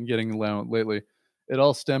I've been getting lately, it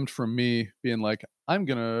all stemmed from me being like, I'm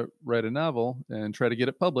gonna write a novel and try to get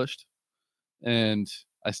it published. And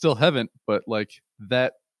I still haven't, but like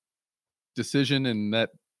that decision and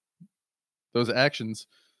those actions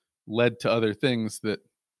led to other things that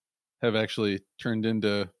have actually turned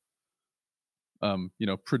into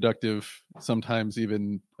productive, sometimes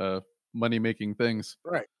even money making things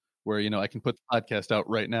Right. where I can put the podcast out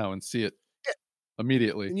right now and see it Yeah,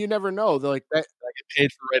 immediately. and you never know. Like that. I get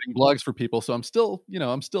paid for writing blogs for people, so I'm still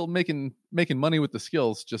making money with the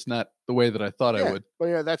skills, just not the way that I thought I Yeah, would. but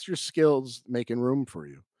yeah, that's your skills making room for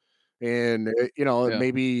you. And Yeah.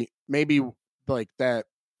 maybe like that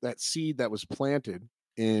seed that was planted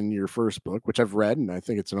in your first book, which I've read, and I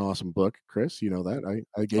think it's an awesome book, Chris. You know that I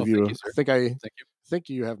Oh, gave thank you. you, sir. I Thank you. think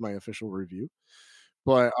you have my official review,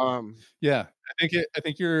 but Yeah, I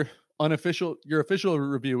think your official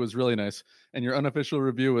review was really nice, and your unofficial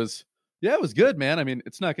review was, yeah, it was good, man. I mean,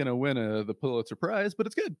 it's not going to win the Pulitzer Prize, but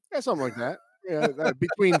it's good. yeah, something like that. Yeah,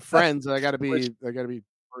 between friends, Which I gotta be.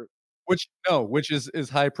 which is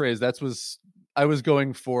high praise. I was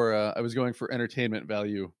going for entertainment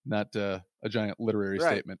value, not a giant literary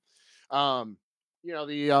Right. statement.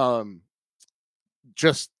 The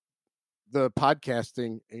just the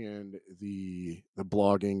podcasting and the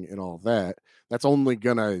blogging and all that. That's only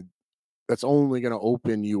gonna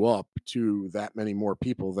open you up to that many more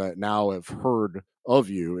people that now have heard of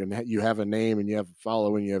you, and you have a name, and you have a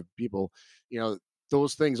following, you have people. You know,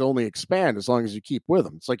 those things only expand as long as you keep with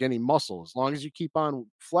them. It's like any muscle. As long as you keep on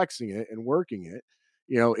flexing it and working it,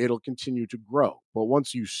 it'll continue to grow. But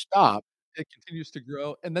once you stop, It continues to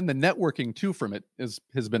grow, and then the networking too from it has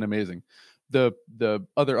been amazing. The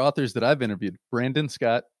other authors that I've interviewed, Brandon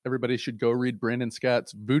Scott, everybody should go read Brandon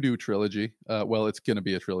Scott's Voodoo trilogy. Well, it's going to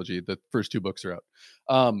be a trilogy. The first two books are out.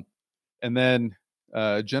 And then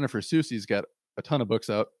Jennifer Susie's got a ton of books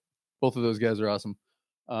out. Both of those guys are awesome.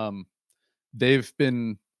 Um, they've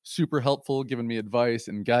been super helpful, giving me advice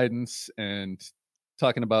and guidance and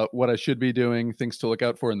talking about what I should be doing, things to look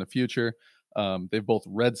out for in the future. They've both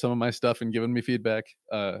read some of my stuff and given me feedback.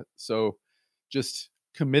 So just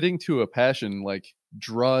committing to a passion like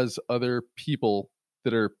draws other people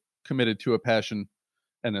that are committed to a passion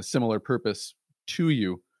and a similar purpose to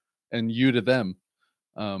you, and you to them.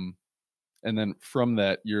 And then from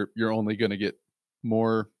that, you're only going to get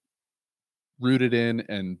more rooted in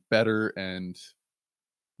and better, and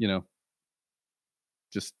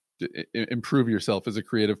just improve yourself as a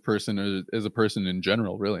creative person or as a person in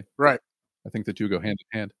general. Really, Right. I think the two go hand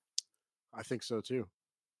in hand. I think so too.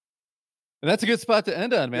 And that's a good spot to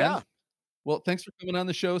end on, man. Yeah. Well, thanks for coming on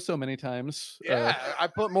the show so many times. Yeah, I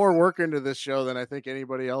put more work into this show than I think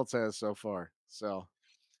anybody else has so far. So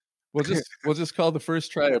we'll just call the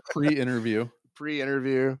first try a pre-interview.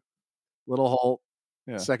 Pre-interview, little halt,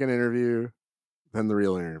 Yeah. Second interview, then the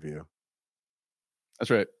real interview. That's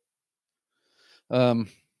right.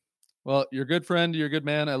 Well, you're a good friend. You're a good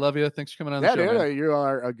man. I love you. Thanks for coming on the show. Yeah, you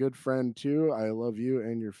are a good friend too. I love you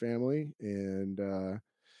and your family. And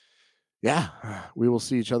yeah, we will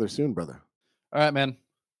see each other soon, brother. All right, man.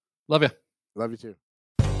 Love you. Love you too.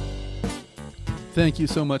 Thank you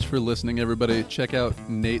so much for listening, everybody. Check out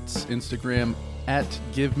Nate's Instagram at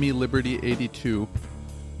GiveMeLiberty82.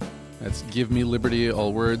 That's Give Me Liberty,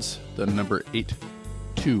 all words, the number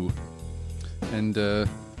 82. And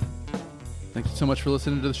thank you so much for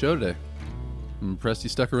listening to the show today. I'm impressed you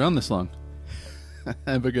stuck around this long.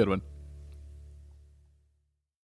 Have a good one.